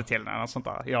länkar inte till den och sånt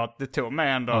där. Ja, det tog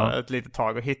mig ändå ett litet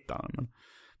tag att hitta den.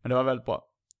 Men det var väldigt bra.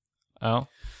 Ja.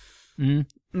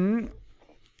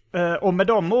 Och med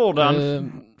de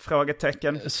orden,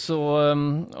 frågetecken. Så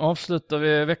avslutar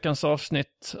vi veckans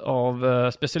avsnitt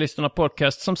av Specialisterna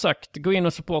Podcast. Som sagt, gå in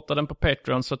och supporta den på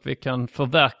Patreon så att vi kan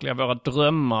förverkliga våra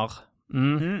drömmar.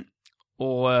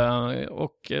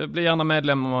 Och bli gärna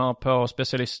medlemmar på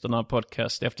Specialisterna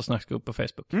Podcast eftersnacksgrupp på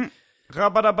Facebook.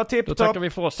 Rabba tipp. Då tackar vi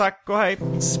för oss. Tack och hej.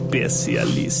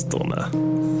 Specialisterna.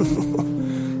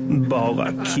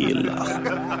 Bara killar.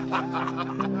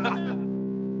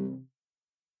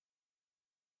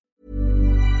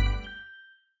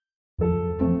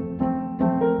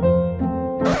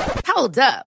 Hold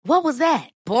up. What was that?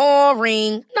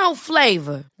 Boring. No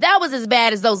flavor. That was as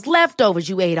bad as those leftovers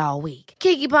you ate all week.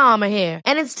 Keke Palmer here.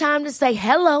 And it's time to say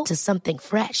hello to something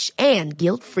fresh and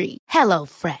guilt-free. Hello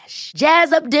Fresh.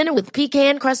 Jazz up dinner with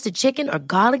pecan-crusted chicken or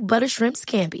garlic butter shrimp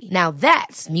scampi. Now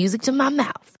that's music to my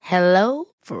mouth. Hello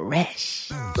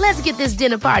Fresh. Let's get this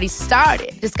dinner party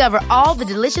started. Discover all the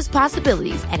delicious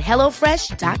possibilities at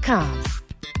HelloFresh.com.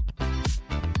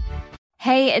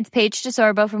 Hey, it's Paige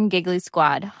DeSorbo from Giggly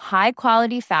Squad. High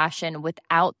quality fashion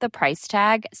without the price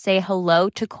tag. Say hello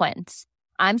to Quince.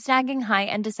 I'm snagging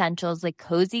high-end essentials like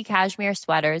cozy cashmere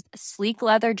sweaters, sleek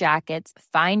leather jackets,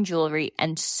 fine jewelry,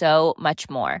 and so much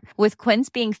more. With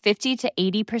Quince being 50 to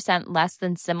 80% less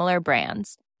than similar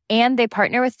brands. And they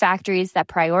partner with factories that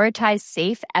prioritize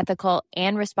safe, ethical,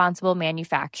 and responsible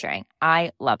manufacturing.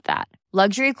 I love that.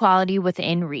 Luxury quality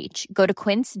within reach. Go to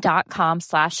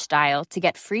quince.com/style to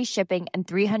get free shipping and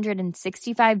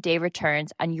 365-day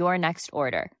returns on your next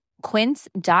order.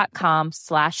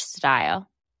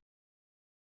 Quince.com/style.